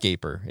 Mini.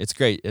 Manscaper. It's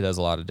great. It does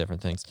a lot of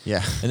different things.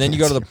 Yeah. And then you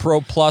go to the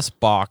Pro Plus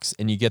box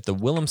and you get the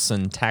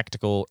Williamson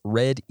Tactical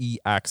Red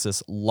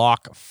E-Axis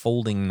Lock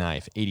Folding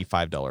Knife,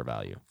 $85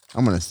 value.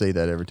 I'm going to say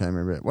that every time I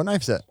read it. What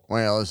knife's that?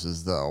 Well, this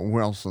is the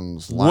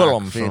Wilson's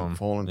Williamson.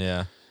 folding.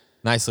 Yeah.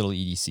 Nice little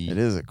EDC It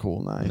is a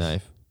cool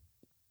knife.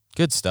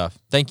 Good stuff.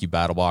 Thank you,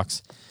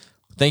 BattleBox.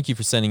 Thank you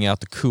for sending out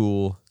the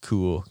cool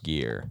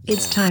gear.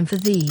 It's time for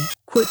the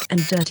quick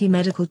and dirty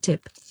medical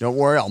tip. Don't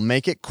worry, I'll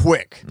make it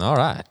quick. All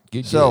right.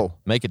 Good. So, good.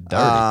 Make it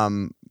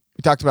dirty.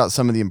 We talked about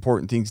some of the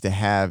important things to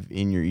have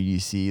in your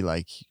EDC,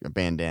 like a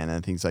bandana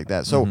and things like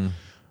that. So,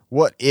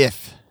 what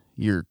if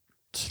you're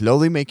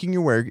slowly making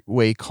your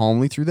way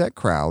calmly through that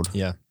crowd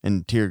Yeah.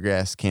 and tear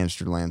gas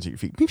canister lands at your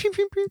feet? Pew, pew,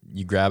 pew, pew.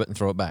 You grab it and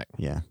throw it back,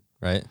 Yeah.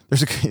 right?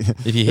 There's you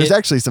there's hit-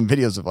 actually some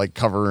videos of like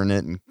covering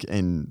it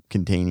and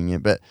containing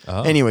it. But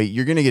Oh. anyway,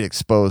 you're going to get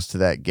exposed to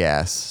that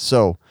gas.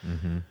 So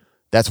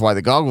that's why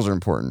the goggles are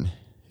important.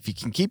 If you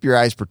can keep your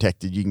eyes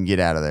protected, you can get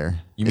out of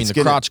there. You mean It's the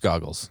gonna- crotch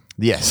goggles?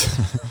 Yes.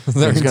 It's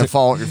going to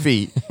fall at your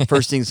feet.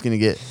 First thing that's going to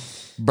get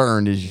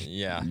burned is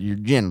Yeah. your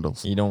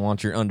genitals. You don't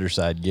want your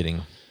underside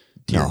getting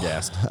tear No.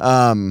 gassed.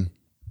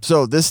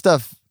 So this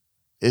stuff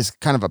is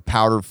kind of a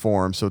powdered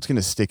form, so it's going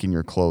to stick in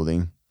your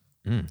clothing.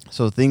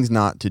 So things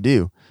not to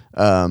do.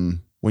 When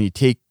you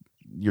take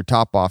your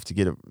top off to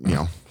get it,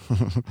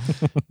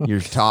 your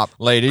top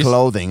Ladies.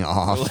 clothing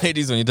off.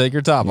 Ladies, when you take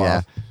your top Yeah.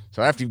 off.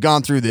 So after you've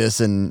gone through this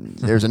and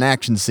there's an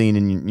action scene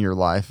in your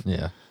life,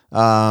 Yeah.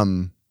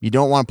 you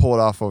don't want to pull it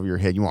off over your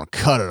head. You want to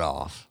cut it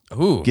off.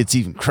 Ooh. Gets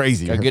even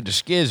crazier. Gotta get the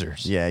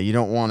skizzers. Yeah, you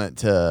don't want it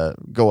to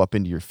go up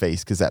into your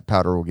face because that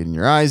powder will get in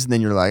your eyes, and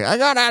then you're like, I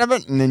got out of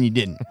it, and then you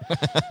didn't.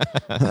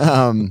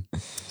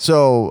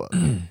 So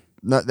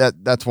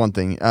that's one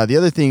thing. The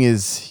other thing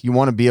is you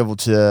want to be able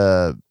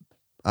to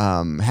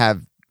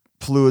have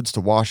fluids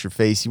to wash your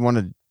face. You want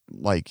to,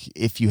 like,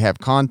 if you have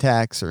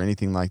contacts or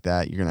anything like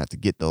that, you're gonna have to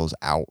get those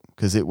out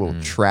because it will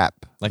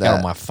trap Like that, out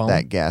of my phone?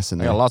 that gas in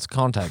I there. got lots of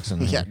contacts in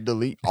there. Yeah,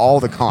 delete all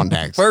the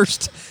contacts.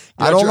 First,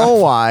 I don't know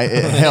why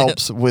it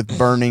helps with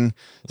burning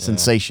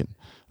sensation.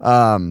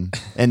 And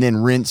then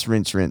rinse.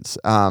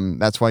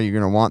 That's why you're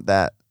going to want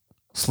that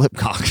slip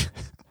cock.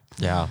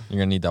 Yeah, you're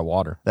gonna need that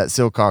water. That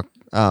silcock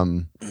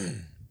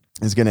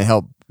is going to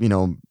help,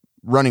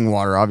 running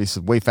water,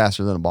 obviously way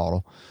faster than a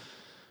bottle.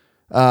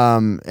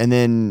 And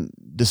then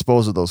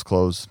dispose of those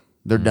clothes.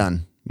 They're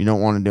done. You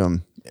don't want to do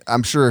them.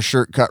 I'm sure a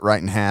shirt cut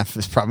right in half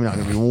is probably not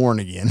going to be worn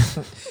again.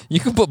 You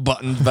can put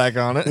buttons back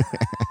on it.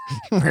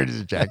 Wear it as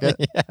a jacket.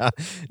 Yeah,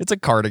 it's a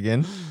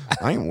cardigan.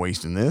 I ain't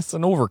wasting this. It's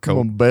an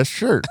overcoat. My best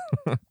shirt.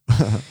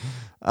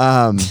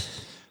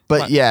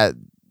 But yeah,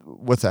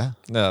 what's that?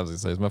 No, I was gonna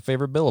say it's my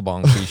favorite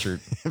Billabong T-shirt.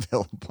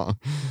 Billabong.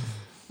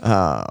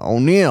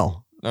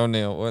 O'Neill. Oh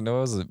no, what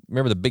was it?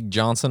 Remember the Big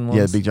Johnson ones?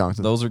 Yeah, Big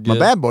Johnson. Those are My good.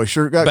 Bad Boy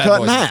shirt got Bad cut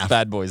Boys, in half.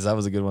 Bad Boys, that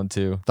was a good one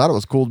too. Thought it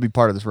was cool to be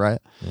part of this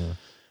riot. Yeah.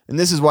 And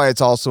this is why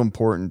it's also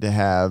important to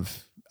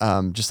have,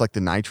 just like the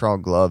nitrile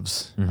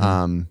gloves.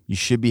 Mm-hmm. You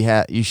should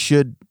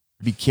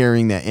be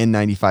carrying that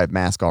N95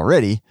 mask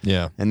already.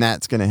 Yeah. And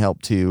that's going to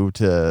help too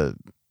to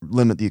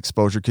limit the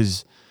exposure,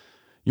 because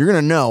you're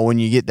going to know when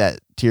you get that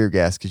tear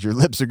gas, because your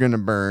lips are going to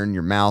burn,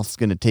 your mouth's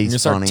going to taste You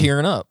start funny,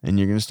 tearing up. and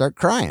you're going to start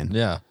crying.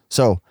 Yeah.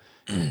 So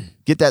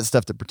get that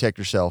stuff to protect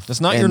yourself.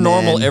 It's not And your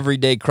normal then-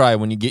 everyday cry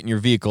when you get in your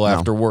vehicle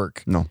after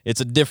work. No. It's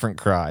a different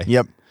cry.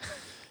 Yep.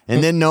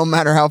 And then no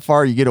matter how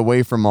far you get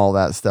away from all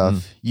that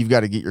stuff, you've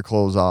got to get your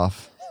clothes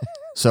off.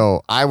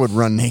 So I would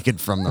run naked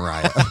from the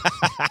riot.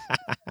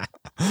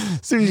 As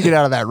soon as you get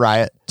out of that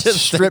riot,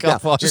 Just strip take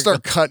off all down. Just your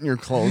start cutting your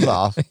clothes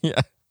off.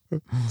 Yeah.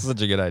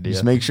 Such a good idea.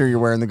 Just make sure you're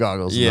wearing the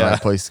goggles in the Yeah.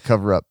 right place to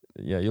cover up.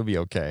 Yeah, you'll be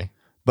okay.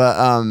 But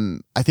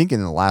I think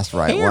in the last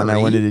riot one, I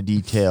Harry. went into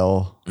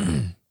detail.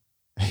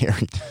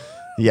 Harry.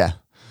 Yeah.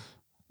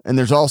 And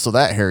there's also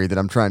that Harry that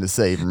I'm trying to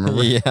save,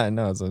 remember? Yeah, I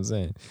know. That's what I'm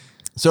saying.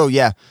 So,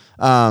 yeah.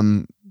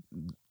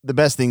 The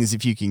best thing is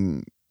if you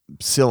can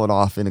seal it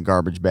off in a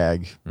garbage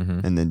bag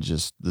and then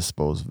just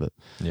dispose of it.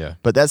 Yeah.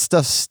 But that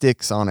stuff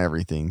sticks on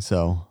everything.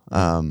 So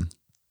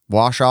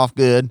wash off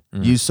good.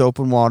 Use soap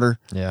and water.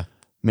 Yeah.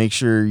 Make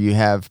sure you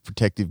have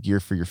protective gear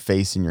for your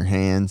face and your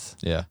hands.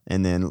 Yeah.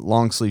 And then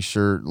long sleeve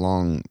shirt,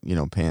 long,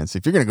 pants.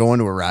 If you're going to go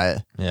into a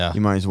riot, Yeah.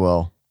 you might as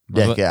well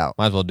deck out.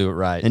 Might as well do it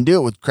right. And do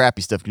it with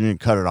crappy stuff. You need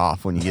to cut it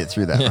off when you get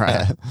through that Yeah.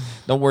 riot.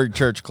 Don't wear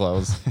church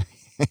clothes.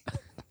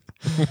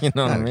 You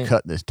know what I Gotta mean?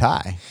 cut this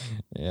tie,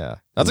 Yeah.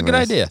 That's a good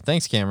Nice. idea.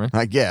 Thanks, Cameron.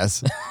 I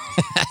guess.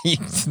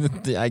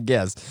 I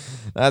guess.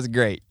 That's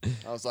great.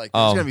 I was like,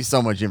 there's going to be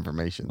so much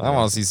information. I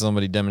want to see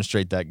somebody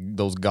demonstrate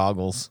those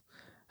goggles,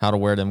 how to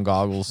wear them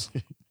goggles.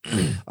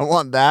 I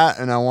want that,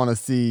 and I want to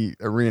see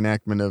a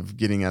reenactment of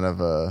getting out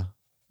of a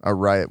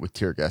riot with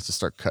tear gas to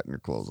start cutting your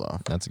clothes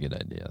off. That's a good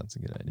idea. That's a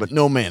good idea. But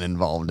no man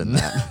involved in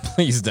that,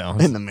 Please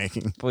don't. in the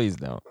making. Please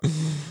don't.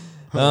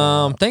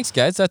 Thanks,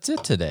 guys. That's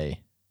it today.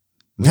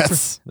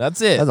 That's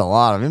That's it. a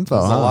lot of info.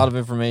 That's a huh? lot of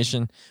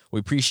information. We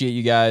appreciate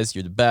you guys.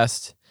 You're the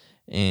best.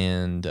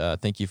 And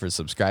thank you for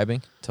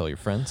subscribing. Tell your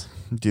friends.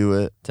 Do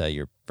it. Tell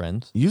your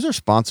friends. Use our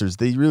sponsors.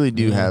 They really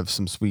do have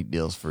some sweet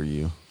deals for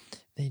you.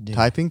 They do.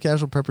 Type in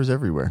Casual Preppers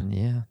everywhere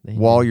Yeah. They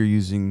while do. you're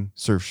using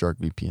Surfshark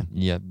VPN.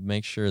 Yeah.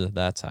 Make sure that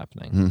that's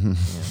happening.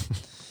 Mhm. Yeah.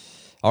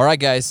 All right,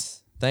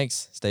 guys.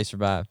 Thanks. Stay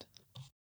survived.